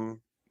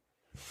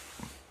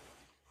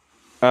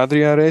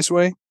Adria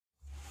Raceway,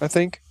 I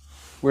think,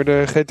 where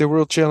the GT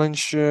World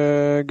Challenge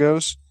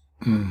goes.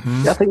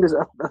 Mm-hmm. Yeah, I think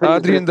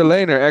Adrian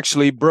Delaner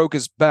actually broke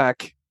his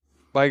back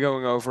by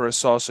going over a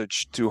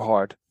sausage too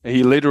hard.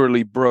 He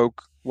literally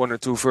broke one or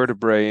two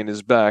vertebrae in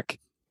his back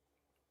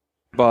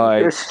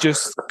by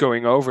just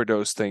going over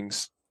those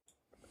things.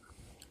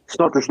 It's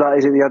not just that,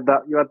 is it?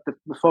 You had the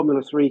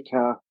Formula 3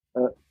 car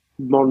at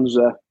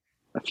Monza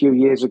a few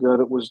years ago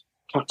that was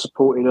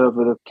catapulted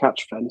over the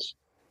catch fence.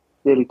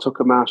 Nearly took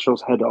a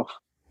marshal's head off.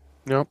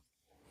 Yep.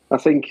 I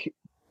think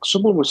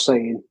someone was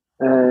saying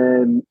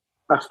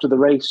after the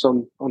race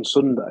on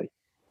Sunday,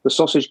 the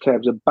sausage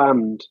curbs are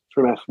banned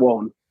from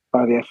F1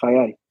 by the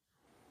FIA.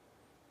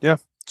 Yeah.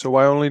 So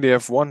why only the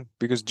F1?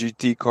 Because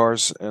GT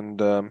cars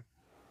and...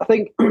 I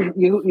think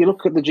you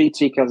look at the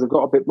GT cars, they've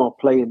got a bit more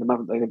play in them,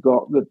 haven't they? They've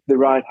got the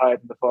ride higher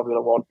than the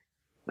Formula 1.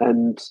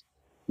 And,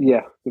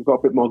 they've got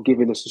a bit more give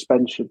in the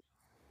suspension.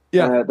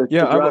 Yeah,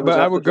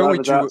 I would go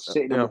with you.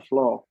 Sitting on the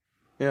floor.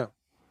 Yeah.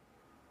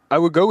 I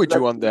would go with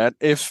you on that.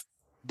 If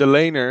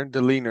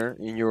Delaner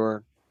in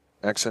your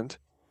accent,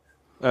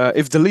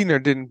 if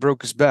Delaner didn't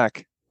broke his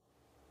back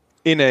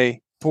in a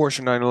Porsche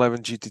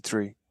 911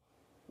 GT3.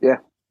 Yeah.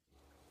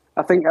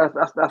 I think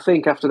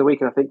after the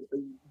weekend, I think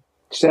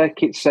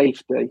circuit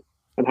safety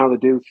and how they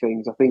do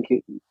things, I think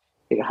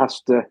they have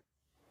to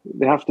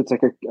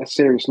take a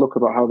serious look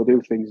about how they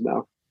do things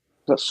now.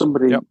 That's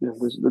somebody,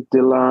 there's the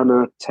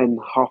Delana Ten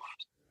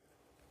Hoft.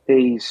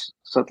 He's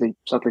sadly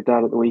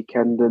died at the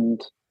weekend,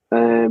 and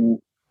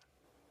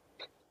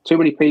too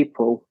many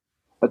people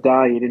are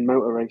dying in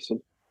motor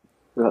racing.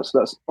 That's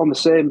on the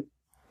same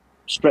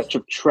stretch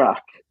of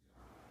track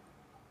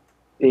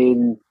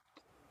in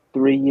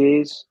 4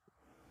 years.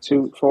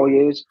 2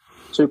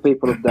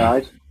 people have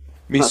died.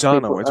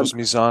 Misano. It was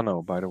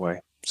Misano, by the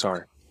way.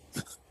 Sorry.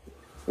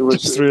 It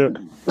was just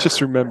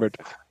remembered.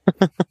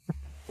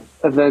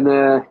 and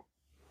then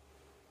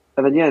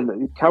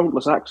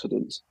countless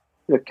accidents.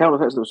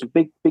 Countless accidents. Some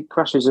big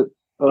crashes at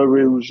Eau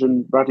Rouge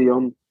and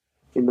Raidillon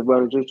in the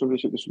World Endurance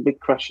Championship. There's some big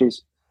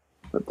crashes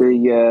at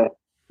the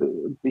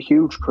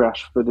huge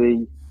crash for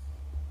the.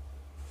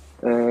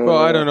 Well,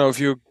 I don't know if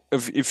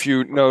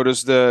you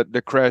noticed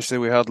the crash that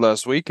we had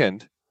last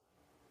weekend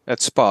at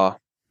Spa.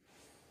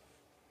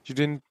 You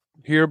didn't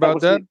hear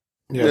about that?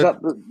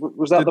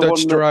 Was that the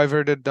Dutch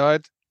driver that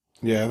died?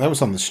 Yeah, that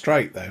was on the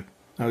straight though.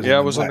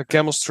 It was on the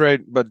Camel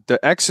Straight, but the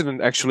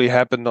accident actually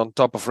happened on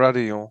top of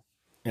Raidillon.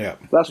 Yeah,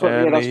 that's what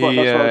I was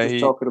just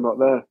talking about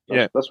there.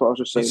 That's what I was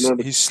just saying.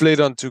 He slid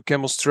onto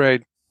Camel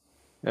Straight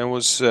and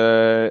was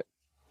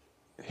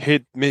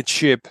hit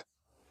midship.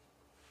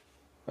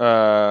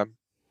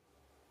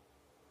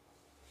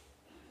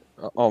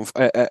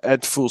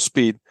 at full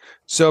speed.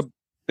 So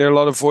there are a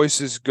lot of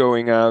voices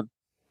going out.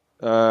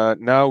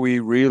 Now we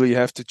really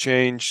have to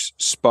change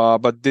Spa,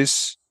 but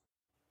this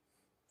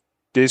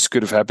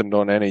could have happened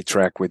on any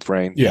track with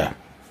rain. Yeah.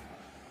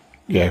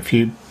 If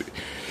you,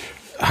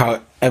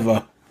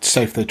 however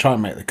safe they try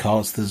and make the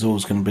cars, there's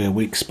always going to be a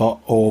weak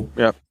spot. Or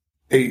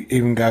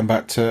even going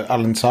back to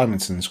Alan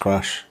Simonson's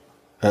crash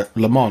at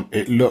Le Mans,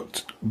 it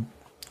looked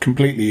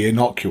completely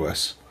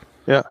innocuous.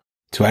 Yeah.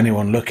 To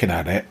anyone looking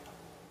at it,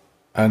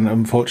 and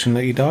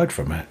unfortunately he died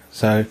from it.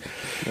 So,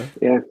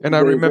 And I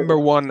remember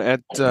one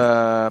at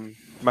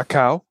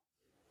Macau,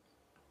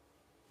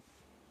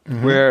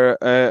 where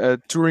a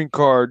touring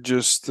car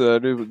just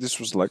this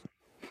was like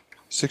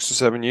 6 or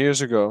 7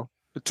 years ago.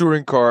 A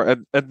touring car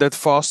at that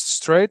fast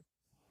straight,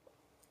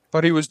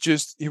 but he would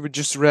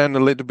just ran a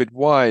little bit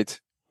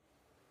wide,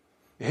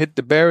 hit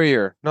the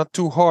barrier, not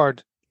too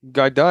hard.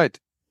 Guy died.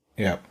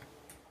 Yeah.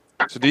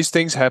 So these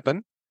things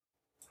happen.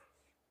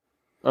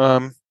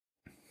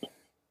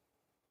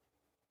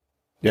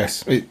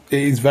 Yes, it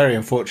is very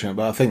unfortunate,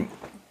 but I think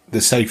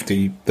the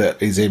safety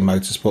that is in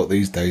motorsport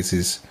these days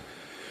is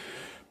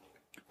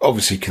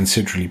obviously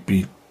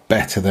considerably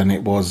better than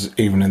it was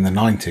even in the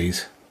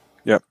 90s.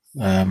 Yep.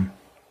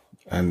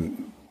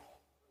 And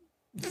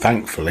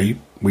thankfully,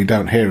 we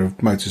don't hear of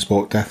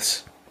motorsport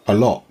deaths a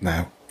lot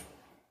now.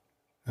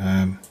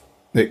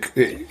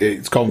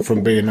 It's gone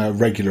from being a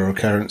regular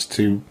occurrence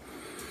to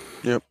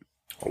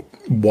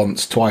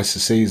once, twice a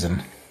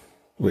season,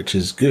 which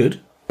is good.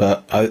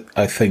 But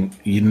I think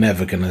you're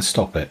never going to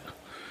stop it,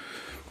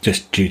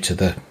 just due to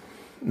the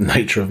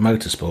nature of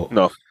motorsport.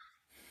 No.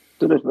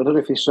 I don't know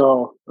if you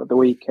saw at the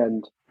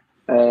weekend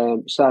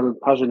Simon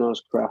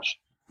Pagenaud's crash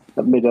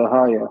at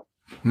Mid-Ohio.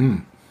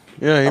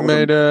 Yeah, he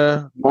made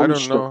a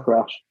monster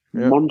crash.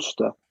 Yeah.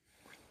 Monster.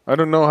 I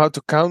don't know how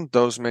to count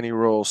those many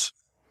rolls.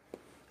 It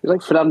was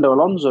like Fernando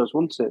Alonso's,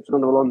 wasn't it?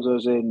 Fernando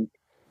Alonso's in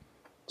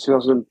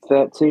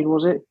 2013,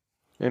 was it?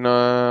 In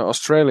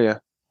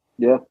Australia.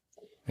 Yeah.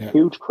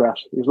 Huge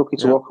crash. He was lucky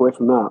to walk away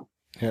from that.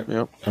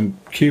 Yeah.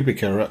 And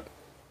Kubica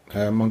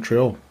at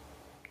Montreal.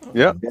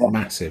 Yeah.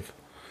 Massive.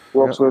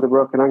 Walks away with a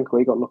broken ankle.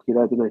 He got lucky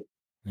there, didn't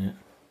he? Yeah.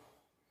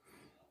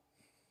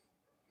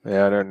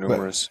 Yeah, they're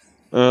numerous.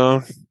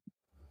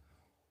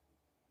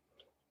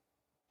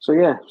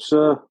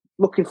 So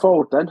looking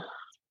forward then.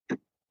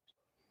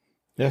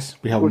 Yes,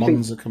 we have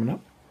Monza coming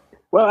up.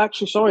 Well,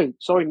 actually, sorry.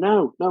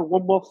 No,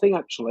 one more thing.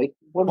 Actually,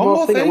 one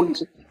more thing.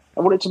 I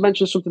wanted to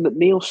mention something that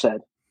Neel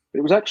said.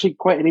 It was actually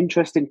quite an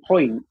interesting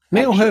point.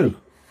 Neel who?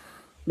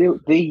 Neel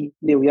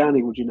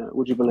Jani. Would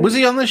you believe? Was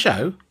he on the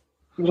show?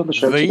 He was on the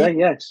show today.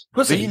 Yes.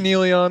 Was he?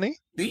 Neel Jani?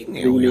 The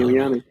Neel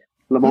Jani,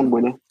 Le Mans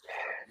winner.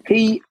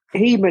 He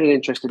made an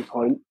interesting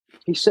point.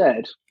 He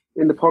said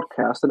in the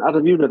podcast, and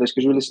Adam, you know this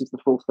because you listened to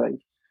the full thing,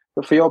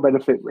 but for your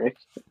benefit, Rick.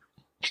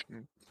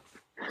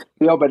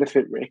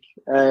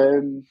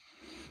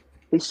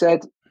 He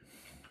said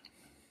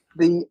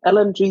the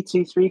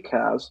LMGT3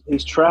 cars,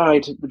 he's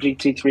tried the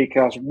GT3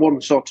 cars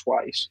once or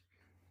twice,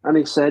 and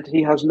he said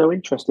he has no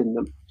interest in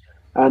them.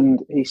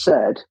 And he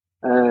said,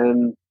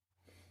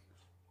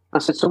 I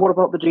said, so what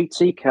about the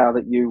GT car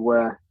that you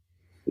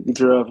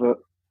drove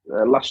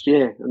last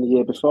year and the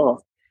year before?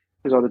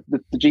 Because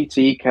the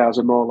GTE cars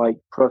are more like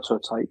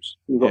prototypes.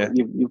 You've got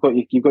your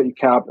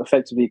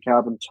effectively your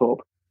carbon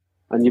tub,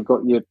 and you've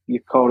got your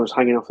corners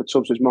hanging off the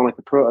tub, so it's more like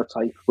a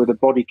prototype with a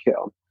body kit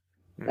on.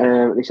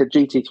 He said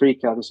GT3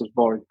 car, this is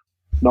boring.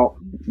 Not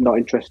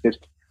interested.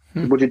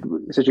 He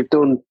says you've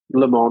done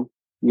Le Mans,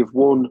 you've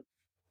won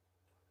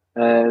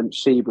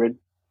Sebring,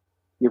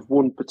 you've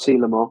won Petit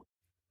Le Mans,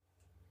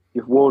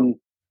 you've won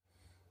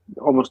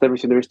almost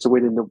everything there is to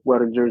win in the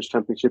World Endurance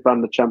Championship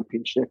and the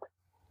Championship.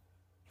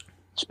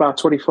 Spa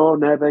 24,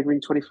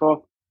 Nürburgring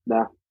 24.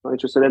 Nah, not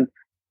interested in.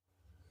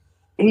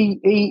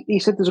 He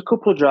said there's a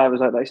couple of drivers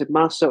like that. He said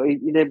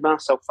he named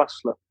Marcel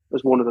Fassler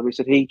as one of them. He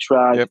said he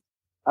tried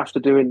after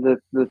doing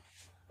the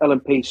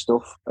LMP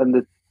stuff and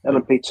the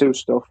LMP2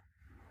 stuff.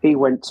 He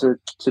went to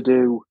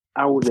do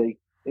Audi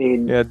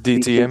in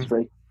DTM.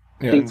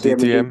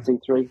 DTM and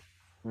DT3.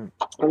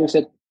 And he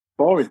said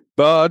boring.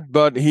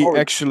 But he boring.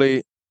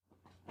 Actually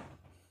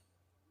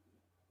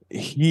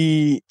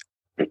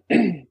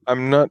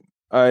I'm not.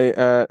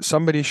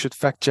 Somebody should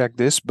fact check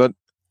this, but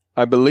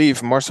I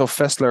believe Marcel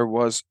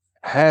Fassler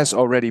has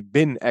already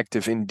been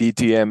active in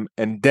DTM,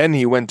 and then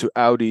he went to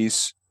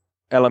Audi's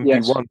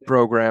LMP1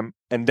 program,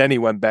 and then he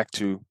went back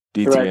to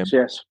DTM. Correct,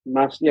 yes.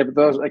 But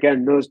those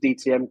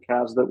DTM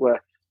cars that were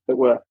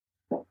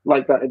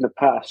like that in the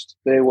past,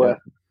 they were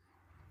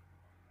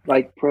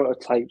like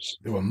prototypes.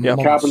 They were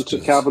carbon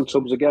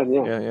tubs again,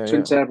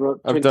 Twin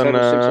turbo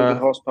 600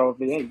 horsepower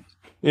V8.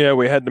 Yeah,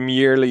 we had them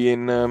yearly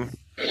in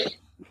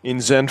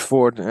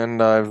Zandvoort,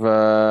 and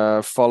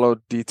I've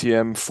followed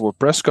DTM for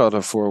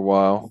Prescott for a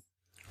while.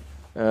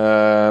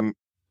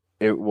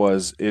 It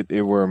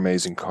were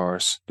amazing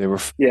cars. They were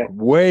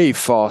way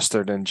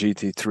faster than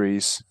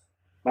GT3s.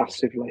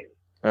 Massively.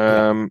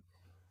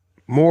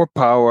 More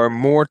power,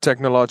 more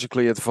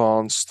technologically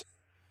advanced.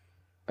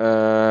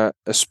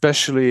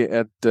 especially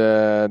at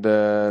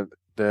the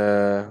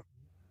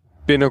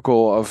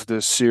pinnacle of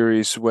the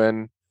series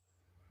when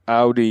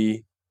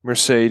Audi,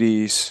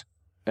 Mercedes,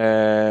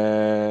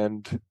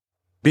 and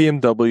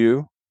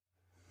BMW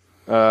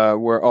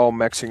were all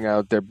maxing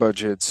out their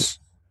budgets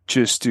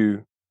just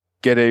to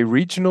get a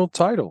regional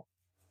title.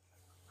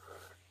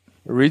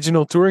 A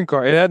regional touring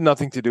car. It had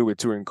nothing to do with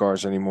touring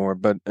cars anymore,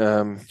 but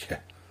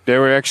they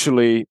were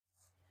actually...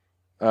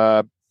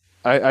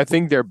 I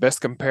think they're best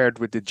compared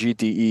with the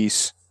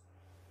GTEs,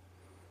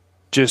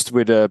 just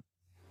with a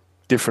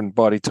different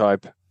body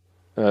type,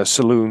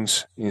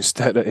 saloons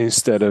instead of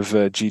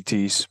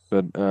GTs.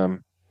 But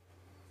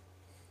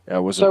I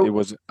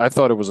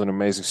thought it was an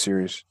amazing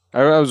series.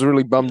 I was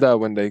really bummed out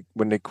when they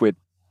quit.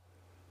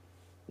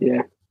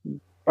 Yeah,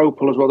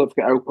 Opel as well. Don't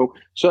forget Opel.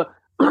 So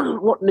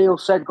what Neel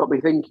said got me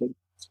thinking.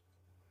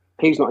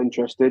 He's not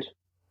interested.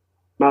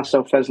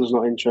 Marcel Fesler's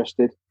not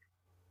interested.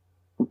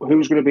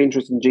 Who's going to be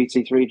interested in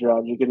GT3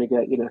 drivers? You're going to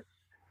get,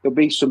 there'll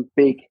be some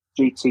big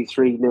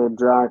GT3 named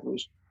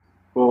drivers,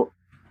 but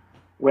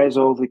where's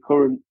all the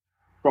current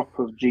crop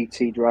of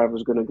GT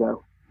drivers going to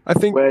go? I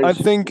think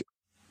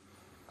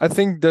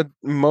that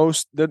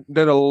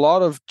that a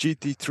lot of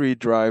GT3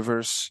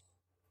 drivers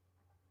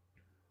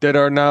that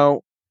are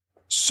now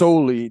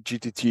solely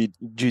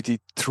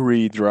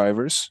GT3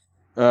 drivers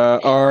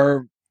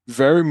are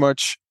very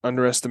much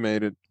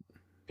underestimated.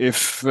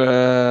 Because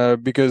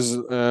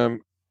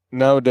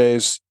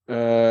nowadays,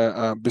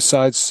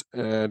 besides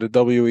the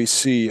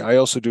WEC, I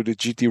also do the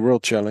GT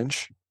World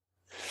Challenge,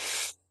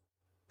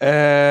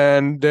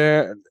 and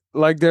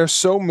there's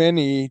so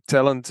many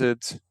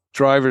talented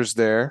drivers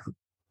there.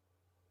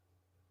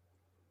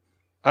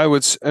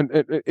 And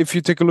if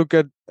you take a look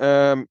at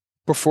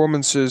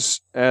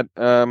performances at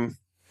the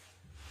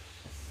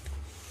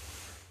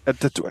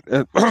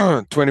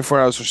 24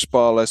 Hours of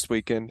Spa last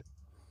weekend,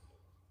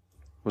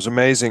 was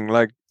amazing.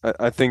 Like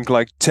I think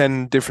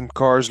 10 different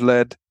cars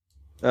led.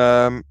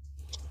 The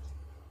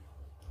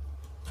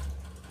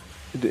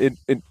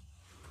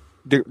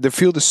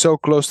field is so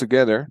close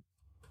together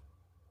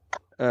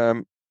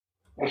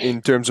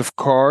in terms of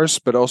cars,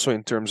 but also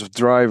in terms of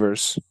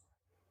drivers.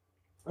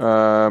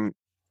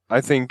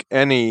 I think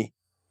any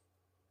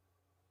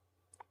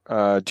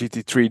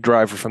GT3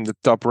 driver from the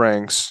top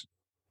ranks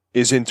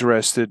is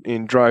interested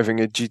in driving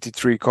a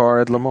GT3 car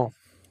at Le Mans.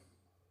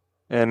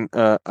 And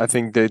I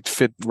think they'd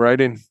fit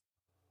right in.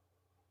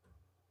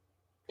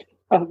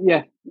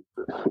 Yeah.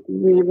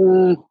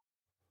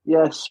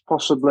 Yes,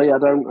 possibly. I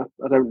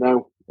don't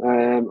know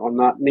on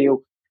that.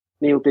 Neel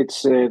did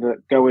say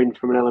that going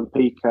from an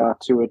LMP car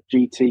to a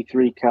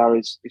GT3 car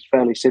is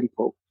fairly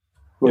simple,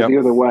 but the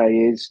other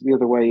way is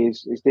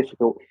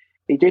difficult.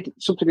 He did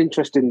something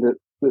interesting that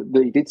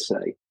he did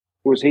say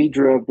was he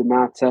drove the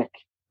Martech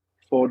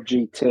Ford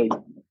GT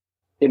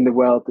in the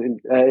World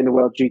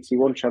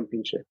GT1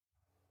 Championship,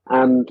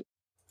 and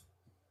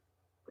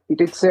he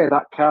did say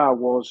that car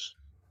wasn't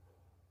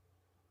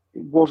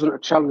a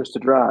challenge to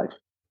drive.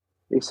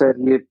 He said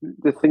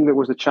the thing that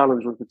was the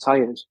challenge was the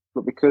tyres,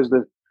 but because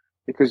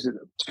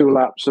 2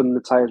 laps and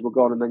the tyres were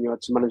gone, and then you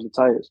had to manage the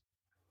tyres.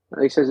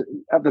 And he says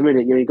at the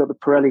minute, you've got the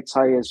Pirelli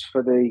tyres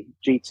for the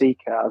GT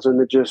cars, and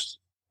there's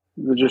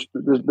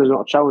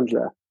not a challenge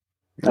there.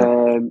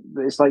 Yeah.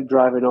 It's like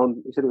driving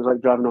on. He said it was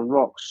like driving on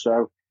rocks.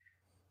 So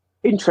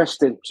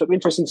interesting. So it'll be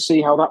interesting to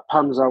see how that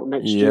pans out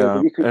next year.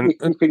 But you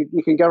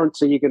can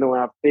guarantee you're going to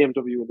have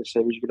BMW in the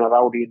series. You're going to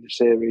have Audi in the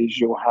series.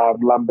 You'll have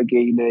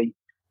Lamborghini.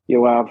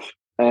 You'll have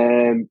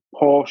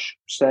Porsche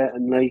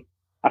certainly.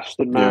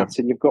 Aston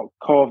Martin. You've got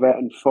Corvette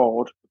and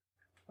Ford.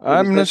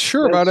 I'm not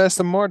sure about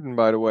Aston Martin,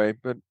 by the way,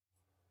 but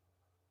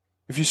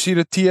if you see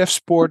the TF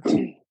Sport. So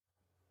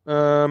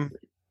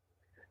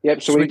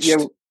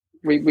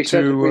we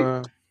said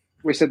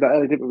that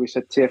earlier, didn't we? We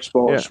said TF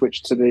Sport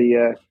switched to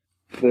the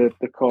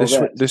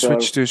Corvette. They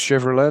switched to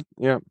Chevrolet,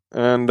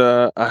 and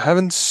I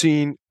haven't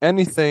seen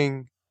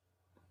anything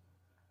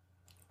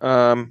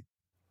GT3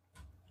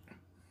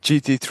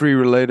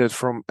 related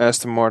from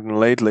Aston Martin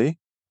lately.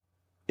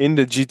 In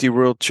the GT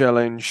World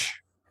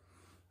Challenge,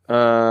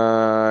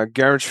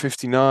 Garage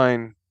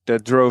 59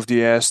 that drove the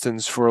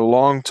Astons for a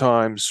long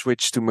time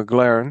switched to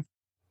McLaren.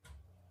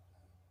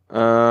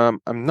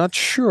 I'm not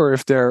sure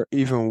if there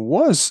even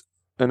was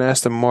an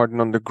Aston Martin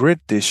on the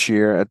grid this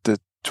year at the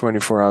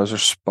 24 Hours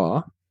of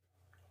Spa.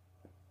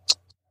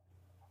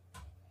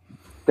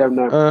 Don't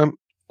know.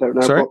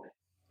 Sorry?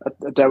 I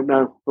don't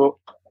know, but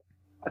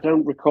I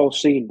don't recall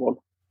seeing one.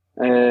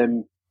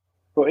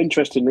 But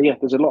interestingly,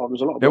 there's a lot of.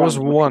 There was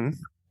one.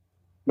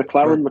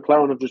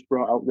 McLaren have just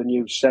brought out the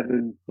new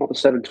not the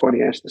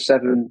 720S, the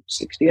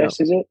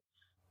 760S, is it?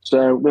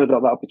 So no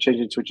doubt that'll be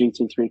changed into a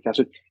GT3 car.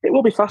 So it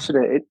will be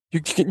fascinating.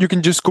 You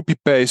can just copy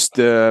paste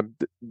the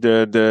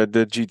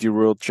GT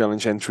World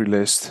Challenge entry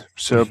list.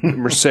 So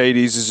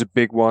Mercedes is a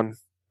big one.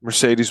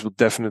 Mercedes will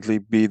definitely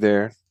be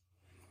there.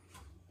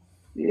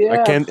 Yeah. I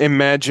can't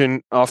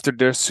imagine after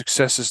their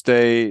successes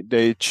they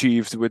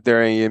achieved with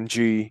their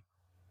AMG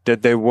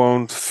that they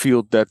won't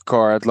field that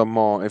car at Le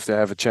Mans if they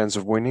have a chance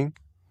of winning.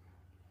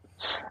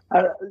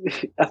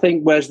 I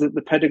think where's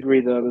the pedigree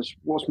though? There's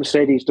what's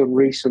Mercedes done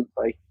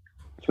recently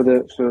for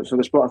the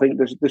sport. I think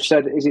they've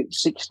said, is it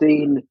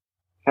 16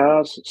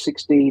 cars,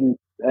 16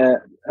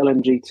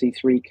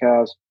 LMGT3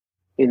 cars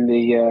in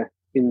the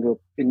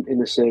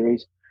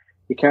series.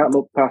 You can't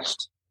look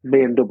past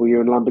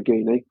BMW and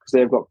Lamborghini because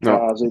they've got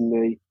cars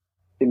in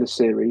the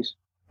series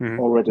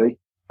already.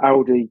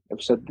 Audi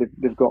have said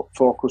they've got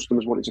 4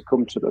 customers wanting to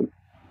come to them.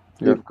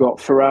 Yep. You've got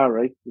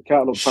Ferrari. You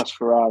can't look past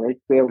Ferrari.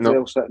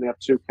 They'll certainly have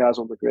 2 cars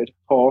on the grid.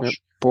 Porsche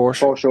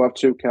will have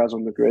 2 cars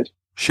on the grid.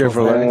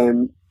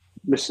 Chevrolet.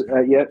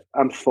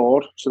 And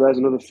Ford. So there's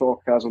another 4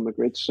 cars on the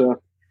grid.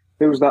 So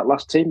who's that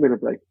last team going to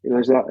be?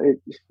 Is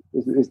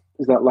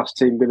that last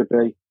team going to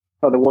be?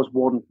 Oh, there was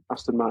one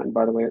Aston Martin,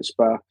 by the way, at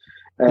Spa.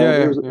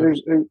 Who's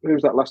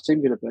that last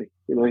team going to be?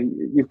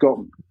 You've got,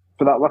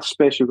 for that last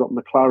space, you've got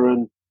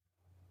McLaren,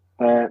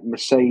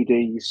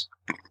 Mercedes,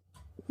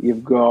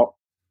 you've got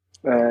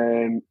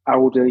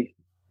Audi,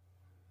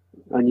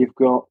 and you've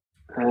got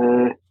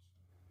I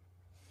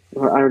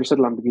already said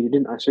Lamborghini,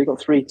 didn't I? So you've got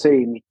 3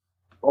 teams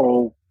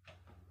all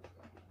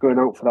going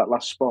out for that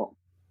last spot.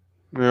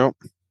 Yeah.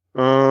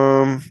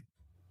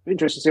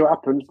 Interesting to see what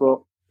happens,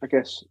 but I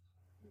guess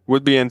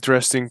would be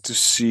interesting to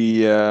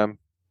see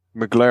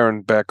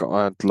McLaren back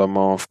at Le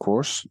Mans, of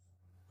course,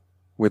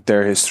 with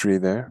their history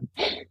there.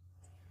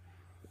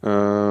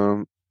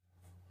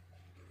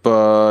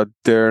 But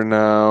they're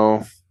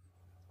now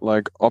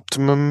like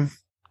Optimum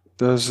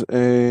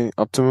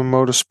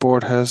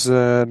Motorsport has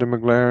the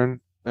McLaren,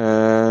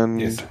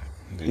 and yes,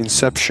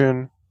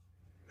 Inception.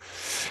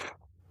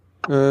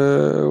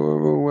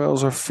 Who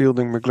else are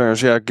fielding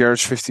McLarens? Yeah,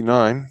 Garage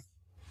 59.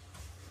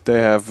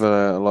 They have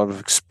a lot of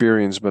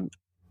experience, but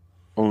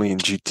only in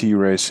GT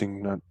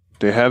racing.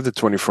 They have the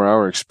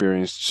 24-hour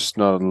experience, just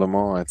not at Le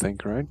Mans, I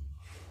think, right?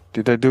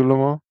 Did they do Le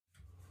Mans?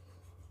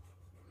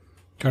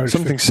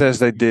 Something says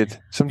they did.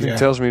 Something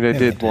tells me they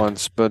did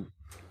once, but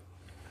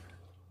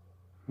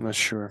I'm not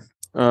sure.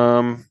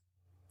 But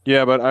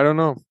I don't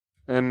know.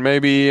 And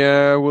maybe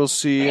we'll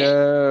see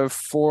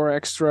 4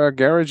 extra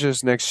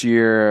garages next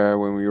year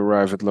when we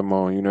arrive at Le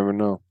Mans. You never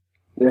know.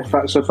 Yeah,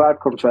 so 5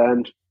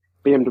 confirmed.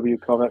 BMW,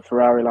 Corvette,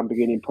 Ferrari,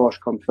 Lamborghini, and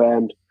Porsche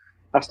confirmed.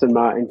 Aston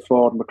Martin,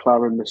 Ford,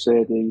 McLaren,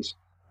 Mercedes,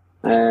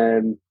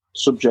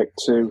 subject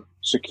to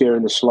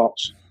securing the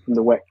slots from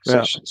the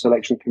WEC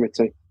selection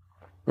committee.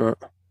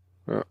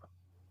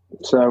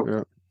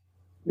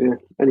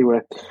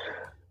 Anyway,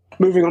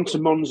 moving on to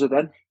Monza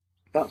then.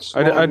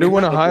 I do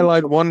want to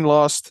highlight one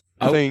last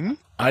thing.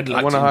 I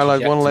want to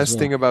highlight one last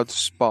thing about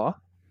Spa.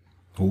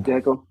 Yeah,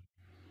 go on.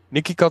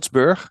 Nicky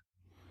Katsburg,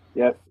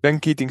 Ben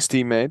Keating's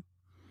teammate,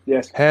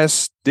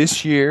 has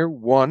this year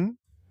won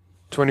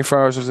 24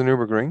 Hours of the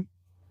Nürburgring.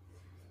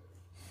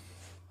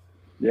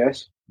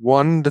 Yes.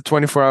 Won the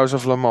 24 Hours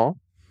of Le Mans.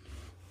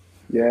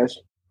 Yes.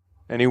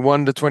 And he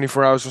won the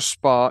 24 Hours of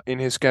Spa in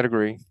his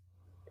category.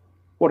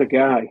 What a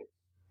guy.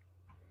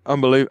 I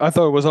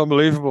thought it was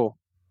unbelievable.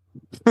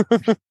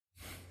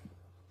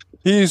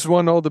 He's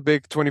won all the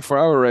big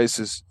 24-hour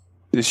races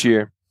this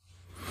year.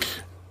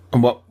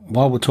 And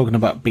while we're talking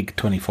about big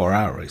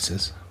 24-hour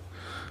races,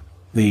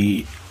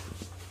 the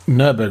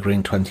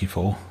Nürburgring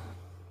 24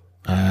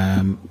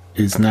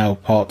 is now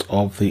part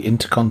of the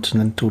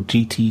Intercontinental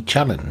GT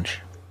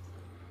Challenge.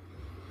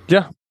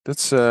 Yeah,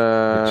 that's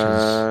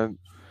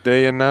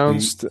they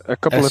announced a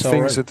couple of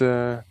things at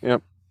the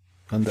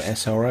under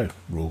SRO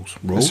rules.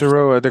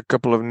 SRO had a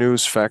couple of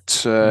news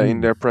facts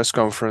in their press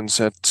conference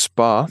at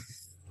Spa.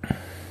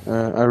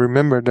 I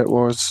remember there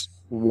was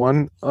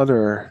one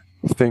other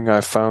thing I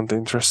found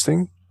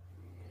interesting.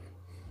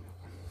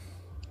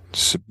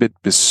 It's a bit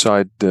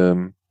beside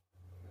the...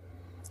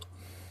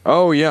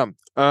 the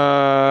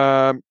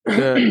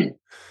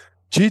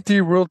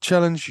GT World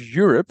Challenge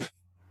Europe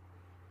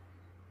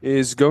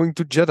is going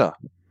to Jeddah.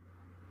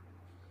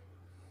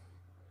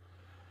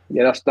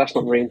 Yeah, that's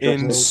not very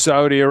interesting. In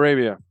Saudi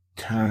Arabia.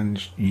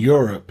 Challenge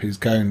Europe is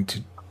going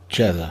to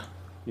Jeddah.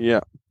 Yeah,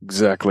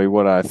 exactly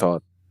what I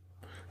thought.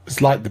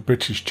 It's like the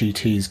British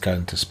GT's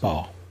going to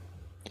Spa.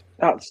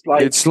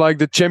 It's like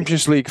the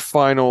Champions League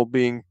final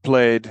being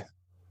played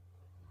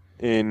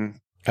in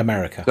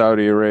America,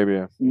 Saudi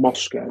Arabia,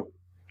 Moscow.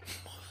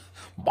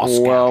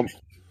 Well,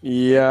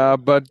 yeah,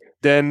 but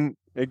then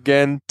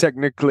again,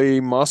 technically,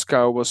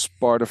 Moscow was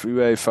part of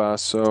UEFA.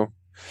 So,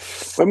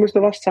 when was the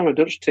last time a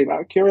Dutch team?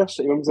 Out of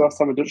curiosity, when was the last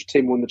time a Dutch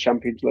team won the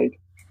Champions League?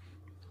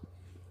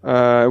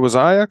 It was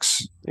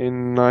Ajax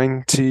in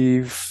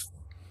 '95.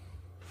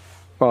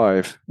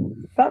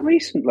 That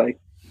recently,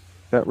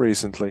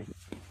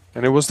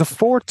 and it was the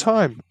 4th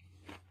time.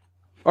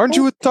 Aren't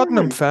you a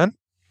Tottenham fan?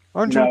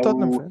 Aren't you a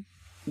Tottenham fan?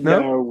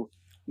 No,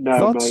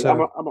 mate.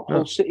 So. I'm a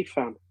Hull City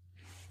fan.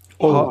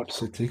 Hull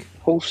City.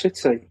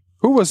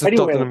 Who was the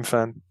Tottenham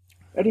fan?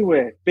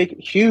 Anyway, big,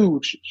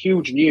 huge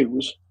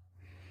news.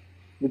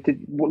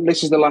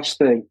 This is the last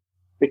thing,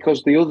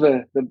 because the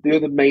other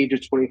major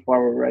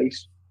 24-hour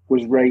race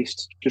was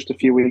raced just a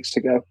few weeks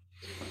ago.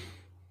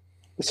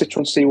 The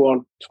Citroen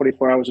C1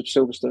 24 Hours of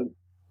Silverstone.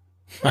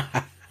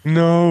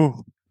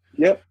 No.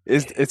 Yep.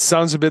 It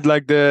sounds a bit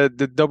like the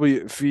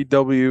VW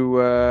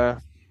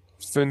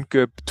Fun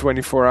Cup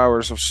 24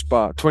 hours of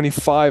Spa,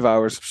 25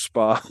 hours of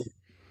Spa.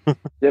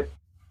 Yep.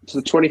 So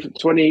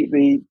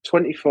the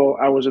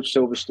 24 hours of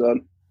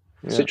Silverstone,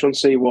 Citroen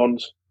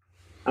C1s,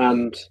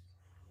 and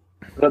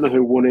I don't know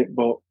who won it,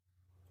 but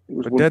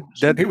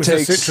it was a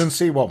Citroen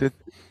C1.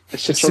 A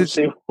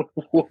Citroen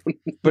C1.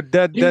 But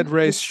that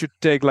race should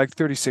take like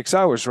 36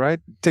 hours, right?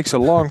 It takes a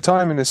long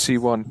time in a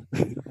C1.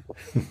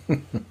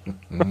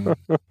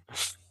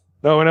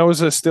 No, when I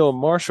was still a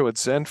marshal at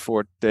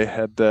Zandvoort, they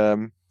had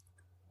the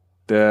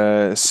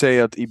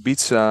Seat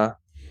Ibiza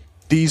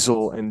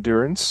diesel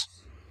endurance.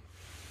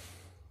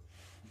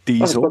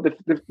 Diesel. Oh,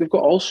 they've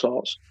got all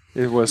sorts.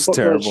 It was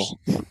terrible.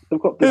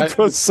 It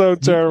was so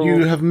terrible.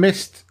 You have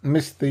missed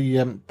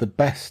the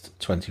best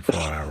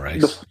 24-hour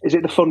race. Is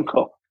it the Fun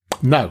Cup?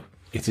 No,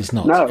 it is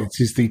not. No. It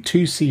is the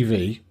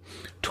 2CV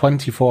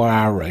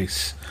 24-hour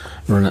race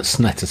run at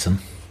Snetterton.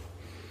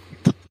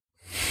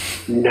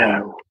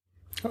 No.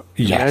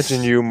 Yes.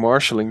 Imagine you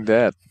marshalling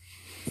that.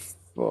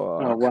 Fuck.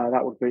 Oh wow,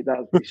 that would be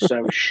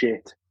so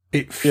shit.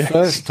 It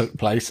first took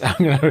place.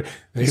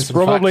 It's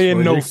probably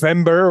in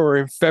November or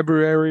in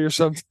February or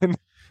something.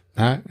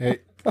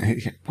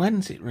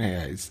 When's it?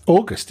 It's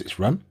August. It's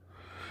run.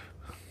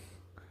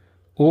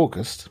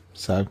 August,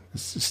 so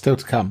it's still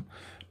to come.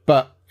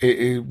 But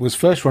it was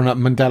first run at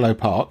Mondello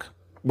Park.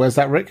 Where's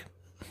that, Rick?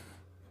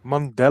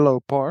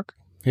 Mondello Park?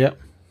 Yep.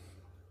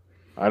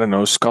 I don't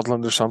know,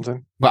 Scotland or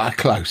something. Well,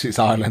 close. It's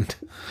Ireland.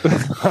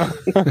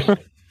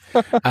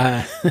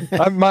 I'm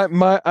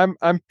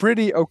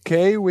pretty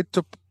okay with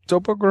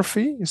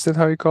topography. Is that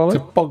how you call it?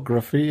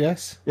 Topography,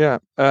 yes. Yeah.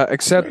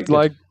 Except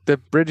like the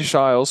British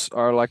Isles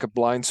are like a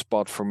blind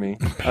spot for me.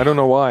 I don't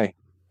know why.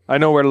 I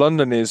know where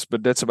London is,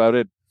 but that's about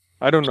it.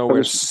 I don't know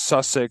where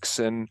Sussex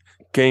and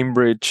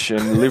Cambridge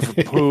and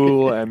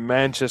Liverpool and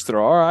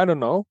Manchester are. I don't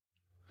know.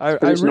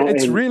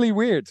 It's really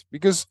weird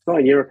because it's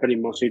not in Europe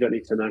anymore, so you don't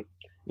need to know.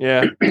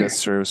 Yeah,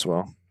 that's true as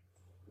well.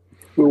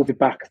 We will be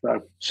back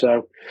though.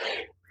 So,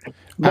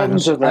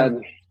 Monza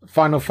then.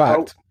 Final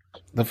fact: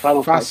 the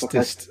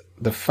fastest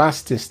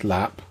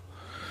lap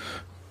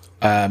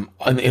in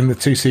the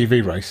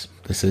 2CV race.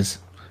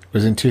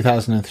 Was in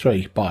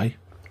 2003 by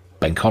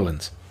Ben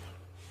Collins.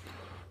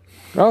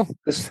 Oh,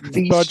 I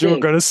thought you were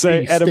going to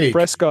say Adam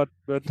Prescott,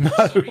 but no.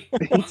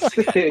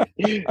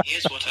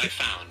 Here's what I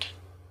found.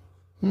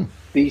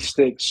 The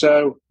stick.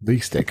 So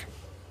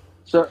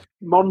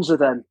Monza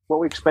then, what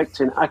we're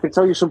expecting. I can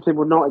tell you something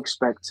we're not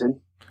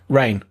expecting.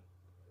 Rain.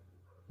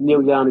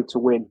 Neel Jani to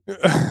win.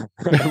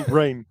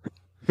 Rain.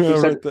 He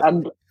said,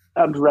 and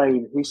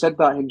rain. He said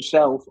that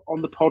himself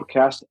on the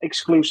podcast,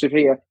 exclusive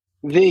here.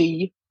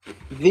 The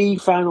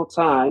final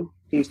time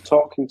he's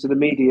talking to the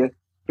media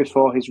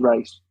before his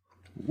race.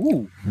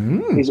 Ooh.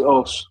 Is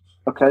us.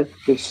 Okay?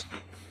 This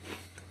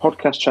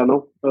podcast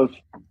channel of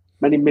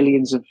many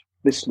millions of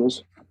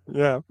listeners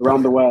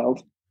around the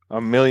world.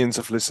 Millions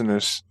of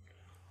listeners.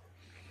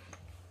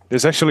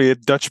 There's actually a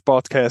Dutch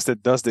podcast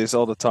that does this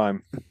all the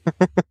time.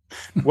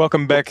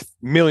 Welcome back,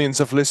 millions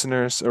of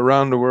listeners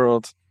around the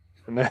world.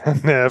 And they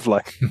have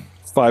like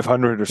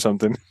 500 or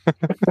something.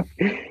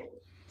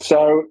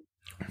 So,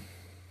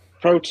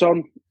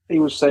 Proton, he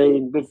was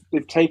saying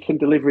they've taken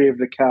delivery of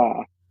the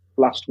car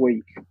last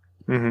week.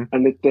 Mm-hmm.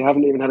 And they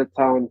haven't even had a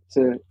time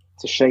to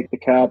shake the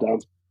car down.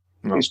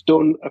 No. It's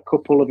done a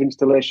couple of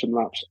installation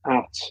laps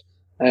at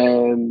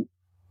an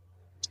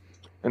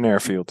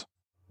airfield.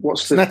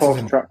 What's the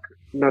Porsche track?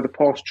 No, the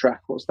Porsche track.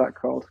 What's that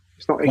called?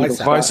 It's not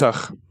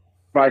Weissach.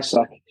 It's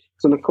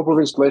done a couple of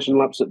installation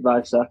laps at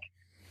Weissach.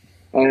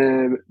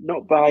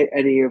 Not by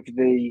any of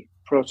the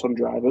Proton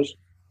drivers,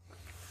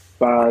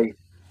 by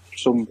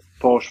some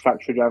Porsche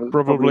factory drivers.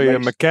 Probably a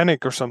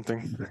mechanic or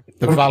something.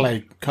 The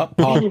valet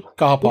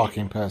car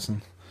parking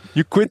person.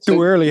 You quit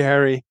too early,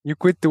 Harry. You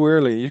quit too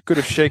early. You could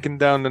have shaken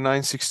down the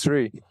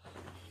 963.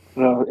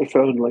 If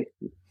only.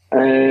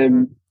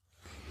 And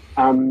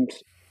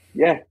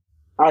yeah,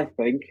 I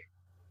think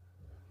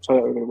Toyota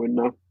are going to win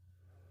now.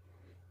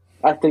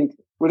 I think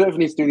we don't even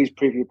need to do these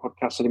preview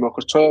podcasts anymore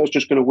because Toyota's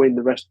just going to win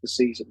the rest of the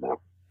season now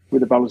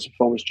with the balance of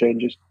performance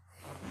changes.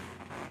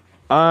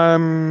 I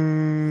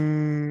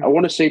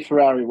want to see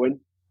Ferrari win.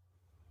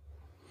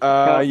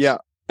 Yeah,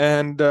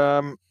 and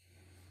I'm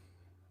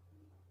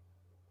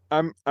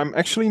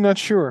actually not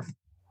sure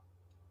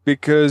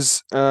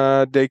because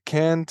they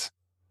can't.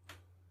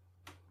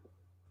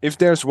 If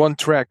there's one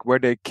track where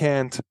they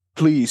can't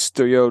please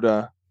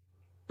Toyota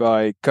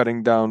by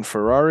cutting down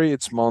Ferrari,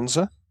 it's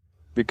Monza,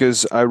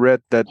 because I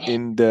read that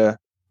in the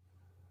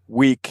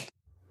week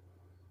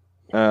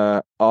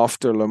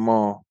after Le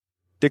Mans,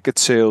 ticket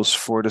sales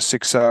for the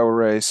 6-hour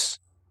race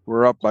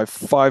were up by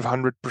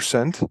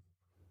 500%.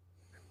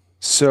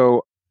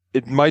 So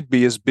it might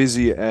be as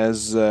busy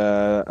as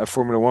a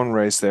Formula One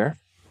race there.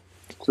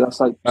 So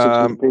that's like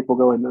 600 people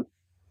going then.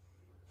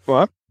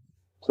 What?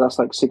 So that's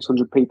like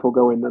 600 people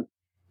going then.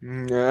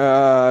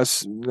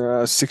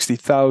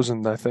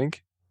 60,000, I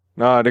think.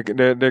 No,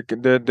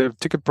 the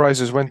ticket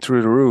prices went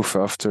through the roof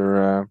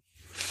after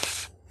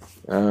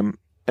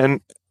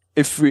And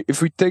if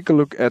we take a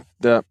look at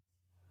the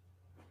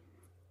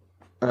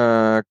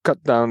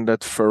cut down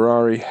that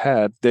Ferrari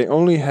had, they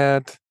only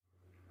had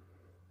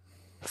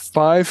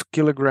 5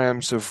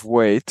 kilograms of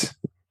weight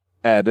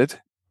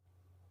added,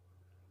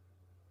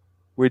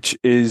 which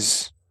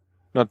is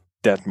not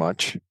that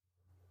much.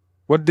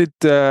 What did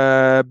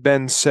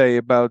Ben say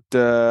about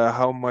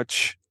how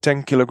much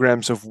 10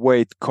 kilograms of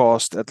weight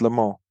cost at Le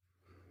Mans?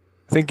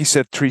 I think he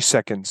said 3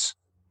 seconds.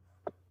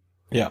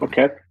 Yeah.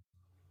 Okay.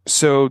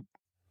 So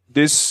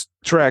this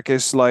track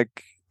is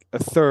like a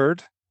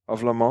third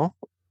of Le Mans.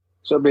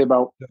 So it'll be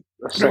about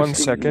 1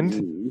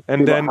 second.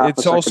 And then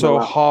it's also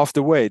half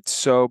the weight.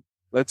 So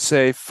let's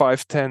say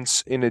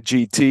 5/10 in a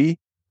GT,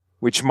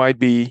 which might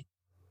be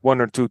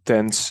 1 or 2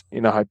 tenths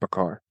in a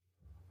hypercar.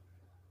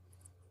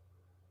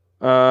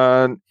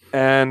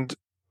 And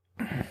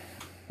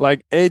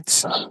like 8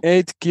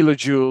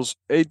 kilojoules,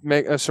 8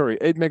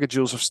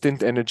 megajoules of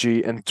stint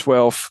energy and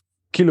 12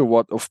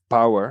 kilowatt of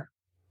power.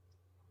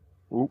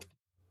 Ooh.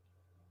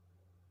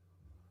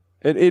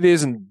 It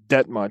isn't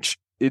that much.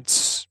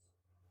 It's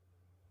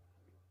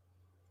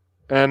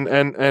and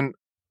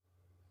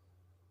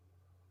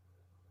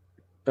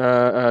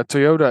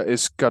Toyota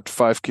is cut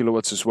 5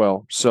 kilowatts as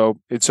well, so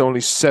it's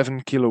only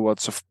 7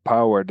 kilowatts of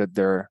power that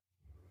they're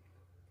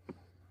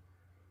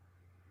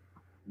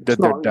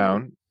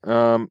down.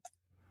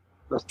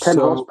 That's 10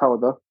 horsepower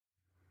though.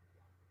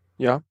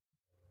 Yeah.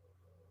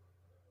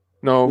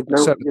 No,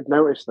 you'd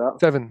notice that.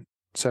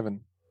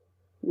 7.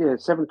 Yeah,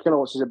 7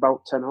 kilowatts is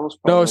about 10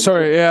 horsepower. No,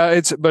 sorry. Yeah,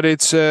 it's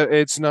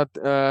not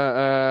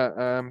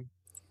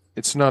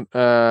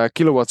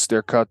kilowatts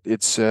they're cut.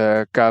 It's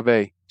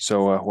kV,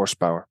 so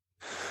horsepower.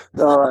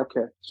 Oh,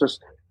 okay. So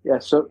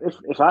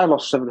if I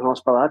lost 7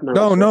 horsepower, I'd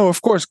know. No,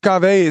 of course,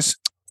 kV is.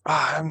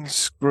 I'm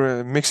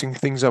mixing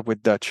things up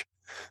with Dutch.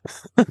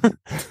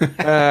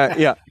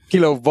 Yeah,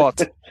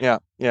 kilowatt.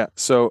 Yeah.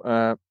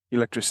 So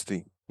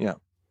electricity. Yeah,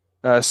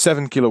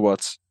 7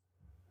 kilowatts.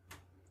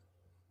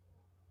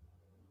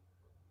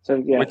 So,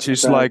 yeah, which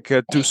is like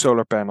 2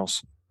 solar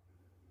panels.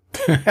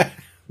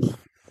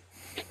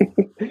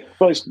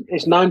 Well,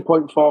 it's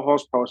 9.4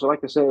 horsepower. So,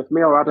 like I say, if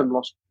me or Adam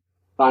lost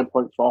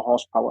 9.4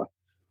 horsepower,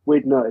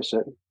 we'd notice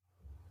it.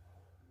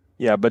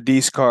 Yeah, but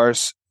these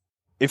cars,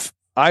 if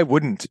I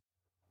wouldn't,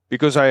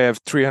 because I have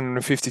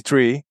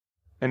 353,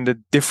 and the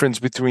difference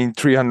between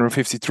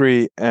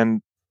 353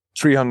 and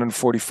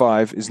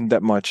 345 isn't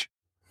that much.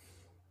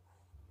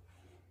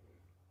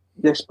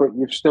 Yes, but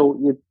you've still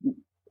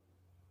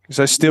because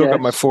I still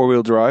got my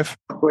 4-wheel drive.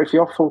 But if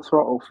you're full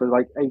throttle for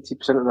like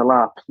 80% of the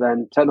lap,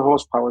 then 10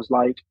 horsepower is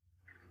like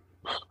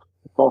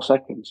 4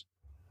 seconds.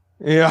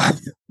 Yeah.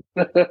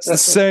 It's the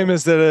same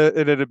as that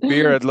a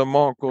beer at Le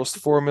Mans cost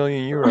 4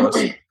 million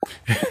euros.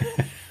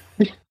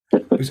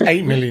 It was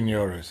 8 million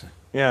euros.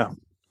 Yeah,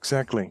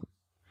 exactly.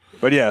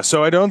 But yeah,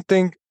 so I don't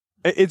think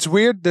it's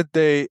weird that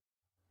they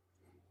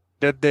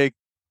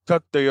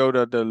cut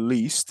Toyota the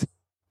least.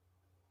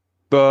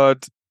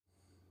 But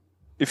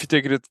if you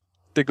take a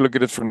look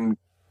at it from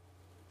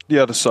the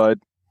other side,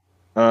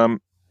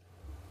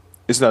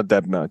 it's not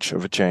that much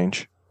of a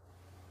change.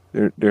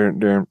 I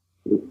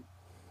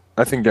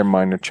think they're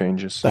minor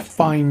changes. The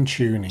fine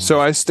tuning. So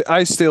I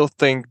still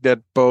think that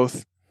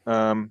both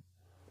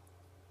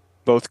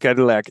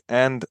Cadillac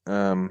and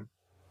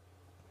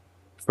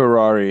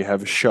Ferrari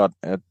have a shot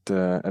at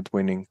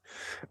winning,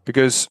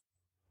 because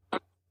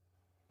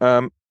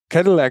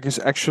Cadillac is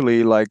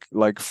actually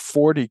like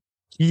 40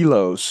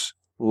 kilos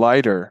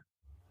lighter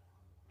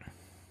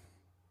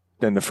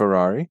than the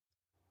Ferrari.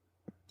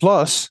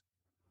 Plus,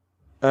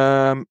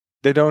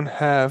 they don't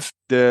have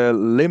the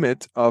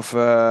limit of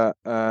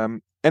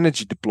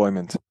energy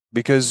deployment,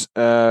 because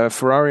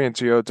Ferrari and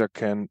Toyota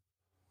can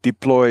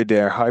deploy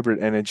their hybrid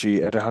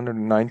energy at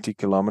 190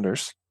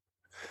 kilometers,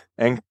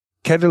 and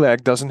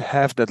Cadillac doesn't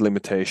have that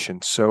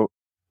limitation. So,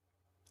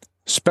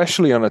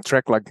 especially on a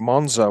track like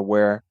Monza,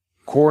 where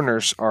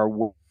corners are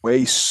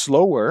way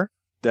slower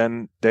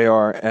than they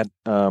are at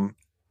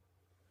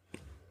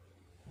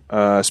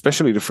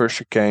especially the first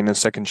chicane and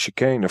second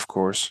chicane, of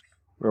course,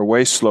 were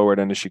way slower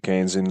than the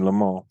chicanes in Le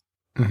Mans.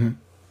 Mm-hmm.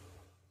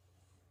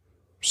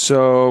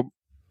 So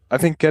I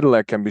think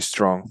Cadillac can be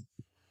strong.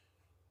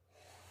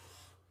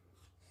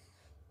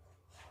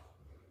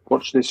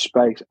 Watch this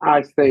space.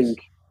 I think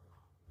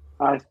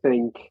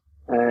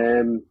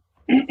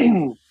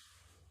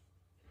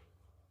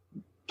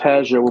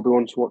Peugeot will be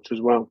one to watch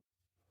as well.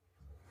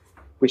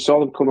 We saw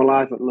them come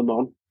alive at Le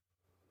Mans,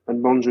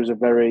 and Monza is a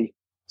very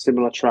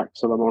similar track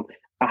to Le Mans.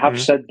 I have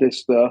said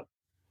this, though,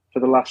 for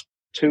the last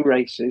 2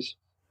 races.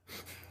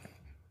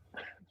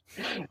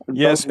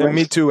 Yes, and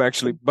me too,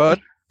 actually. But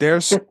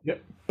there's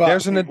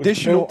an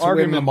additional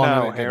argument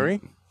now,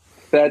 Harry.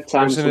 Third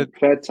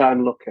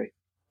time lucky.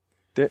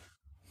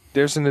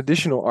 There's an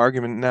additional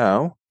argument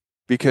now,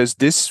 because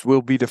this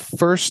will be the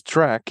first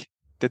track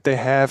that they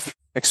have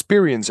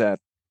experience at,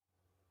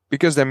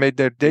 because they made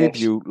their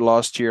debut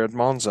last year at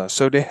Monza.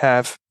 So they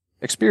have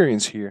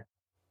experience here.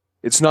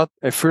 It's not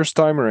a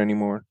first-timer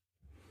anymore.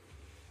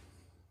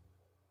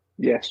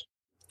 Yes.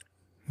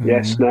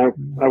 Yes, no,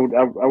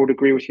 I would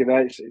agree with you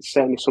there. It's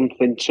certainly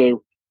something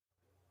to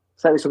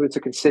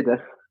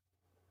consider.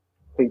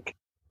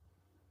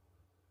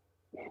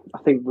 I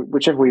think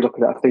whichever way you look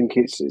at it, I think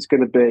it's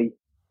going to be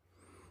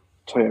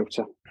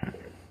Toyota.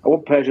 I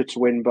want Peugeot to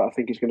win, but I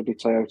think it's going to be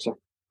Toyota.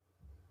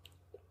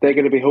 They're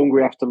going to be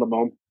hungry after Le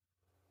Mans.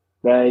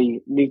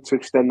 They need to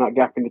extend that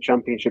gap in the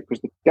championship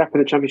because the gap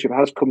in the championship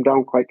has come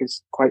down quite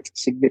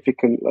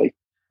significantly.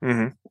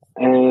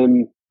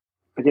 Mm-hmm.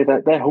 But yeah,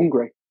 they're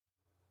hungry.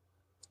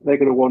 They're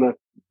going to want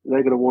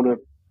to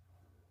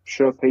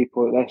show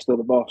people that they're still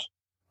the boss.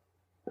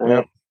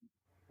 Yeah.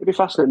 It'd be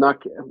fascinating.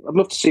 I'd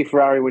love to see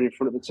Ferrari win in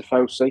front of the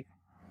Tifosi.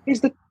 Is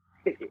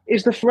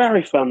the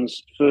Ferrari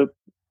fans for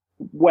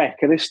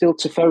WEC, are they still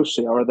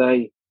Tifosi, or are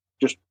they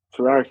just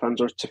Ferrari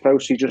fans, or is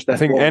Tifosi just F1? I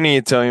think any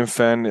Italian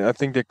fan, I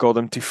think they call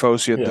them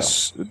Tifosi at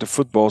the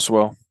football as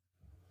well.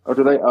 Oh,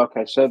 do they?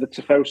 Okay, so the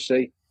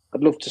Tifosi,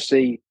 I'd love to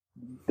see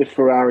the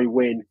Ferrari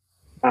win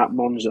at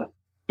Monza,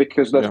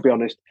 because let's be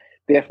honest,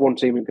 the F1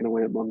 team ain't going to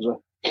win at Monza.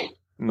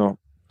 No,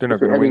 they're not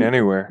going to win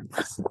anywhere.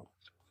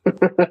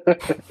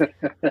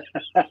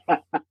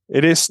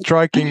 It is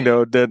striking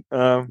though that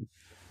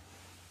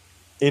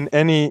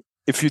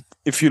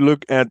if you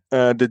look at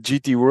the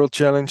GT World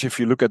Challenge, if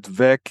you look at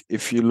WEC,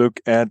 if you look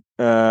at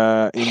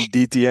in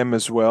DTM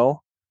as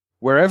well,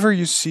 wherever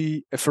you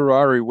see a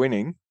Ferrari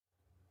winning,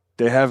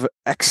 they have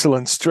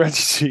excellent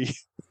strategy.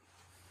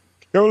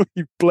 The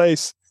only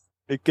place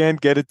they can't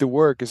get it to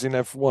work is in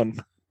F1.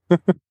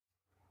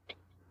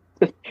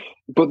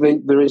 But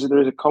there is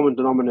a common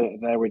denominator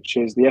there, which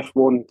is the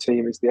F1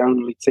 team is the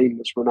only team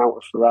that's run out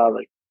of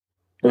Ferrari.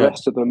 The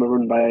rest of them are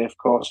run by AF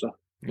Corsa.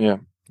 Yeah.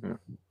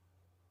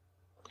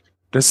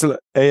 This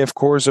AF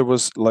Corsa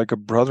was like a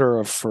brother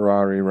of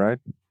Ferrari, right?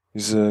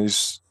 I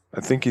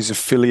think he's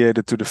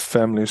affiliated to the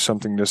family or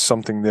something. There's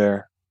something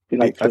there.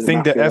 I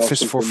think the F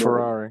is for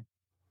Ferrari.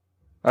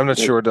 I'm not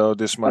sure though.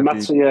 This might be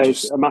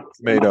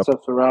made up.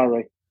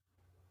 Ferrari.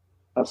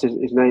 That's his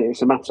name.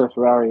 It's Amato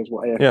Ferrari is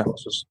what AF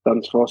Corsa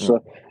stands for. So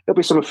there'll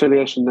be some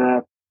affiliation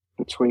there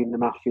between the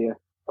mafia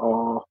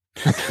or.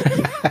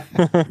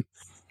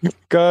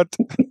 God.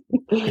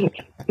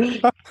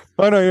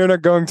 Oh no, you're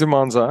not going to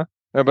Monza.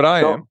 But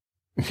I am.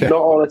 Not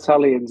all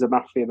Italians are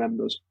mafia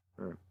members.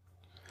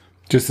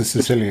 Just the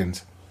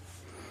Sicilians.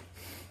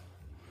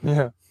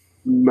 Yeah.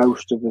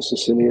 Most of the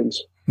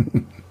Sicilians.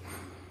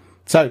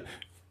 So,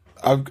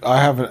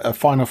 I have a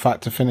final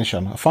fact to finish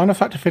on.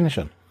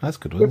 That's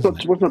good one,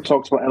 We've not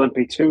talked about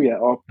LMP2 yet,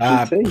 or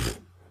GT.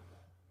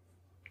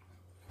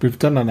 We've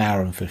done an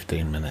hour and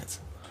 15 minutes.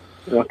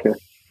 Okay.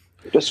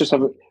 Let's just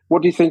have it.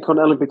 What do you think on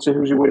LMP2?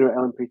 Who's your winner at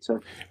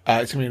LMP2?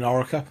 It's going to be an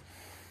Orica.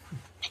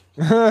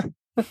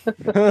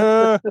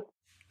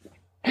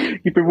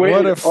 You've been waiting.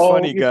 What a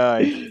funny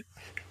guy.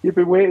 You've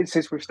been waiting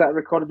since we've started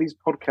recording these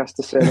podcasts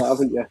to say that,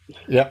 haven't you?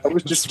 Yeah. That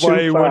was just That's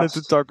why you wanted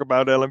to talk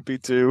about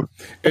LMP2.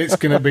 It's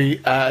going to be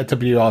a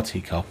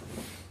WRT car.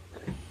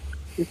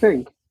 You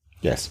think?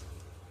 Yes.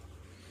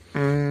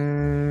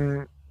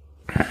 I'm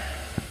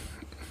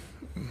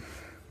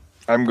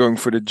going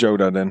for the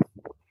Joda then.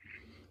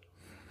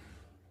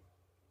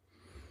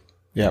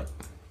 Yep.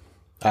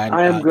 And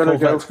I am going to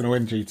go. Corvette's going to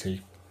win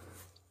GT.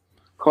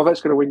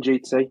 Corvette's going to win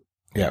GT.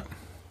 Yep.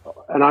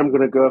 And I'm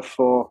going to go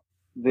for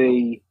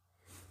the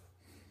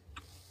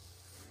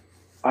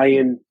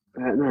Iron.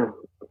 No,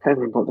 I can't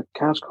remember what the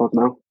car's called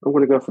now. I'm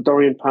going to go for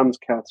Dorian Pan's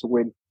car to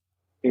win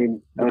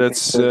in.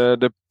 That's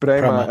the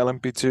Prema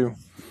LMP2.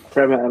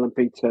 Prema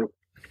LMP2.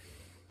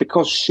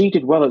 Because she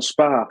did well at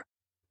Spa.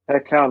 Her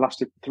car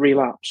lasted 3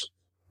 laps.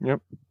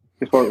 Yep.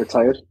 Before it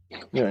retired.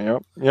 Yeah.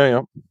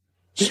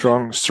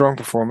 Strong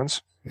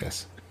performance.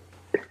 Yes.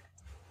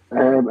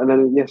 And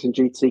then, yes, in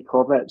GT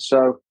Corvette.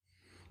 So,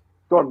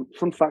 go on,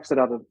 fun facts that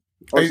Adam.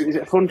 Is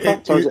it a fun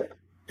fact or is it?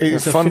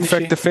 It's a fun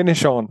fact to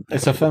finish on.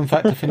 It's a fun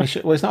fact to finish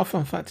it. Well, it's not a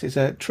fun fact. It's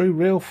a true,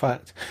 real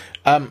fact.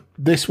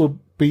 This will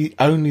be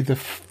only the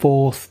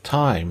 4th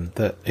time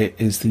that it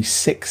is the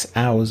 6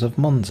 Hours of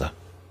Monza.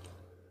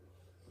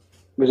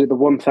 Was it the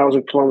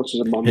 1,000 kilometres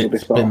of Monza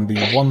before? It's been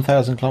the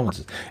 1,000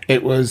 kilometres.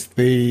 It was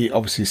the,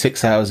 obviously,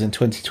 6 hours in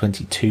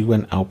 2022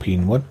 when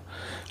Alpine won,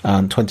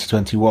 and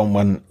 2021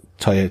 when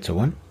Toyota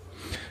won.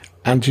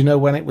 And do you know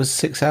when it was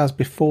 6 hours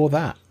before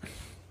that?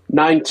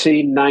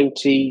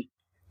 1990.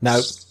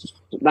 No.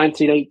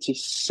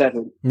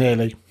 1987.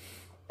 Nearly.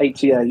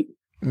 88.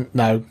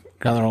 No,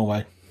 going the wrong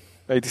way.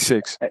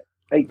 86.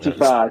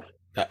 85.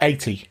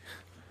 80.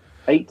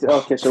 80.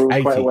 Okay, so we're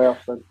 80. quite a way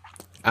off then.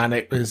 And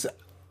it was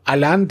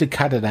Alain de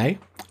Cadenet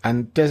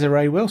and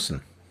Desiree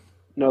Wilson.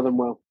 Know them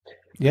well.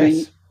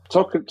 Yes.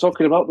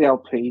 Talking about the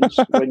Alpines,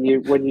 when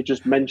you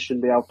just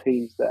mentioned the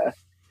Alpines there,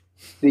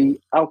 the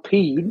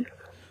Alpine.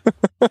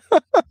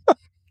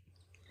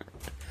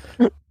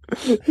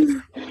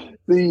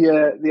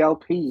 the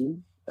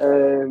Alpine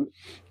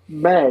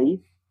may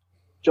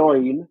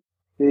join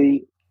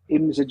the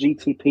IMSA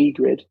GTP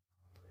grid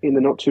in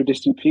the not too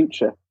distant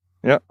future.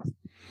 Yeah.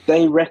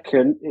 They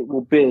reckon it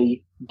will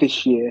be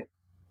this year.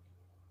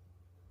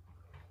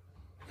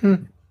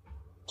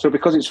 So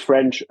because it's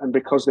French and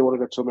because they want to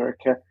go to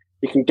America,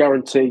 you can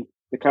guarantee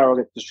the car will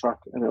get to the track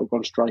and it'll go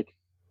on strike.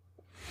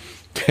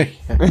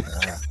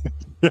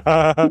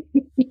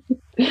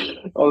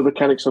 Or the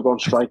mechanics will go on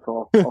strike,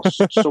 or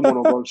someone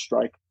will go on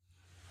strike.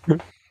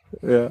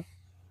 Yeah,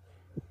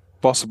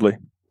 possibly.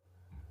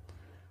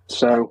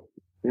 So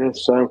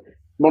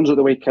Monza at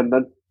the weekend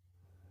then.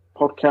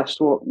 Podcast.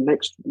 What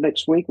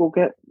next week?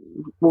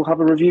 We'll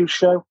have a review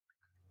show.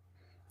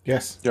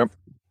 Yes. Yep.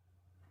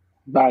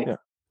 Bye. Yeah.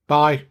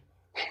 Bye.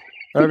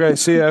 Okay.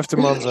 See you after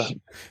Monza.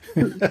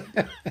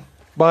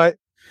 Bye.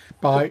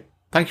 Bye.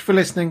 Thank you for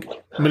listening,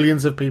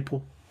 millions of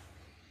people.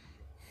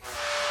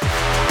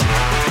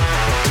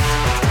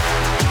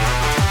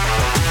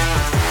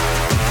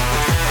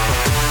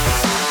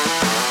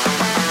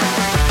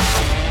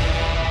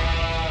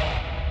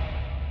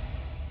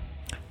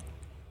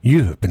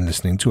 You have been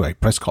listening to a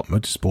Prescott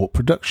Motorsport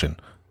production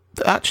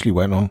that actually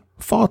went on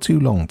far too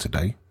long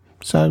today.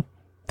 So,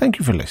 thank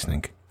you for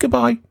listening.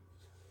 Goodbye.